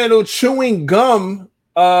experimental chewing gum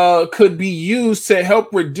could be used to help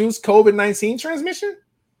reduce COVID-19 transmission.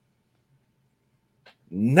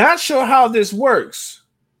 Not sure how this works,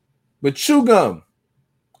 but chew gum.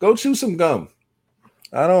 Go chew some gum.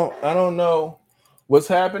 I don't know what's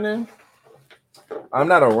happening. I'm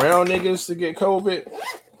not around niggas to get COVID,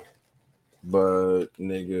 but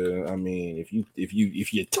nigga, I mean,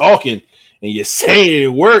 if you're talking and you're saying it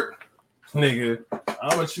worked, nigga, I'm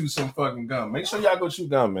gonna chew some fucking gum. Make sure y'all go chew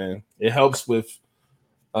gum, man. It helps with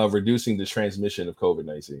reducing the transmission of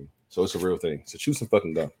COVID-19. So it's a real thing. So chew some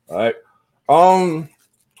fucking gum. All right.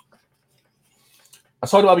 I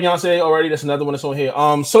talked about Beyonce already. That's another one that's on here.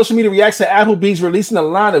 Social media reacts to Applebee's releasing a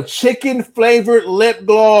line of chicken flavored lip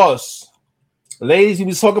gloss. Ladies, we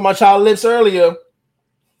was talking about y'all lips earlier.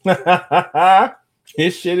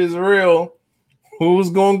 This shit is real. Who's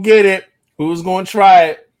gonna get it? Who's gonna try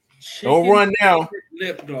it? Don't run now.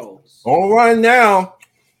 Lip gloss. Don't run now.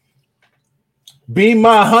 Be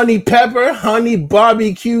my honey pepper, honey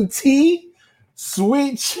barbecue tea,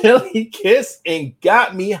 sweet chili kiss, and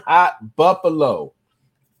got me hot buffalo.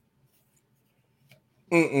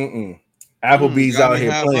 Applebee's out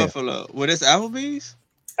here playing. Buffalo. What is Applebee's?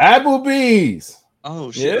 Applebee's.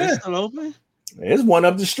 Oh shit! Yeah. It's still open. There's one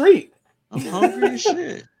up the street. I'm hungry as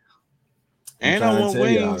shit. And I want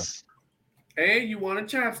wings. And you want a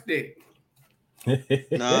chopstick? Nah,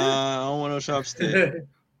 I don't want no chopstick.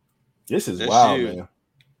 This is wild, man.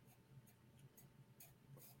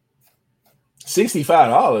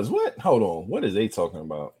 $65. What? Hold on. What is they talking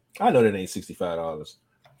about? I know that ain't $65.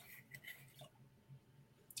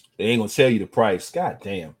 They ain't gonna tell you the price. God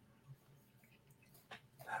damn.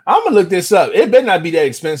 I'm gonna look this up. It better not be that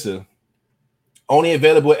expensive. Only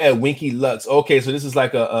available at Winky Lux. Okay, so this is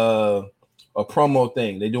like a promo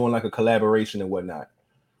thing. They're doing like a collaboration and whatnot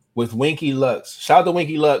with Winky Lux. Shout out to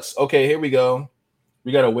Winky Lux. Okay, here we go.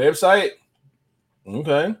 We got a website.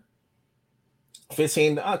 Okay.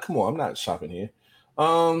 15. Come on, I'm not shopping here.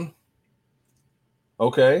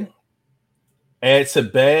 Okay. Add to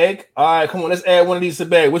bag. All right, come on, let's add one of these to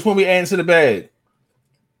bag. Which one we adding to the bag?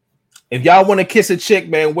 If y'all want to kiss a chick,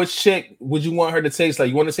 man, which chick would you want her to taste like?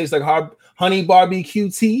 You want to taste like honey barbecue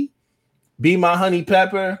tea, be my honey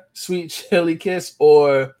pepper, sweet chili kiss,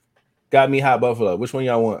 or got me hot buffalo? Which one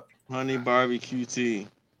y'all want? Honey barbecue tea.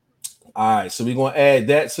 All right, so we're gonna add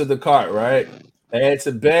that to the cart, right? Add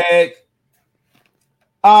to bag.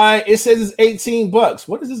 All right, it says it's $18.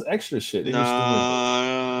 What is this extra shit?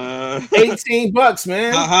 $18,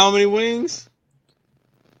 man. How many wings?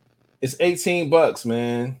 It's $18,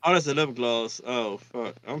 man. Oh, that's a lip gloss. Oh,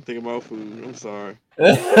 fuck. I'm thinking about food. I'm sorry.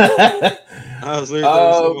 I was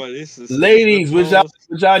ladies, would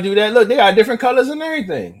y'all do that? Look, they got different colors and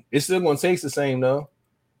everything. It's still gonna taste the same though.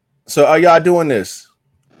 So are y'all doing this?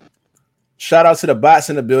 Shout out to the bots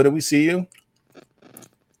in the building. We see you.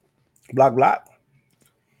 Block.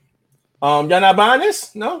 Y'all not buying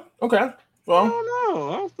this? No? Okay. Well,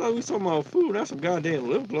 I thought we was talking about food. That's some goddamn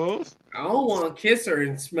lip gloss. I don't want to kiss her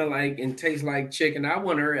and smell like and taste like chicken. I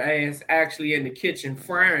want her ass actually in the kitchen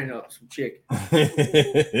frying up some chicken.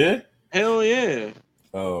 Hell yeah.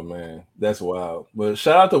 Oh man, that's wild. But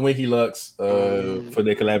shout out to Winky Lux for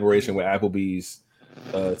their collaboration with Applebee's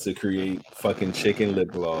to create fucking chicken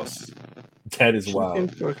lip gloss. That is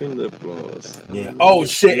wild. Fucking lip gloss. Yeah. Oh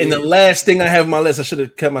shit! And the last thing I have on my list, I should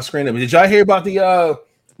have kept my screen up. Did y'all hear about the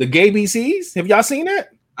gay BCs? Have y'all seen that?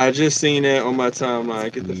 I just seen that on my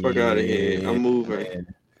timeline. Get the fuck out of here. I'm moving.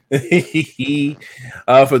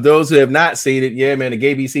 For those who have not seen it, yeah, man, the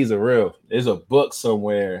gay BCs are real. There's a book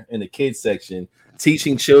somewhere in the kids section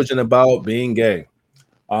teaching children about being gay.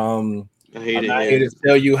 I'm not here to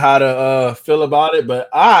tell you how to feel about it, but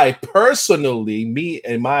I personally, me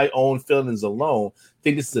and my own feelings alone,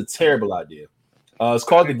 think this is a terrible idea. It's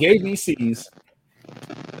called the Gay BCs.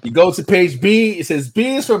 You go to page B, it says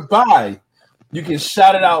B is for bi. You can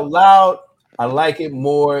shout it out loud. I like it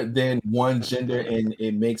more than one gender, and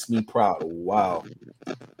it makes me proud. Wow.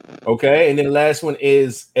 Okay, and then the last one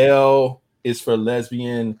is L is for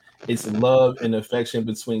lesbian. It's love and affection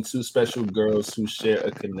between two special girls who share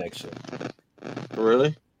a connection.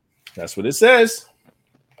 Really? That's what it says.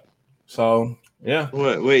 So, yeah.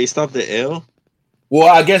 Wait, stop the L?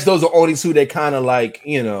 Well, I guess those are only two that kind of like,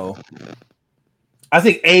 I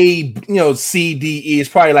think A, C, D, E is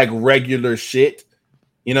probably like regular shit.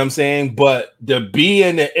 You know what I'm saying? But the B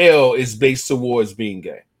and the L is based towards being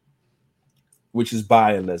gay, which is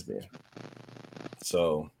bi and lesbian.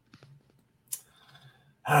 So,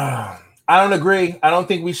 I don't agree. I don't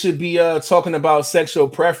think we should be talking about sexual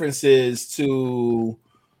preferences to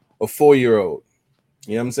a 4-year-old.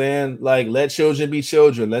 You know what I'm saying? Like, let children be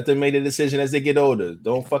children. Let them make the decision as they get older.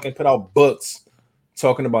 Don't fucking put out books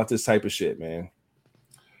talking about this type of shit, man.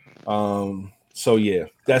 So yeah,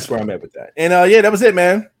 that's where I'm at with that. And yeah, that was it,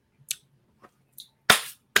 man.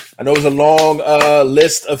 I know it was a long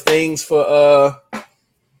list of things for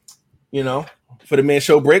for the man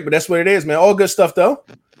show break, but that's what it is, man. All good stuff though.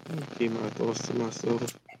 Keep my thoughts to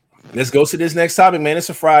myself. Let's go to this next topic, man. It's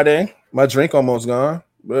a Friday. My drink almost gone,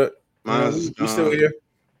 but we still here.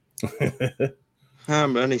 But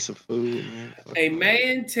I need some food, man. A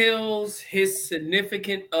man tells his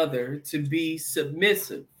significant other to be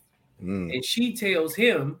submissive. And she tells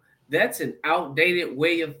him that's an outdated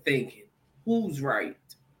way of thinking. Who's right?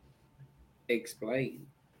 Explain.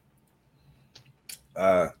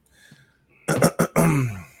 I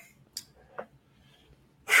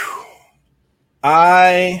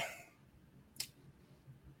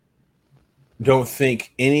don't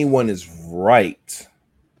think anyone is right.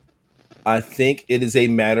 I think it is a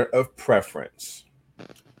matter of preference.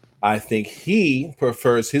 I think he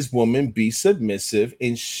prefers his woman be submissive,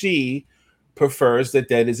 and she prefers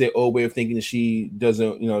that is an old way of thinking. That she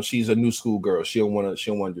doesn't, she's a new school girl. She don't want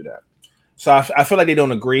to do that. So I feel like they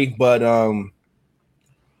don't agree, but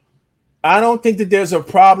I don't think that there's a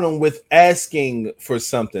problem with asking for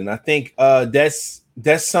something. I think that's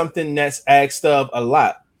something that's asked of a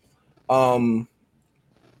lot,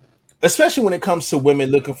 especially when it comes to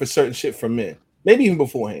women looking for certain shit from men, maybe even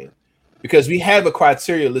beforehand. Because we have a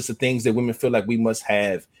criteria list of things that women feel like we must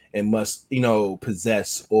have and must,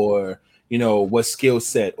 possess, or, what skill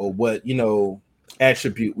set or what,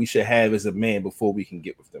 attribute we should have as a man before we can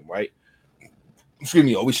get with them, right? Excuse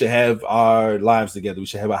me. Or we should have our lives together. We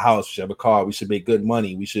should have a house. We should have a car. We should make good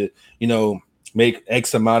money. We should, make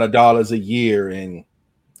X amount of dollars a year and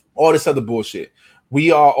all this other bullshit.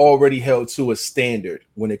 We are already held to a standard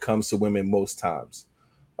when it comes to women most times.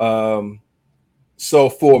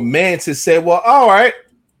 So for a man to say, well, all right,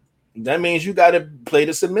 that means you got to play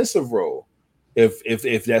the submissive role.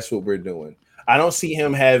 If that's what we're doing, I don't see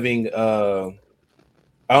him having, I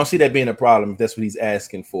don't see that being a problem if that's what he's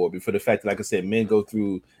asking for. But for the fact that, like I said, men go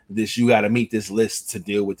through this, you got to meet this list to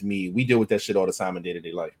deal with me. We deal with that shit all the time in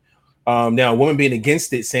day-to-day life. Now, a woman being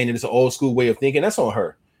against it, saying that it's an old school way of thinking, that's on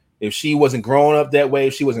her. If she wasn't growing up that way,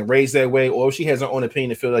 if she wasn't raised that way, or if she has her own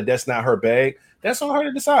opinion and feel like that's not her bag, that's on her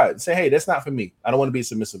to decide. Say, hey, that's not for me. I don't want to be a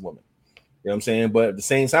submissive woman. You know what I'm saying? But at the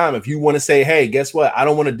same time, if you want to say, hey, guess what? I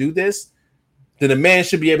don't want to do this, then a man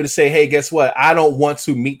should be able to say, hey, guess what? I don't want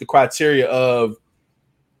to meet the criteria of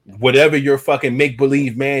whatever your fucking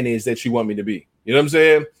make-believe man is that you want me to be. You know what I'm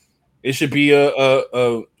saying? It should be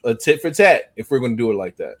a tit for tat if we're going to do it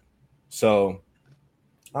like that. So,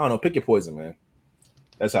 I don't know. Pick your poison, man.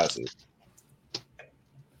 That's how I see it.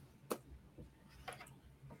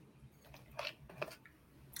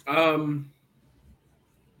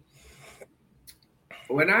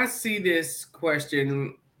 When I see this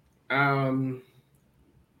question, I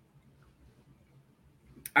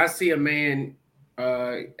see a man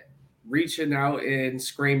reaching out and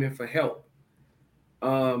screaming for help.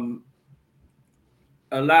 A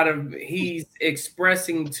lot of he's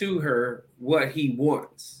expressing to her what he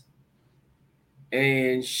wants,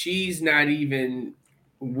 and she's not even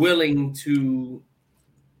willing to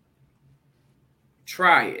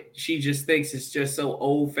try it. She just thinks it's just so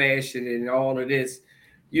old fashioned and all of this.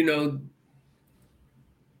 You know,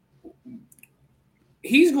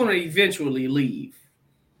 he's going to eventually leave.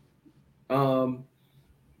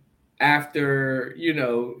 After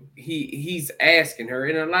he's asking her,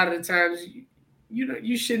 and a lot of the times,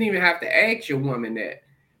 you shouldn't even have to ask your woman that.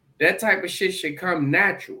 That type of shit should come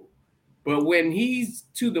natural. But when he's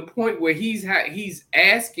to the point where he's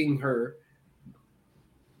asking her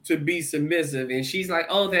to be submissive, and she's like,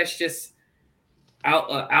 "Oh, that's just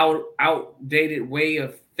outdated way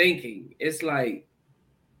of thinking." It's like,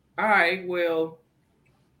 all right, well,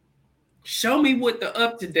 show me what the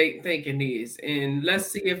up-to-date thinking is, and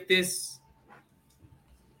let's see if this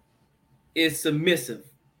is submissive,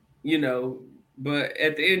 But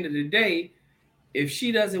at the end of the day, if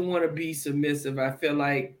she doesn't want to be submissive, I feel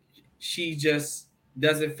like she just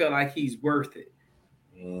doesn't feel like he's worth it.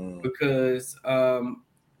 Because I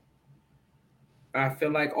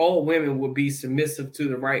feel like all women would be submissive to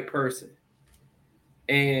the right person.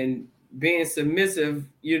 And being submissive,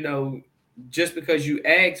 just because you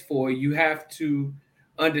ask for it, you have to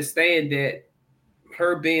understand that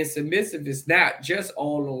her being submissive is not just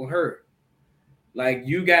all on her. Like,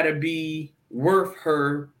 you got to be worth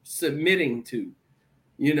her submitting to.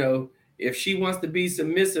 If she wants to be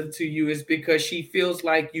submissive to you, it's because she feels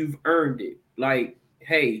like you've earned it. Like,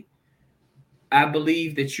 hey, I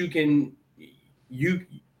believe that you can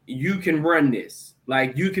run this.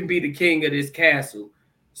 Like, you can be the king of this castle.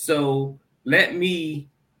 So let me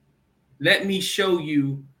show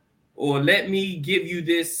you, or let me give you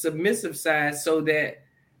this submissive side so that,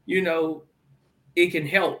 it can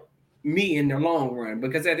help me in the long run.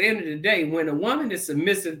 Because at the end of the day, when a woman is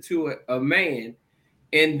submissive to a man,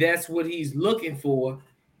 and that's what he's looking for,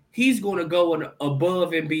 he's going to go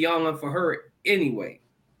above and beyond for her anyway.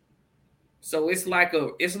 So it's like a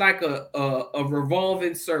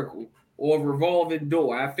revolving circle or a revolving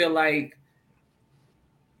door. I feel like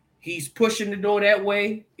he's pushing the door that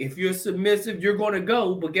way. If you're submissive, you're going to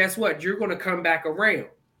go, but guess what? You're going to come back around.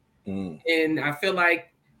 And I feel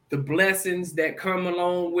like the blessings that come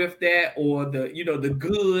along with that, or the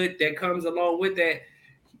good that comes along with that,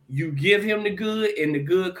 you give him the good, and the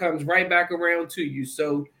good comes right back around to you.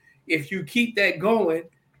 So if you keep that going,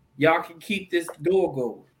 y'all can keep this door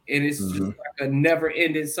going. And it's just like a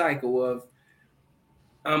never-ending cycle of,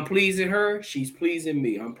 I'm pleasing her, she's pleasing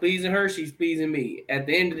me. I'm pleasing her, she's pleasing me. At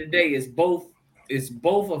the end of the day, it's both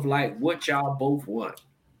of like what y'all both want.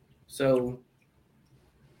 So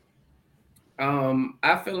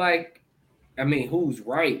I feel like, who's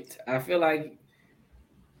right? I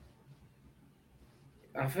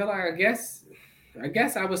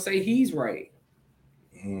guess I would say he's right.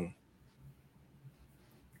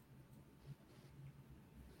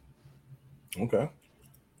 Okay.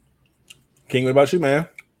 King, what about you, man?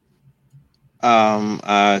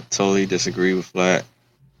 I totally disagree with that.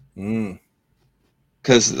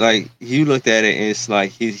 Cause like you looked at it, and it's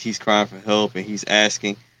like he's crying for help and he's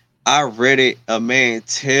asking. I read it. A man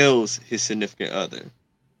tells his significant other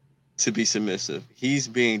to be submissive. He's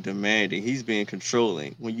being demanding. He's being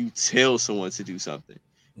controlling. When you tell someone to do something,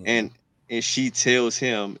 and she tells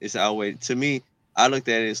him, it's outweighed. To me, I looked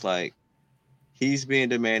at it as like he's being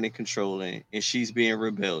demanding, controlling, and she's being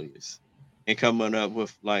rebellious and coming up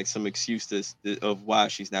with like some excuses of why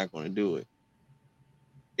she's not going to do it.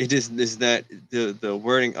 It just is that the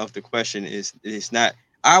wording of the question is not.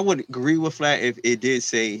 I would agree with that if it did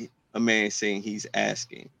say a man saying he's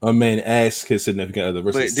asking. A man asks his significant other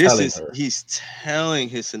versus but this telling is her. He's telling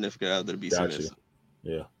his significant other to be submissive.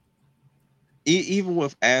 Yeah. Even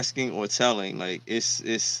with asking or telling, like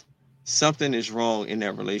it's something is wrong in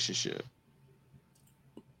that relationship.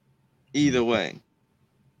 Either way.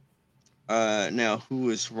 Now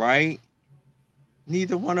who is right?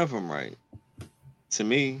 Neither one of them right. To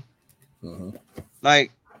me.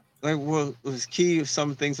 Like what was key,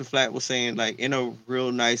 some things that Flat was saying, like in a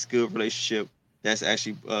real nice, good relationship that's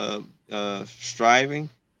actually striving,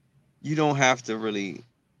 you don't have to really,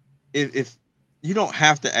 if you don't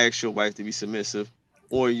have to ask your wife to be submissive,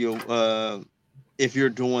 or if you're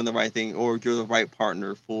doing the right thing or you're the right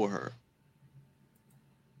partner for her.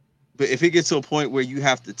 But if it gets to a point where you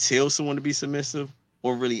have to tell someone to be submissive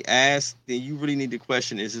or really ask, then you really need to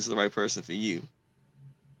question, is this the right person for you?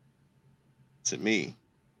 To me.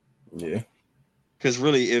 Yeah. Because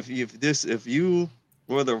really, if you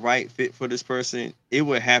we're the right fit for this person, it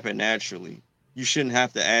would happen naturally. You shouldn't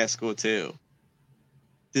have to ask or tell.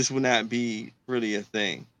 This would not be really a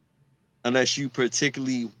thing unless you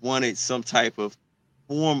particularly wanted some type of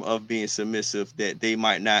form of being submissive that they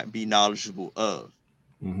might not be knowledgeable of.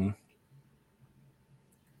 Mm-hmm.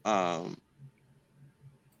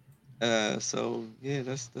 So yeah,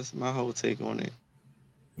 that's my whole take on it.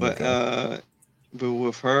 But but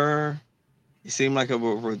with her, it seemed like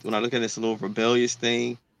when I look at this a little rebellious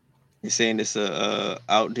thing. You're saying it's a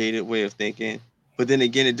outdated way of thinking, but then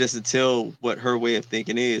again, it doesn't tell what her way of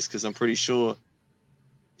thinking is, because I'm pretty sure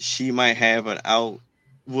she might have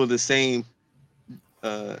the same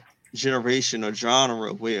generation or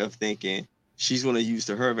genre way of thinking. She's going to use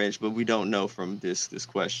to her advantage, but we don't know from this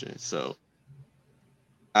question. So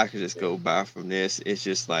I could just go by from this. It's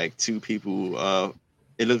just like two people.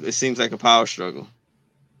 It seems like a power struggle.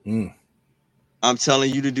 I'm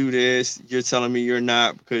telling you to do this. You're telling me you're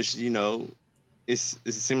not, because it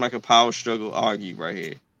seems like a power struggle argue right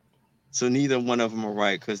here. So neither one of them are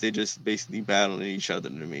right, because they're just basically battling each other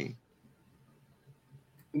to me.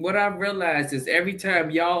 What I've realized is every time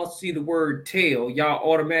y'all see the word tell,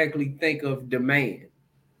 y'all automatically think of demand.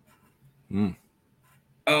 And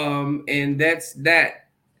that's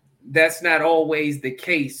not always the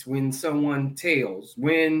case when someone tells.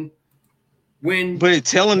 But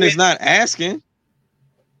telling is not asking.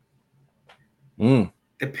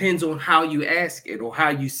 Depends on how you ask it or how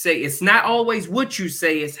you say it. It's not always what you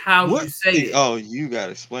say, it's how you say it. Oh, you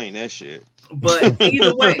gotta explain that shit. But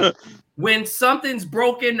either way, when something's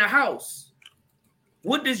broke in the house,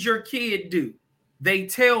 what does your kid do? They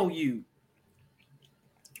tell you.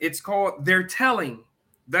 They're telling.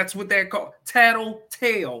 That's what they're called. Tattle,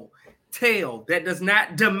 tell. That does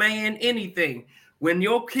not demand anything. When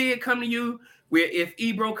your kid come to you, if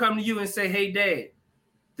Ebro come to you and say, hey, Dad,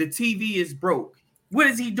 the TV is broke. What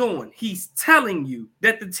is he doing? He's telling you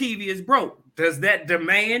that the TV is broke. Does that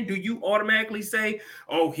demand? Do you automatically say,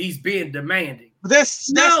 oh, he's being demanding?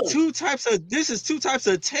 That's two types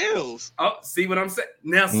of tales. Oh, see what I'm saying?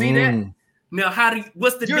 Now see that? Now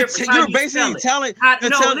what's the difference? You're basically telling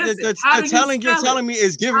you're telling me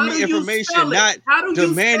is giving me information, not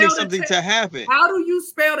demanding something to happen. How do you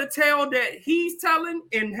spell the tell that he's telling,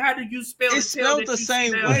 and how do you spell it's spelled the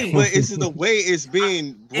same way, but it's the way it's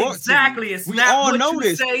being brought. Exactly. It's we not all what know you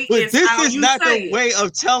this, say, but it's this how is you not say the way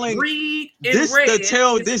of telling. Read and this read. The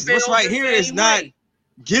tell. This what's right the here is not way.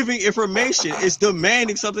 giving information. It's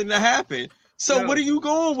demanding something to happen. So what are you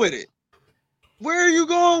going with it? Where are you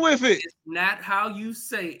going with it? It's not how you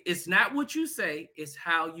say. It's not what you say. It's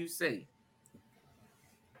how you say.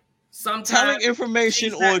 Sometimes telling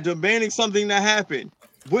information or demanding something to happen.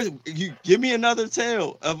 You give me another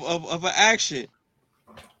tale of an action.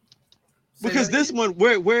 Because this one,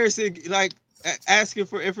 where is it like asking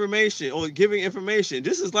for information or giving information?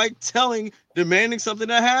 This is like demanding something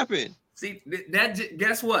to happen. See,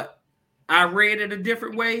 guess what? I read it a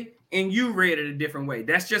different way, and you read it a different way.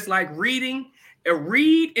 That's just like reading.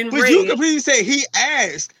 Read and but read. You completely say he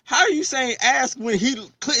asked. How are you saying ask when he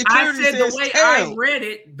clearly I said says the way tell? I read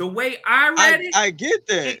it. The way I read it. I get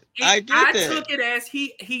that. I took it as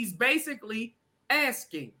he's basically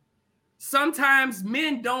asking. Sometimes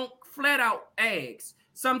men don't flat out ask.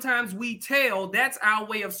 Sometimes we tell. That's our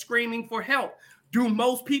way of screaming for help. Do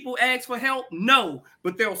most people ask for help? No,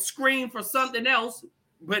 but they'll scream for something else.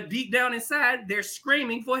 But deep down inside, they're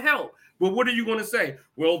screaming for help. Well, what are you going to say?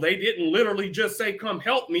 Well, they didn't literally just say, come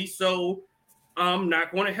help me, so I'm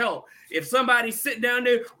not going to help. If somebody's sitting down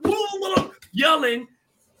there yelling,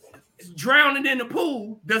 drowning in the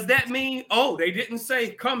pool, does that mean, oh, they didn't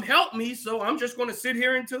say, come help me, so I'm just going to sit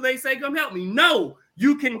here until they say, come help me? No,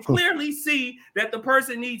 you can clearly see that the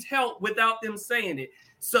person needs help without them saying it.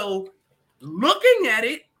 So looking at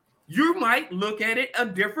it, you might look at it a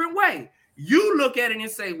different way. You look at it and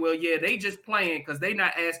say, well, yeah, they just playing because they're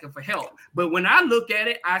not asking for help. But when I look at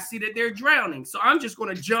it, I see that they're drowning. So I'm just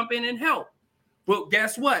going to jump in and help. But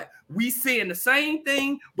guess what? We seeing the same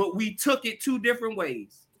thing, but we took it two different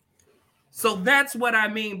ways. So that's what I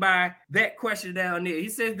mean by that question down there. He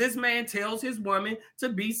says this man tells his woman to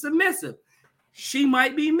be submissive. She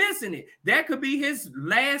might be missing it. That could be his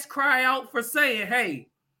last cry out for saying, hey,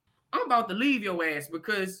 I'm about to leave your ass,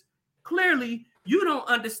 because clearly you don't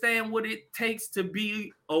understand what it takes to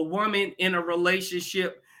be a woman in a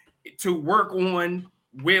relationship to work on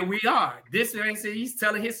where we are. This man said he's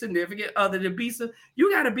telling his significant other to be so.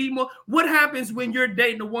 You got to be more. What happens when you're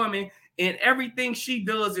dating a woman and everything she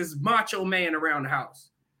does is macho man around the house?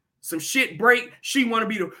 Some shit break. She want to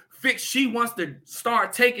be the fix. She wants to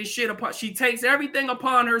start taking shit upon. She takes everything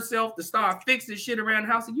upon herself to start fixing shit around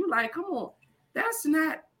the house. And you like, come on. That's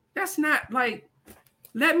not like,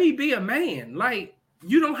 let me be a man. Like,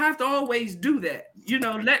 you don't have to always do that. You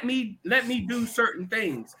know, let me do certain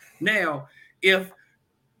things. Now, if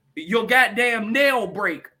your goddamn nail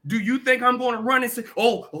break, do you think I'm going to run and say,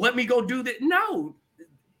 oh, let me go do that? No,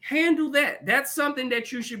 handle that. That's something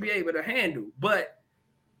that you should be able to handle. But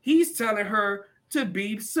he's telling her to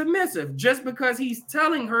be submissive. Just because he's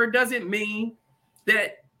telling her doesn't mean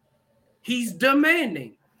that he's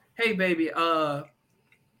demanding. Hey, baby,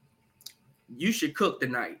 you should cook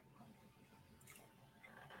tonight.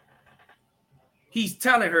 He's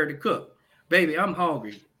telling her to cook. Baby, I'm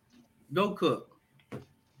hungry. Go cook.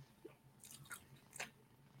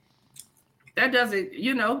 That doesn't,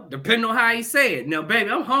 you know, depend on how he say it. Now,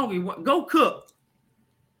 baby, I'm hungry. Go cook.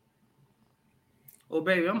 Oh,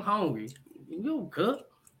 baby, I'm hungry. Go cook.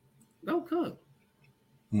 Go cook.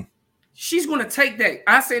 She's going to take that.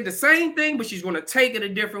 I said the same thing, but she's going to take it a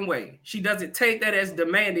different way. She doesn't take that as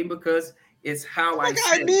demanding because it's how I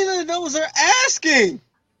said it. Neither of those are asking.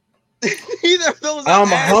 Neither of those I'm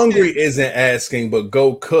hungry isn't asking, but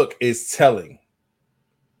go cook is telling.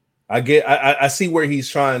 I see where he's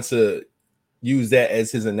trying to use that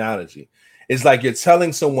as his analogy. It's like you're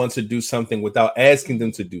telling someone to do something without asking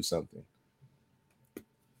them to do something.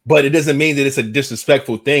 But it doesn't mean that it's a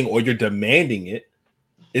disrespectful thing or you're demanding it.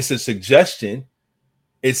 It's a suggestion.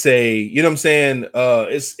 It's a, you know what I'm saying?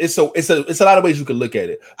 It's a lot of ways you can look at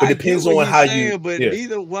it. But it depends on how you. But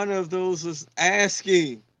neither one of those was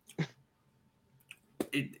asking.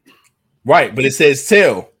 Right, but it says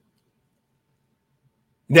tell.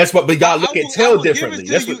 That's what we got to look at tell differently.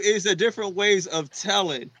 That's what is the different ways of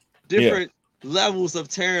telling, different levels of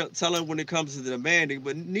telling when it comes to the demanding,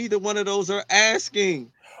 but neither one of those are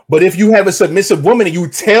asking. But if you have a submissive woman and you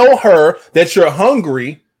tell her that you're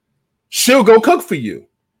hungry, she'll go cook for you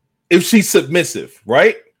if she's submissive,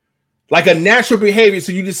 right? Like a natural behavior.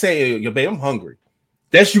 So you just say, yo, babe, I'm hungry.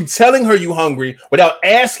 That's you telling her you're hungry without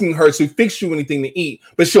asking her to fix you anything to eat,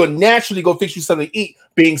 but she'll naturally go fix you something to eat,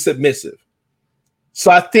 being submissive.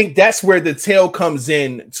 So I think that's where the tale comes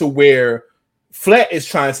in, to where Flat is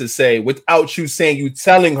trying to say, without you saying, you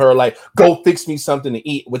telling her like, go fix me something to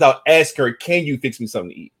eat, without asking her, can you fix me something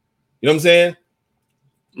to eat? You know what I'm saying?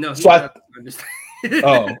 No. So I understand.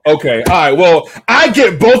 Oh, okay. All right. Well, I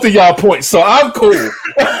get both of y'all points, so I'm cool.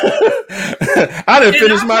 I didn't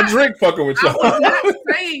finish my drink fucking with y'all. I'm not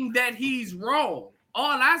saying that he's wrong.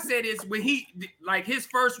 All I said is when he, like, his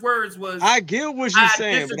first words was, I get what you're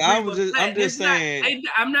saying, but I'm just saying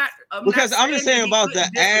about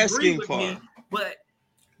the asking part. Me, but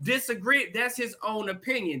disagree. That's his own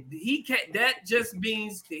opinion. He can't. That just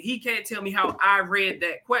means that he can't tell me how I read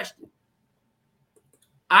that question.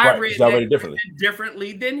 I read that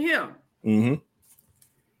differently than him. Mm-hmm.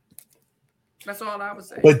 That's all I would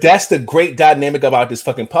say. But that's the great dynamic about this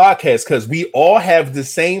fucking podcast, because we all have the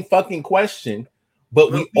same fucking question,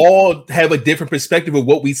 but we all have a different perspective of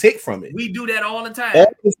what we take from it. We do that all the time.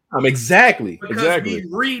 Exactly. Because we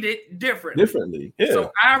read it differently. Yeah.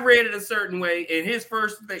 So I read it a certain way, and his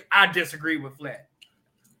first thing, I disagree with Flat.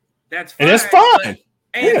 That's fine. And that's fine.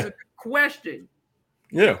 Answer the question.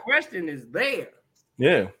 Yeah. The question is there.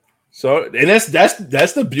 Yeah. So, and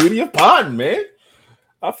that's the beauty of podding, man.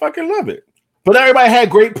 I fucking love it. But everybody had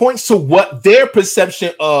great points to what their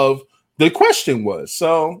perception of the question was.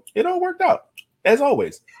 So it all worked out, as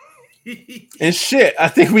always. And shit, I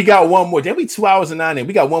think we got one more. Then we 2 hours and 9 in.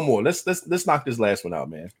 We got one more. Let's knock this last one out,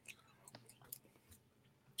 man.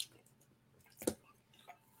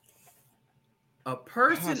 A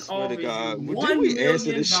person always $1 million. We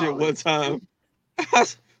answer this shit one time.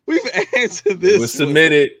 We've answered this. It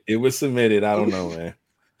was submitted. I don't know, man.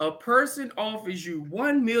 A person offers you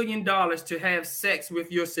 $1 million to have sex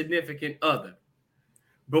with your significant other.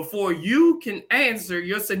 Before you can answer,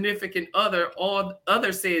 your significant other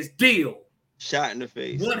says deal. Shot in the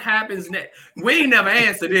face. What happens next? We ain't never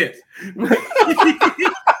answered this.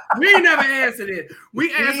 We ain't never answered it.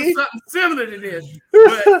 We answered something similar to this,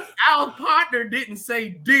 but our partner didn't say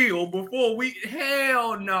deal before we.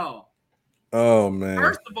 Hell no. Oh man.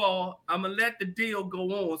 First of all, I'm gonna let the deal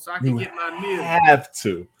go on so I can get my meal. Have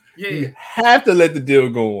to. Yeah. You have to let the deal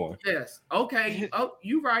go on. Yes. Okay. Oh,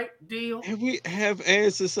 you right. Deal. And we have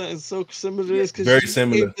answered something so similar to this. Very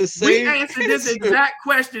similar. We answered this exact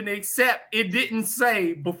question, except it didn't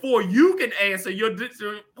say before you can answer. Your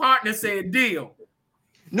partner said deal.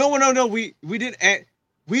 No. We didn't.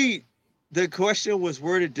 The question was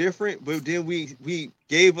worded different, but then we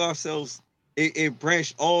gave ourselves. It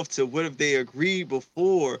branched off to what if they agreed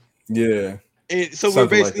before. Yeah. And so we're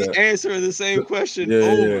basically answering the same question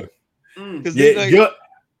over. Yeah.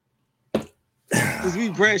 Because we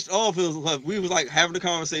branched off, it was like we was like having a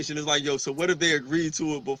conversation. It's like, yo, so what if they agreed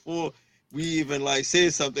to it before we even like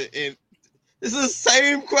said something? And it's the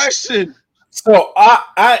same question. So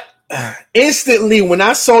I instantly when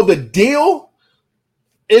I saw the deal,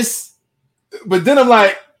 but then I'm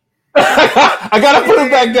like, I gotta put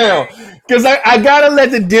it back down because I gotta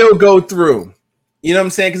let the deal go through. You know what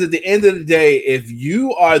I'm saying? Because at the end of the day, if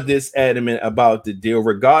you are this adamant about the deal,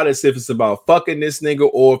 regardless if it's about fucking this nigga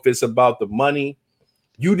or if it's about the money,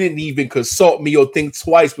 you didn't even consult me or think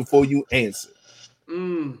twice before you answer.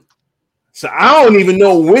 So I don't even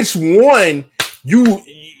know which one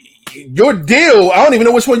your deal. I don't even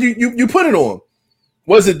know which one you put it on.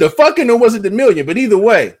 Was it the fucking or was it the million? But either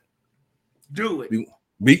way, do it.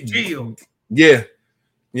 Deal.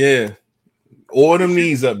 Yeah. Order them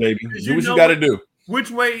knees up, baby. Do what you got to do.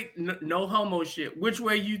 Which way? No homo shit. Which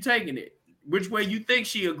way you taking it? Which way you think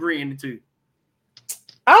she agreeing to?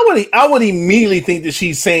 I would immediately think that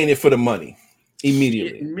she's saying it for the money.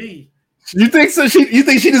 Immediately. Me. You think so? You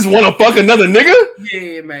think she just want to fuck another nigga?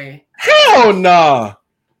 Yeah, man. Hell nah.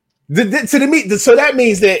 So that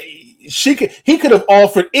means that he could have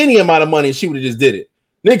offered any amount of money and she would have just did it.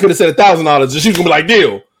 They could have said $1,000 and she was gonna be like,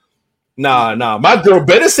 deal. Nah. My girl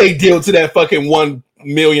better say deal to that fucking $1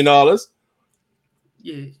 million.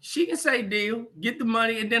 Yeah, she can say deal, get the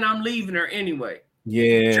money, and then I'm leaving her anyway.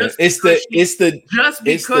 Yeah, just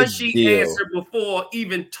because she deal. answered before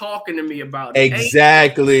even talking to me about it.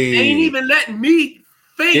 Exactly. Ain't even letting me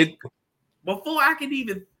think before I could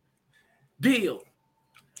even deal.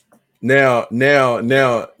 Now.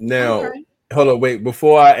 Okay. Hold on, wait.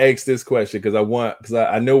 Before I ask this question, because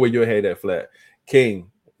I know where your head at, Flat King.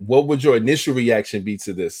 What would your initial reaction be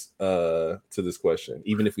to this question,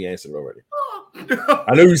 even if we answered already?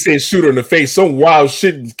 I know you said shoot her in the face. Some wild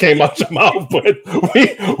shit came out your mouth, but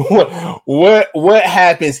what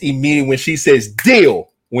happens immediately when she says deal?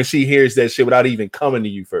 When she hears that shit without even coming to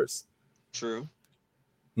you first? True.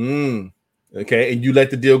 Okay, and you let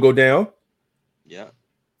the deal go down? Yeah.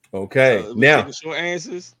 Okay. Now, short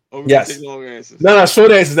answers. Or yes. Take long answers? No,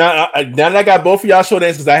 short answers. Now that I got both of y'all short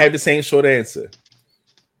answers, I have the same short answer.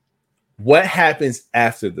 What happens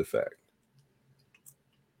after the fact?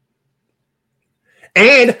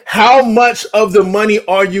 And how much of the money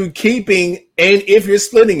are you keeping? And if you're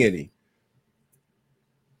splitting any?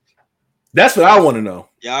 That's what I want to know.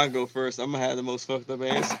 Yeah, I'll go first. I'm gonna have the most fucked up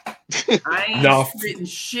answer. I ain't splitting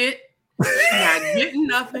shit. She's not getting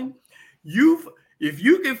nothing. If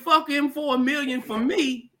you can fuck him for $1 million for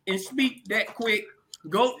me and speak that quick,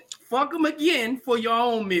 go fuck him again for your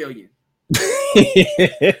own $1 million.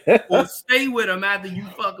 Or stay with him after you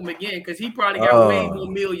fuck him again, because he probably got way more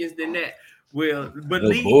millions than that. Well, but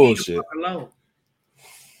leave me the fuck alone.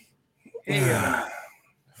 Hell,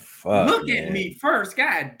 look at me first.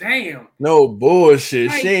 God damn. No bullshit.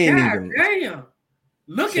 Like, she ain't God even. Damn.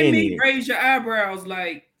 Look at me. Raise your eyebrows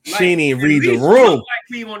like she ain't even read the room. Like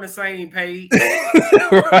we on the same page.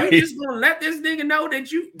 Right. You just gonna let this nigga know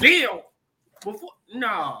that you deal before?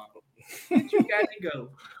 Nah. You got to go.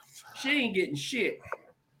 She ain't getting shit.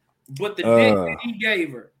 But the dick that he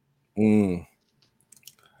gave her.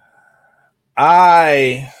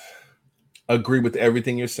 I agree with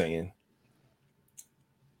everything you're saying.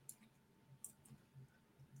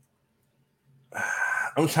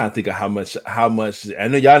 I'm trying to think of how much. I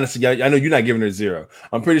know y'all. I know you're not giving her zero.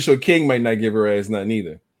 I'm pretty sure King might not give her ass nothing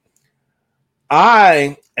either.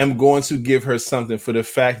 I am going to give her something for the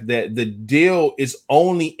fact that the deal is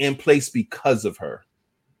only in place because of her.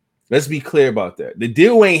 Let's be clear about that. The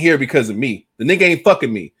deal ain't here because of me. The nigga ain't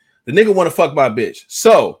fucking me. The nigga want to fuck my bitch.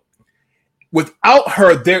 So without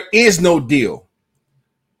her, there is no deal.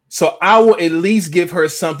 So I will at least give her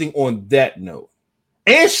something on that note.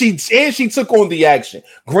 And she took on the action.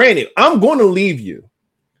 Granted, I'm going to leave you,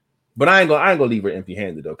 but I ain't gonna leave her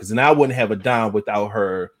empty-handed though, because then I wouldn't have a dime without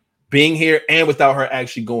her being here and without her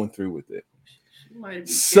actually going through with it. She might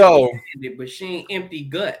be so, but she ain't empty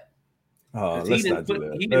gut. Oh, let's not do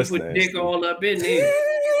that. He didn't put dick all up in there,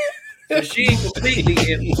 so she ain't completely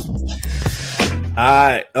empty.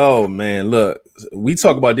 Oh man, look, we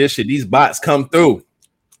talk about this shit. These bots come through.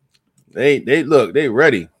 They look, they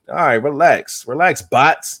ready. All right, relax,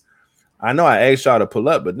 bots. I know I asked y'all to pull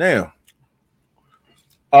up, but now,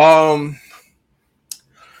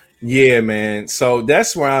 yeah, man. So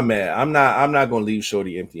that's where I'm at. I'm not gonna leave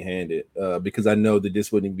Shorty empty-handed, because I know that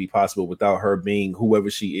this wouldn't be possible without her being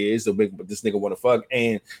whoever she is. To make this nigga want to fuck,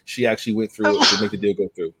 and she actually went through it to make the deal go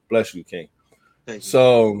through. Bless you, King. Thank you.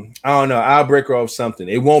 So I don't know. I'll break her off something.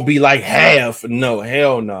 It won't be like half. No,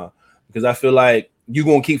 hell no. Because I feel like you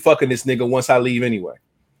gonna keep fucking this nigga once I leave anyway.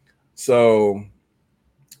 So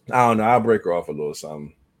I don't know. I'll break her off a little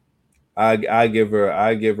something. I give her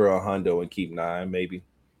a hundo and keep 9 maybe.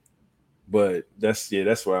 But that's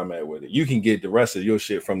where I'm at with it. You can get the rest of your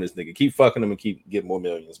shit from this nigga. Keep fucking him and get more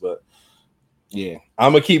millions. But yeah,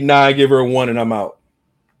 I'm gonna keep 9, give her a 1, and I'm out.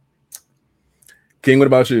 King, what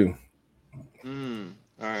about you?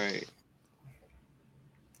 All right.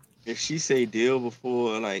 If she say deal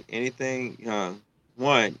before like anything,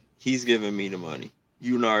 one, he's giving me the money.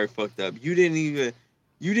 You already fucked up. You didn't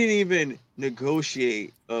even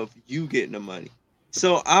negotiate of you getting the money.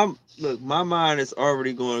 So my mind is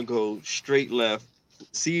already going to go straight left.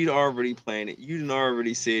 Seed already planted. You done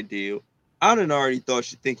already said deal. I done already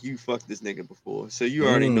think you fucked this nigga before. So you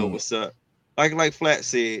already know what's up. Like Flat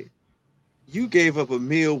said, you gave up a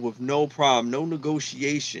meal with no problem, no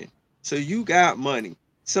negotiation. So you got money.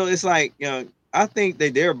 So it's like, I think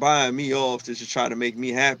that they're buying me off to just try to make me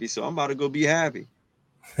happy. So I'm about to go be happy.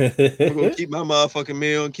 I'm gonna keep my motherfucking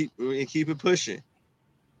meal and keep it pushing.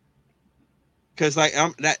 Cause like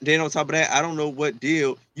then on top of that, I don't know what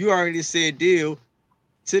deal you already said deal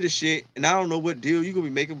to the shit, and I don't know what deal you gonna be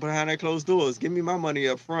making behind that closed doors. Give me my money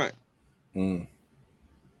up front.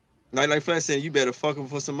 Like Flat said, you better fuck him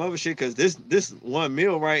for some other shit, cause this 1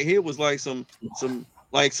 meal right here was like some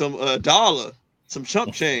dollar, some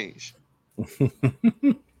chump change.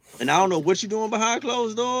 And I don't know what you doing behind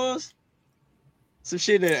closed doors. Some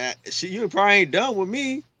shit that you probably ain't done with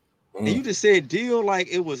me. And you just said deal like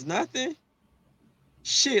it was nothing.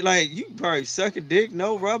 Shit, like you probably suck a dick,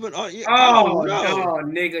 no rubbing. No,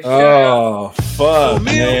 nigga. Oh, fuck,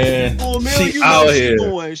 man. She out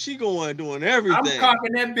here. She going doing everything. I'm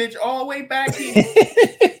cocking that bitch all the way back in.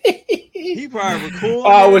 He probably recording. Oh,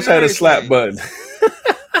 I wish I had a slap button.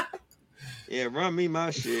 Yeah, run me my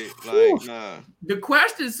shit. Like, nah. The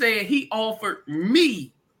question said he offered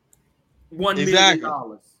me $1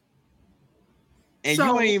 million. And so,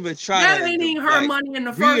 you ain't even trying that ain't even her money in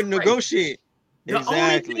the first place. Negotiate. The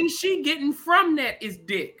only thing she getting from that is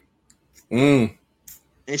dick. And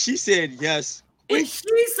she said yes. And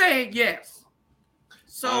she said yes.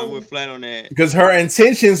 So we're flat on that. Because her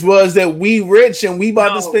intentions was that we rich and we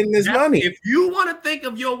about to spend this money. If you want to think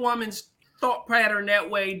of your woman's thought pattern that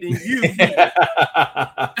way, then you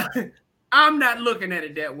I'm not looking at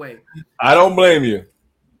it that way. I don't blame you.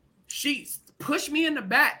 She pushed me in the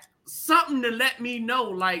back. Something to let me know,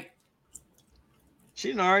 like,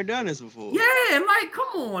 she done already done this before. Yeah, like, come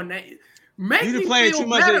on. Make me feel too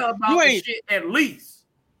much better about the shit at least.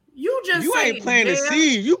 You ain't planting a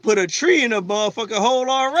seed. You put a tree in a motherfucking hole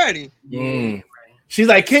already. Yeah. She's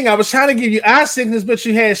like, King, I was trying to give you eye sickness, but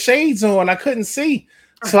you had shades on. I couldn't see.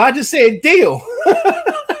 So I just said deal.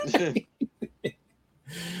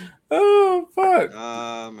 Oh, fuck.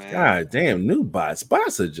 Man. God damn, new bots.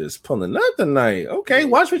 Bots are just pulling up tonight. Okay,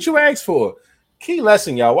 watch what you asked for. Key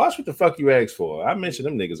lesson, y'all. Watch what the fuck you asked for. I mentioned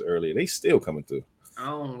them niggas earlier. They still coming through. I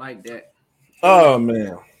don't like that. Oh,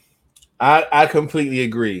 man. I completely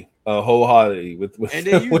agree. Wholeheartedly with and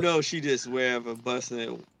then she just wherever busting it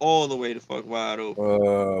all the way the fuck wide open.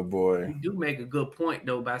 Oh boy. You do make a good point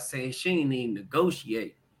though by saying she didn't even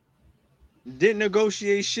negotiate. Didn't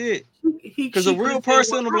negotiate shit. Because a real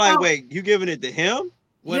person will be like, wait, you giving it to him?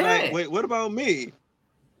 Wait, what about me?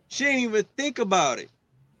 She ain't even think about it.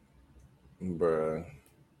 Bruh.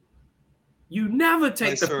 You never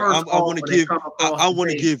take the first. I want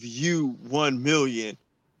to give you 1 million.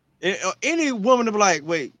 Any woman to be like,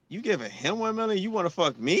 wait, you giving him 1 million? You want to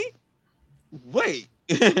fuck me? Wait.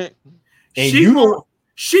 And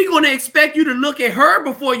she gonna expect you to look at her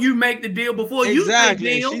before you make the deal. Before you say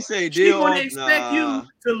deal, she say deal. She gonna expect you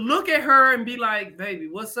to look at her and be like, "Baby,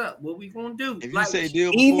 what's up? What we gonna do?" If you say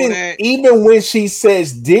deal, even when she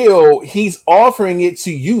says deal, he's offering it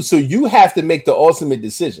to you, so you have to make the ultimate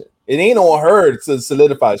decision. It ain't on her to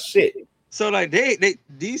solidify shit. So like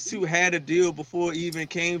these two had a deal before it even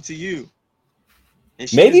came to you.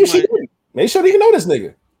 And maybe she didn't. Maybe she didn't even know this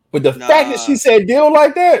nigga. But the fact that she said deal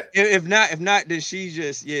like that, if not, then she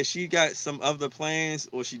just she got some other plans,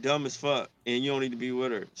 or she dumb as fuck, and you don't need to be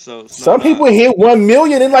with her. So some people hit 1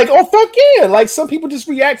 million and like, oh fuck yeah, like some people just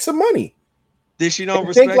react to money. Did she don't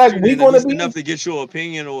respect like you we gonna be enough to get your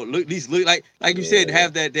opinion, or at least look like you said,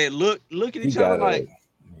 have that look at each other like,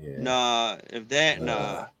 nah, if that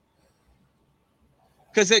nah,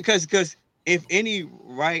 because if any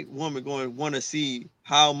right woman going to want to see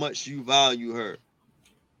how much you value her.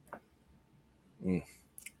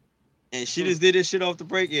 And she just did this shit off the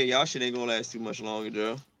break. Yeah, y'all shit ain't gonna last too much longer,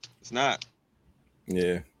 Joe. It's not.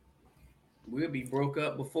 Yeah. We'll be broke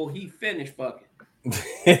up before he finished fucking.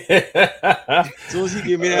 As soon as he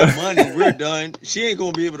give me that money, we're done. She ain't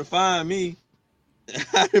gonna be able to find me.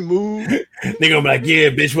 How to move. Nigga gonna be like, yeah,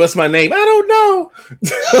 bitch, what's my name? I don't know.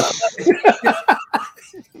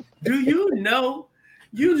 Do you know?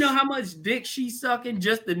 You know how much dick she's sucking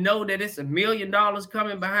just to know that it's $1 million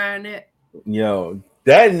coming behind that? Yo,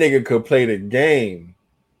 that nigga could play the game.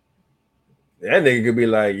 That nigga could be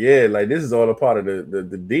like, yeah, like this is all a part of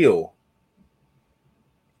the deal.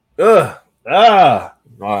 Man.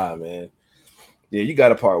 Yeah, you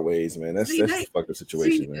gotta part ways, man. That's a fucked up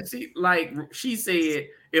situation, man. Like she said,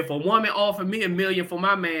 if a woman offered me $1 million for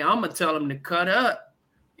my man, I'm gonna tell him to cut up,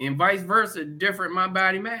 and vice versa. Different, my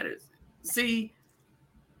body matters. See,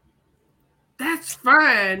 that's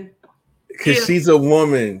fine. Because she's a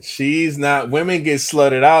woman. She's not. Women get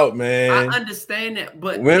slutted out, man. I understand that,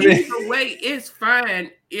 but either way, it's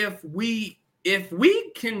fine if we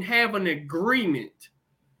can have an agreement.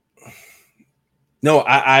 No,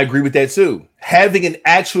 I agree with that too. Having an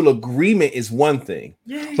actual agreement is one thing,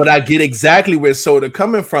 but I get exactly where Soda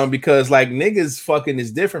coming from because like niggas fucking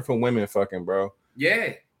is different from women fucking, bro.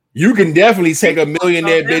 Yeah. You can definitely take a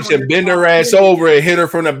millionaire bitch and bend her ass over and hit her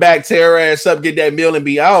from the back, tear her ass up, get that meal and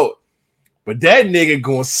be out. But that nigga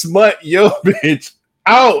gonna smut your bitch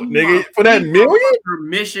out, nigga, for that million?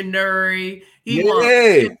 Missionary. He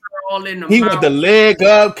want the leg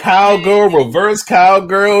up, cowgirl, reverse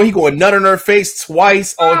cowgirl. He going nut on her face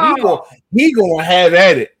twice. He gonna have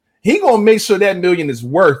at it. He gonna make sure that million is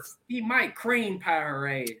worth. He might cream pie her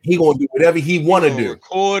ass. He gonna do whatever he want to do.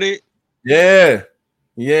 Record it. Yeah.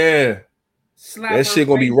 That shit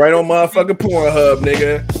gonna be right on motherfucking Pornhub,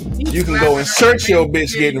 nigga. You can go and search your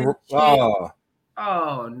bitch getting. Oh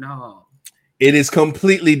no. It is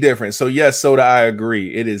completely different. So yes, Soda, I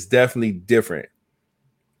agree. It is definitely different.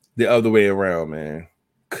 The other way around, man.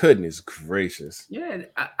 Goodness gracious. Yeah,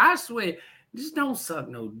 I swear, just don't suck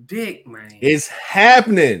no dick, man. It's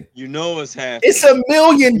happening. You know it's happening. It's $1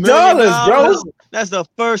 million, bro. That's the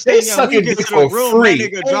first thing. Sucking dick for free.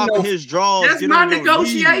 That nigga dropping his drawers. That's my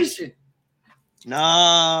negotiation.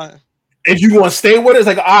 Nah. If you want to stay with us,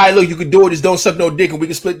 like, all right, look, you can do it. Just don't suck no dick, and we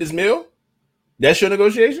can split this meal. That's your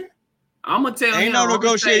negotiation. I'm gonna tell him. Ain't no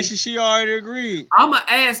negotiation. She already agreed. I'm gonna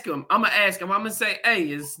ask him. I'm gonna say,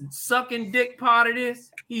 "Hey, is sucking dick part of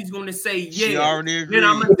this?" He's gonna say, "Yeah." She already agreed.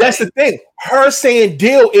 But that's the thing. Her saying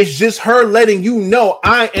deal is just her letting you know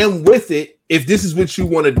I am with it. If this is what you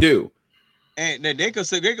want to do, and they're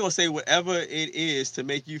gonna say whatever it is to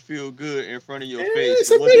make you feel good in front of your face.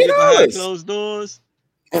 It's $1 Once you get behind million. closed doors,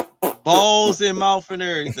 balls in mouth and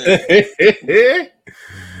everything.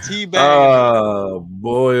 Teabag. Oh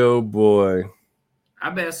boy. I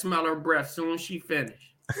better smell her breath soon as she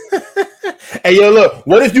finished. Hey, yo, look.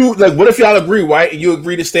 What if y'all agree, right? And you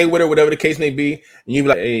agree to stay with her, whatever the case may be, and you be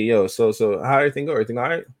like, "Hey, yo, so how everything go? Everything all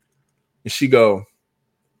right?" And she go,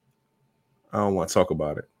 "I don't want to talk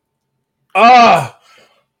about it." Oh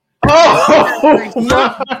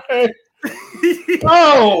my!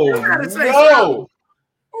 Oh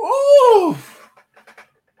no!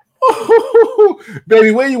 Ooh,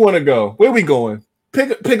 baby, where you want to go? Where we going?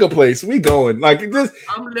 Pick a place. We going like this.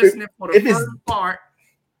 I'm listening for the first part.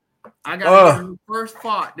 I got to do the first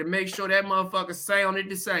part to make sure that motherfucker sounded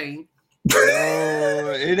the same.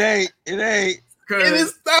 No, it ain't. It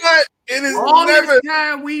is not. It is all never. This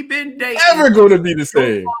time we've been dating, ever going to be the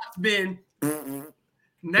same. It's been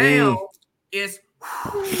now. It's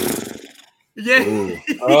yeah.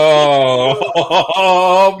 Oh,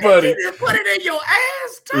 buddy. You just put it in your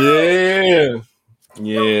ass too. Yeah.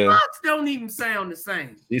 The box don't even sound the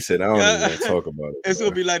same. He said, "I don't even want to talk about it." It's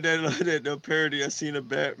gonna be like that parody I seen of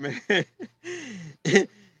Batman.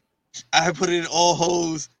 I put it in all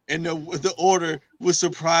holes, and the order will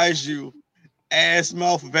surprise you. Ass,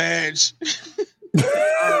 mouth, vag.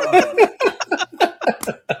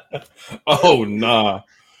 Oh nah,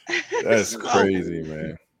 that's crazy,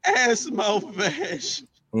 man. Ass, mouth, vag.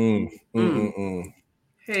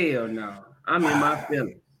 Hell no, I'm in my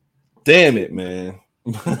feelings. Damn it, man.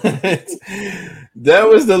 That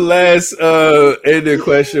was the last ending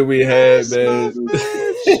question we had, man.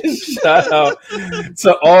 Shout out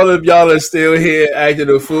to all of y'all that are still here acting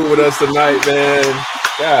the fool with us tonight, man.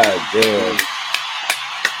 God damn.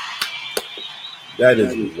 That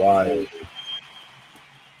is wild.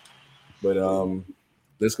 But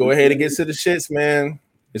let's go ahead and get to the shits, man.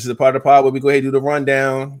 This is a part of the pod where we go ahead and do the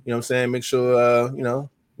rundown. You know what I'm saying? Make sure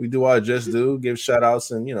we do our just do, give shout outs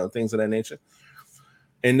and things of that nature.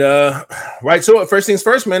 And right to it. First things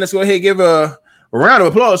first, man. Let's go ahead and give a round of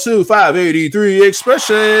applause to 583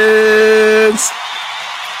 Expressions.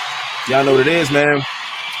 Y'all know what it is, man.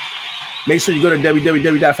 Make sure you go to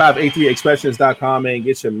www.583expressions.com and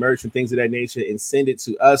get your merch and things of that nature and send it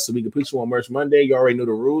to us so we can put you on Merch Monday. You already know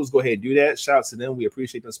the rules. Go ahead and do that. Shout out to them. We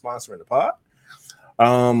appreciate them sponsoring the pod.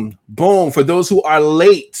 Boom. For those who are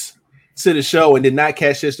late to the show and did not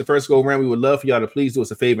catch this the first go around, we would love for y'all to please do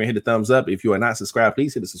us a favor and hit the thumbs up. If you are not subscribed,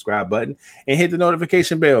 please hit the subscribe button and hit the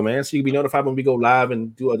notification bell, man, so you can be notified when we go live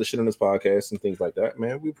and do other shit on this podcast and things like that,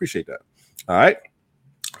 man. We appreciate that. All right.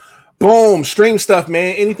 Boom, stream stuff,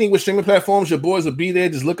 man. Anything with streaming platforms, your boys will be there.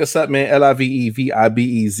 Just look us up, man.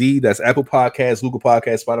 LIVEVIBEZ. That's Apple Podcasts, Google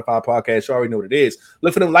Podcasts, Spotify Podcasts. You already know what it is.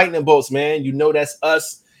 Look for them lightning bolts, man. You know that's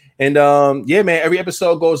us. And yeah, man, every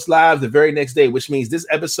episode goes live the very next day, which means this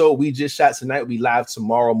episode we just shot tonight will be live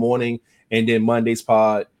tomorrow morning, and then Monday's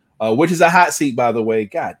pod, which is a hot seat, by the way.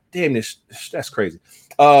 God damn, that's crazy.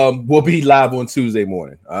 Will be live on Tuesday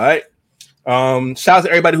morning. All right. Shout out to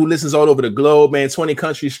everybody who listens all over the globe, man. 20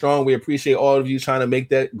 countries strong. We appreciate all of you trying to make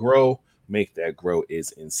that grow. Make that grow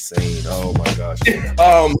is insane. Oh my gosh.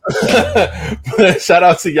 Shout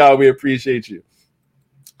out to y'all. We appreciate you.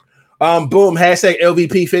 Boom. Hashtag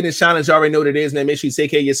LVP Fitness Challenge. You already know what it is, man. Make sure you take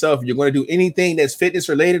care of yourself. If you're going to do anything that's fitness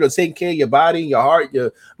related or taking care of your body, your heart,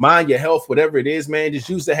 your mind, your health, whatever it is, man, just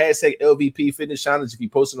use the hashtag LVP Fitness Challenge if you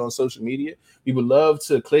post it on social media. We would love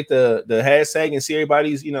to click the hashtag and see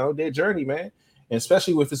everybody's, their journey, man. And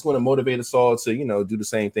especially if it's going to motivate us all to, do the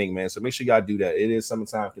same thing, man. So make sure y'all do that. It is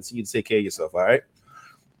summertime. Continue to take care of yourself. All right.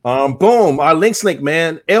 Boom. Our links link,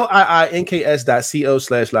 man.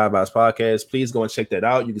 LIINKS.co/LiveVibes podcast. Please go and check that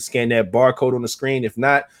out. You can scan that barcode on the screen. If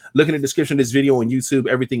not, look in the description of this video on YouTube.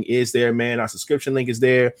 Everything is there, man. Our subscription link is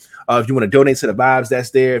there. If you want to donate to the vibes, that's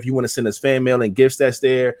there. If you want to send us fan mail and gifts, that's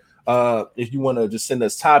there. If you want to just send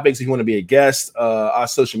us topics, if you want to be a guest, our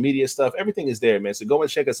social media stuff, everything is there, man. So go and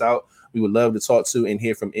check us out. We would love to talk to and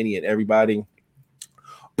hear from any and everybody.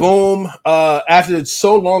 Boom. After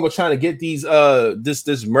so long of trying to get these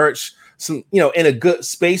this merch some in a good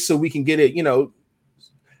space so we can get it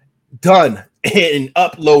done and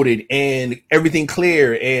uploaded and everything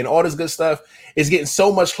clear and all this good stuff is getting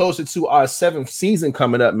so much closer to our 7th season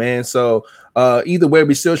coming up, man. So either way,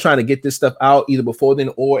 we're still trying to get this stuff out either before then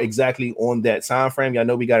or exactly on that time frame. Y'all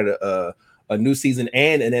know we got a new season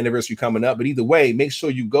and an anniversary coming up, but either way, make sure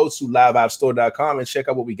you go to livevibestore.com and check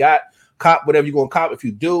out what we got. Cop whatever you're going to cop. If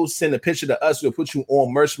you do, send a picture to us. We'll put you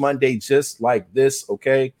on Merch Monday just like this,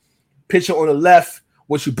 okay? Picture on the left,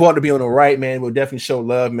 what you bought to be on the right, man. We'll definitely show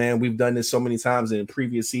love, man. We've done this so many times in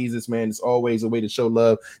previous seasons, man. It's always a way to show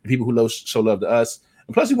love to people who show love to us.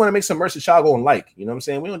 And plus, we want to make some merch that y'all go and like. You know what I'm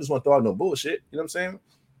saying? We don't just want to throw out no bullshit. You know what I'm saying?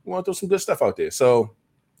 We want to throw some good stuff out there. So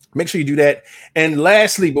make sure you do that. And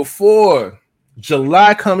lastly, before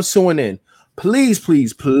July comes to an end, please,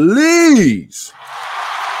 please, please,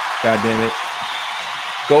 God damn it,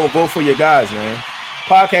 go vote for your guys, man.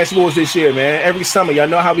 Podcast Awards this year, man. Every summer, y'all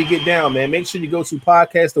know how we get down, man. Make sure you go to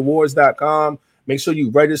podcastawards.com. Make sure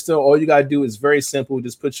you register. All you got to do is very simple.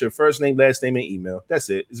 Just put your first name, last name, and email.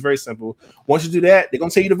 That's it. It's very simple. Once you do that, they're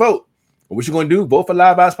going to tell you to vote. And what you're going to do, vote for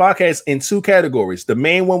Live Vibes Podcast in 2 categories. The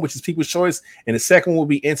main one, which is People's Choice, and the second will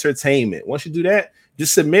be entertainment. Once you do that,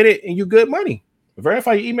 just submit it, and you good money.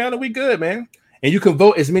 Verify your email, and we good, man. And you can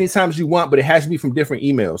vote as many times as you want, but it has to be from different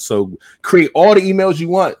emails. So create all the emails you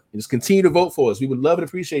want and just continue to vote for us. We would love and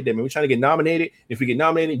appreciate that, man. We're trying to get nominated. If we get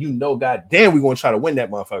nominated, goddamn, we're going to try to win that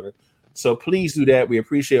motherfucker. So please do that. We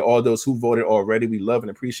appreciate all those who voted already. We love and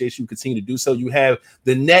appreciate you. Continue to do so. You have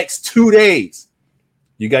the next 2 days.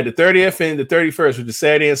 You got the 30th and the 31st, which is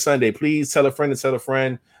Saturday and Sunday. Please tell a friend and tell a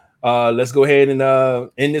friend. Let's go ahead and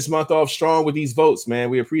end this month off strong with these votes, man.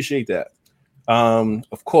 We appreciate that.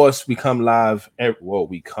 Of course, we come live.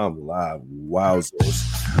 We come live. Wowzers.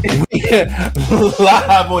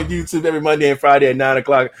 Live on YouTube every Monday and Friday at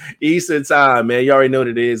 9:00 Eastern time, man. You already know what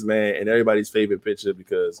it is, man. And everybody's favorite picture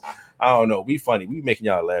because I don't know. We funny. We making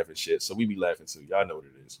y'all laugh and shit. So we be laughing too. Y'all know what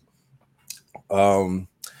it is.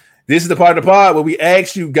 This is the part of the pod where we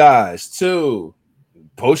ask you guys to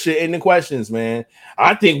post your ending questions, man.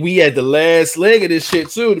 I think we had the last leg of this shit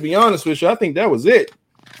too, to be honest with you. I think that was it.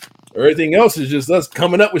 Everything else is just us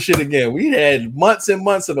coming up with shit again. We had months and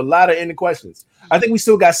months of a lot of ending questions. I think we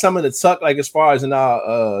still got some in the tuck, like as far as in our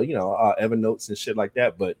our Evernotes and shit like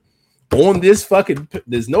that. But on this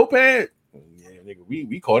notepad, yeah, nigga,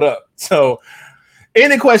 we caught up. So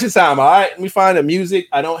ending question time. All right, let me find the music.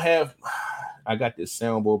 I got this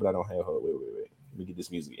soundboard, but I don't have. Wait. Let me get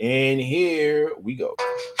this music. And here we go.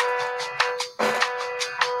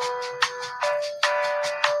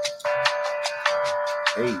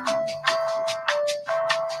 Hey.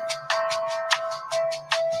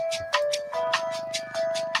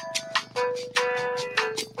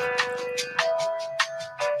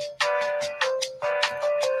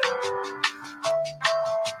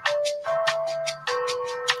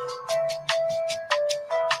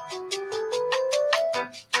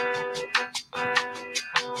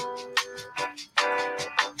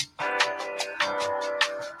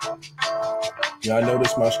 Y'all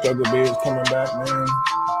notice my struggle beard coming back, man?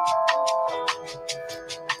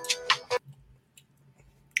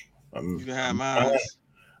 You can have mine.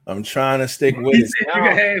 I'm trying to stick with He it. said you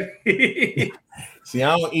can have. See,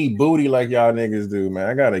 I don't eat booty like y'all niggas do, man.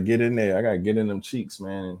 I gotta get in there. I gotta get in them cheeks,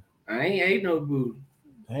 man. I ain't ate no booty.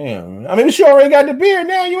 Damn. I mean, you already got the beard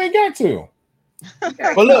now. You ain't got to.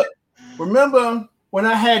 But look, remember when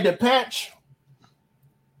I had the patch?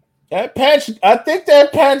 That patch, I think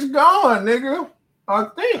that patch gone, nigga. I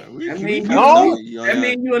think. I mean, no. I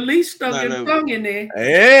mean, you at least stuck your tongue in there.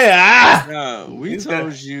 Yeah. No, we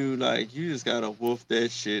told you like you just gotta wolf that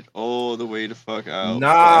shit all the way the fuck out.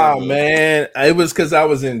 Nah, man. It was because I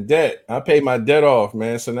was in debt. I paid my debt off,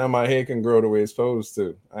 man. So now my hair can grow the way it's supposed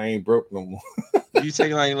to. I ain't broke no more. You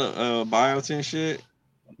take like biotin shit?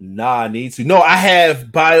 Nah, I need to. No, I have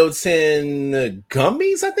biotin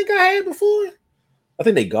gummies. I think I had before. I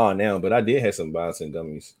think they gone now, but I did have some biotin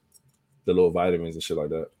gummies, the little vitamins and shit like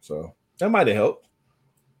that. So that might have helped.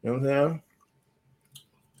 You know what I'm saying?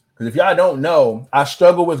 Because if y'all don't know, I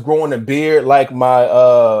struggle with growing a beard like my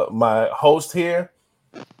my host here.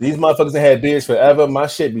 These motherfuckers that had beards forever. My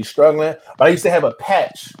shit be struggling. But I used to have a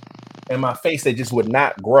patch in my face that just would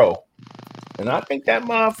not grow. And I think that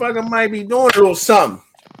motherfucker might be doing a little something.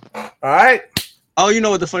 All right. Oh, you know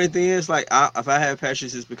what the funny thing is? Like, if I have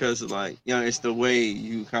patches, it's because of like, you know, it's the way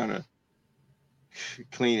you kind of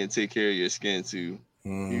clean and take care of your skin too.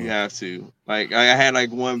 You have to. Like, I had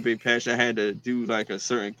like one big patch. I had to do like a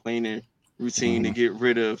certain cleaning routine to get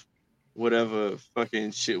rid of whatever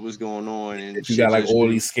fucking shit was going on. And if you got like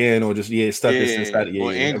oily skin or just stuck inside it.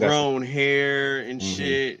 Or ingrown hair and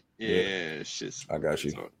shit. Yeah, shit's. I got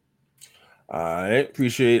you. All right,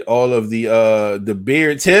 appreciate all of the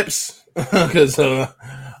beard tips because I'm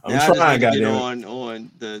trying to get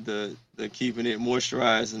on the keeping it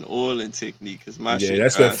moisturized and oiling technique because my shit.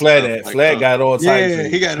 That's what Flat at. Like, Flat got all types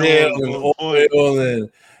of he got oil and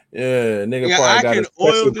nigga probably got I can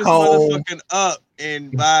oil this motherfucking up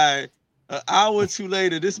and by an hour or two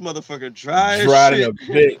later this motherfucker dry in a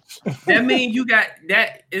bitch. That means you got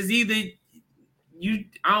that is either.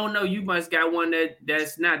 I don't know, you must got one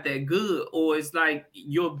that's not that good, or it's like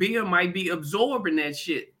your beard might be absorbing that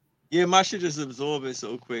shit. Yeah, my shit just absorbing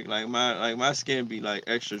so quick. Like my skin be like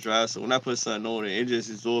extra dry, so when I put something on it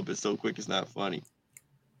just absorbs it so quick. It's not funny.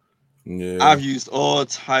 Yeah, I've used all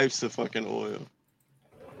types of fucking oil.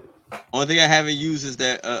 Only thing I haven't used is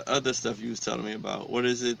that other stuff you was telling me about. What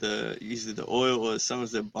is it? Either the oil or some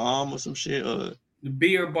is it balm or some shit or the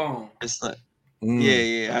beard balm. It's like.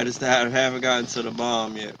 Yeah. I just haven't gotten to the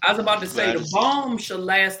bomb yet. I was about to say the bomb should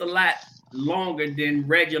last a lot longer than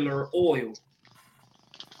regular oil.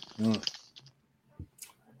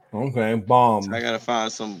 Okay, bomb. So I gotta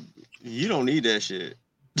find some. You don't need that shit.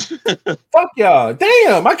 Fuck y'all.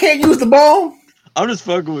 Damn, I can't use the bomb. I'm just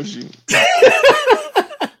fucking with you.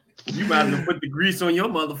 You might as well put the grease on your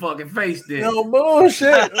motherfucking face then. No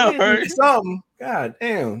bullshit. Something. God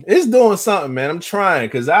damn. It's doing something, man. I'm trying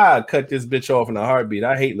because I cut this bitch off in a heartbeat.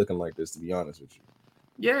 I hate looking like this, to be honest with you.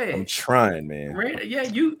 Yeah. I'm trying, man. Yeah,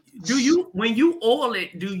 when you oil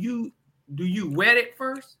it, do you wet it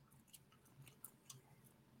first?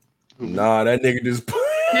 Nah, that nigga just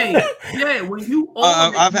yeah, when you oil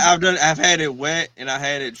I've had it wet and I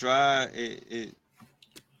had it dry.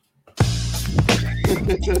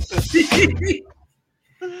 You're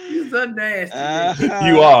so nasty.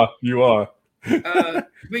 You are.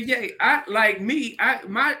 But yeah,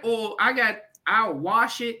 I'll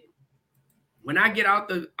wash it when I get out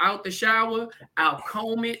the shower. I'll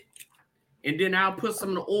comb it, and then I'll put some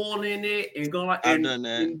of the oil in it and go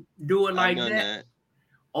and do it like that,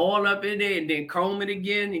 all up in there, and then comb it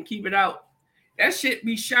again and keep it out. That shit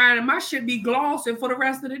be shining. My shit be glossing for the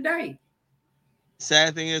rest of the day.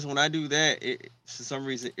 Sad thing is when I do that, it for some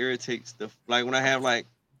reason irritates when I have like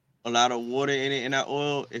a lot of water in it and that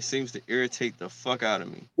oil, it seems to irritate the fuck out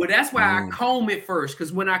of me. Well, that's why I comb it first,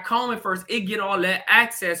 because when I comb it first, it get all that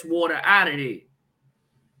excess water out of there.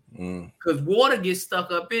 Because water gets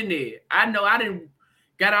stuck up in there. I know I didn't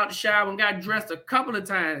got out the shower and got dressed a couple of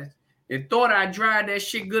times and thought I dried that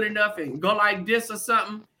shit good enough and go like this or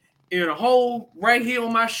something. And a hole right here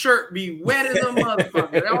on my shirt be wet as a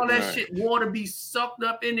motherfucker. All that shit, water be sucked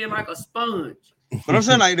up in there like a sponge. But I'm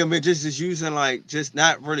saying like them, it just is using like just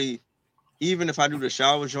not really, even if I do the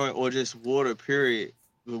shower joint or just water, period.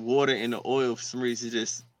 The water and the oil for some reason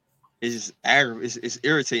it's just aggravating. It's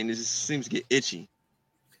irritating. It just seems to get itchy.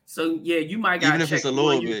 So yeah, you might gotta check the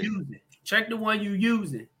one you're using. Check the one you're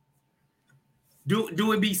using.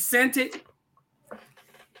 Do it be scented?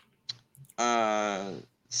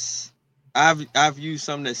 I've used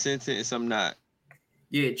some that's scented and some not.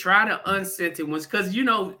 Yeah, try the unscented ones because you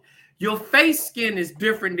know your face skin is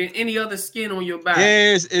different than any other skin on your body.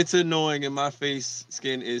 Yes, it's annoying, and my face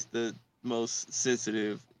skin is the most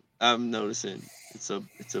sensitive. I'm noticing it's a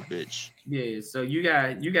bitch. Yeah, so you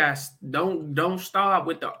guys don't start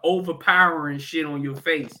with the overpowering shit on your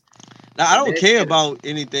face. Now I don't care about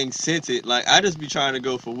anything scented. Like I just be trying to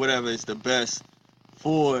go for whatever is the best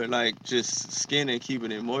for like just skin and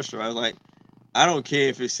keeping it moisturized. Like I don't care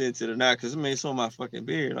if it's scented or not, because I mean it's on my fucking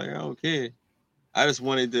beard. Like I don't care. I just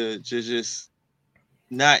wanted to just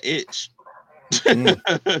not itch.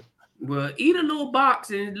 Well, eat a little box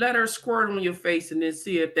and let her squirt on your face and then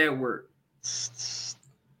see if that works.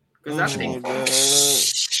 Because I think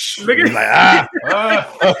look at like,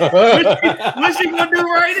 what's she gonna do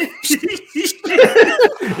right?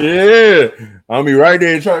 Yeah, I'll be right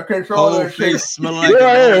there trying to control whole that face shit. smelling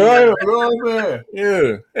like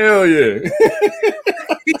Yeah, hell yeah.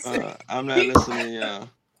 I'm not listening, y'all.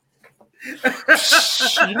 You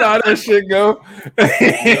know how that shit go.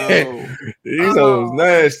 No. These hoes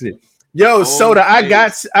nasty. Yo, Soda, I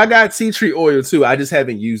got tea tree oil too. I just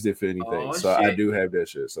haven't used it for anything, so shit. I do have that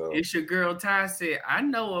shit. So it's your girl Ty said, I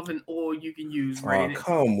know of an oil you can use. Right?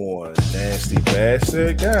 Come on, nasty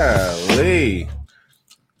bastard. Golly,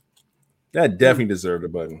 that definitely deserved a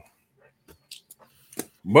button.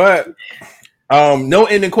 But no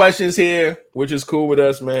ending questions here, which is cool with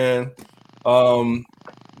us, man.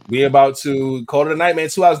 We about to call it a night, man.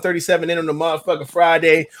 2 hours 37 in on the motherfucking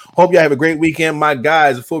Friday. Hope y'all have a great weekend, my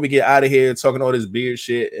guys. Before we get out of here, talking all this beard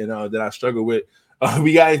shit and that I struggle with,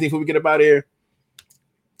 we got anything before we get up out of here?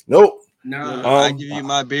 Nope. No. I give you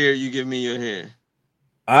my beard, you give me your hair.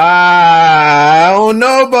 I don't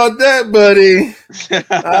know about that, buddy.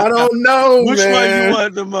 I don't know. Which man. one you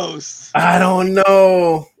want the most? I don't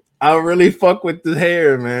know. I really fuck with the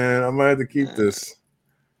hair, man. I might have to keep this.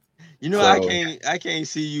 You know, so, I can't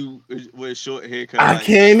see you with short haircut. I like,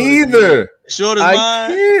 can't either. Short as mine.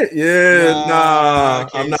 Can't. Yeah, nah.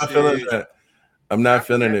 I'm not feeling that. I'm not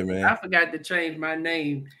feeling it, man. I forgot to change my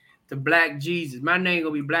name to Black Jesus. My name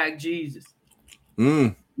gonna be Black Jesus.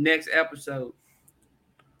 Next episode.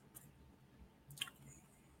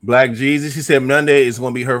 Black Jesus. She said Monday is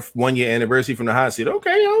gonna be her 1 year anniversary from the hot seat. Okay,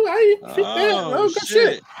 I fit that. Oh, good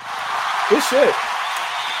shit. Good shit.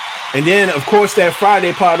 And then, of course, that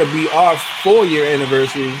Friday part will be our 4 year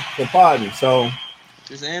anniversary for Podden. So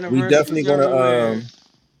we definitely gonna,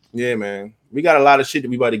 yeah, man. We got a lot of shit that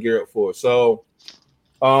we about to gear up for. So,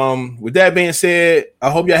 with that being said,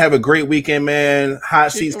 I hope y'all have a great weekend, man. Hot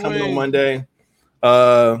seats coming on Monday.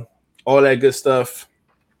 All that good stuff.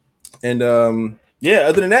 And yeah,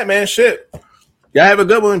 other than that, man, shit. Y'all have a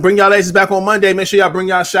good one. Bring y'all asses back on Monday. Make sure y'all bring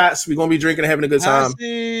y'all shots. We're gonna be drinking and having a good time.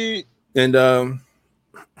 And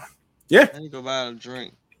yeah. I need to go buy a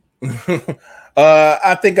drink.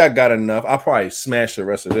 I think I got enough. I'll probably smash the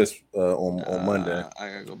rest of this on Monday. I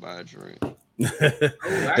gotta go buy a drink.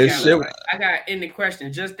 I got any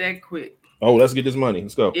question just that quick. Oh, let's get this money.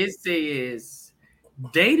 Let's go. It says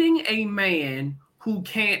dating a man who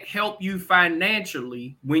can't help you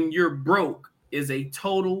financially when you're broke is a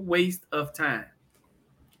total waste of time.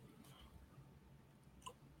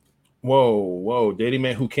 Whoa. Dating a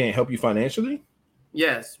man who can't help you financially?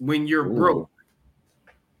 Yes, when you're broke.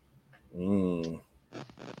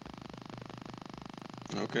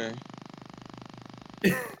 Okay.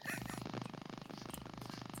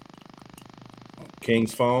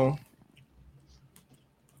 King's phone.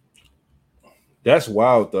 That's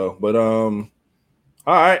wild though. But all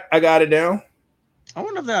right, I got it down. I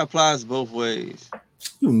wonder if that applies both ways.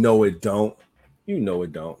 You know it don't.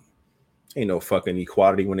 Ain't no fucking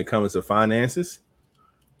equality when it comes to finances.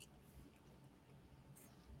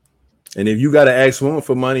 And if you gotta ask women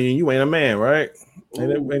for money, and you ain't a man, right?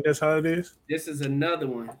 Ain't that's how it is? This is another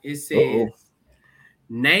one. It says,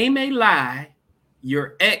 name a lie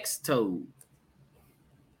your ex told.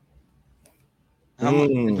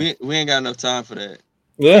 We ain't got enough time for that.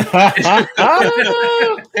 Yeah.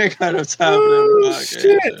 ain't got enough time for that.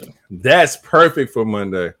 Shit. That's perfect for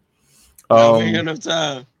Monday. We ain't got enough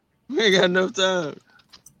time. We ain't got enough time.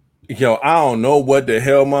 Yo, I don't know what the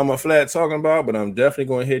hell Mama Flat talking about, but I'm definitely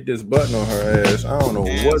going to hit this button on her ass. I don't know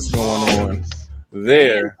what's going on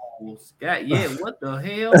there. Yeah, what the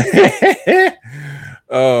hell?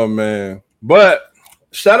 Oh, man. But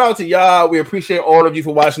shout out to y'all. We appreciate all of you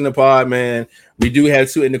for watching the pod, man. We do have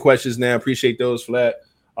 2 in the questions now. Appreciate those, Flat.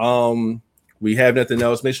 We have nothing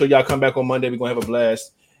else. Make sure y'all come back on Monday. We're going to have a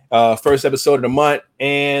blast. First episode of the month.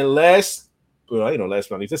 And last but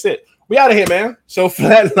not least, that's it. We out of here, man. So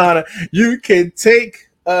Flatliner, you can take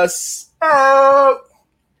us out.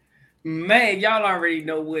 Man, y'all already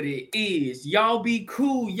know what it is. Y'all be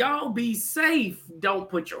cool. Y'all be safe. Don't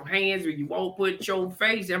put your hands where you won't put your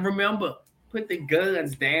face. And remember, put the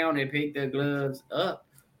guns down and pick the gloves up.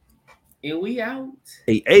 And we out.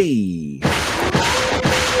 Hey.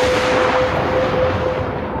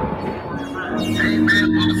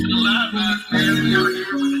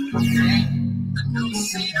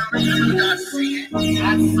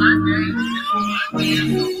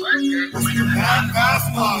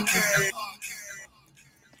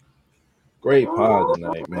 Great pod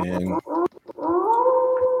tonight, man.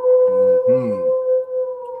 Mm-hmm.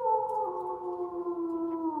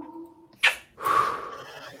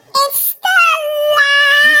 It's the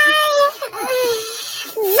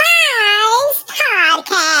Live Vibes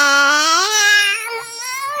Podcast.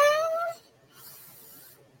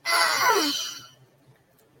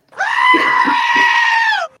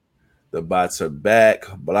 The bots are back.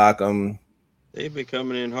 Block them. They've been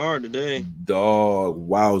coming in hard today. Dog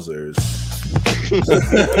wowzers.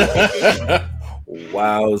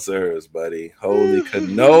 Wowzers, buddy. Holy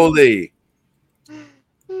cannoli.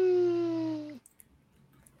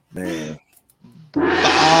 Man.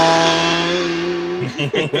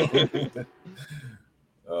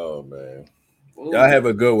 Oh, man. Ooh. Y'all have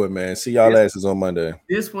a good one, man. See y'all asses on Monday.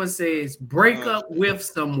 This one says, break up with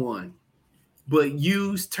someone, but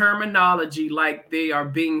use terminology like they are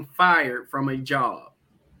being fired from a job.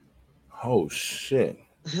 Oh, shit.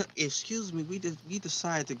 Excuse me, we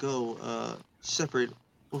decided to go separate.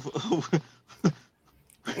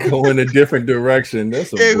 Go in a different direction.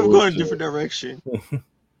 That's we're going in a different direction.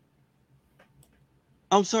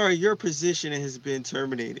 I'm sorry, your position has been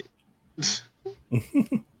terminated.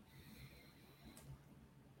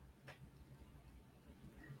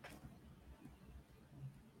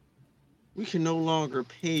 We can no longer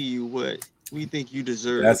pay you what we think you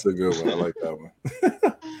deserve. That's a good one. I like that one.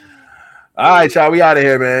 All right, y'all. We out of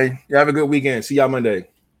here, man. You have a good weekend. See y'all Monday.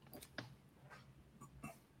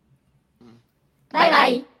 Bye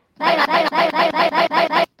bye. Bye bye. Bye bye. Bye bye. Bye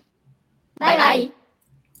bye. Bye bye.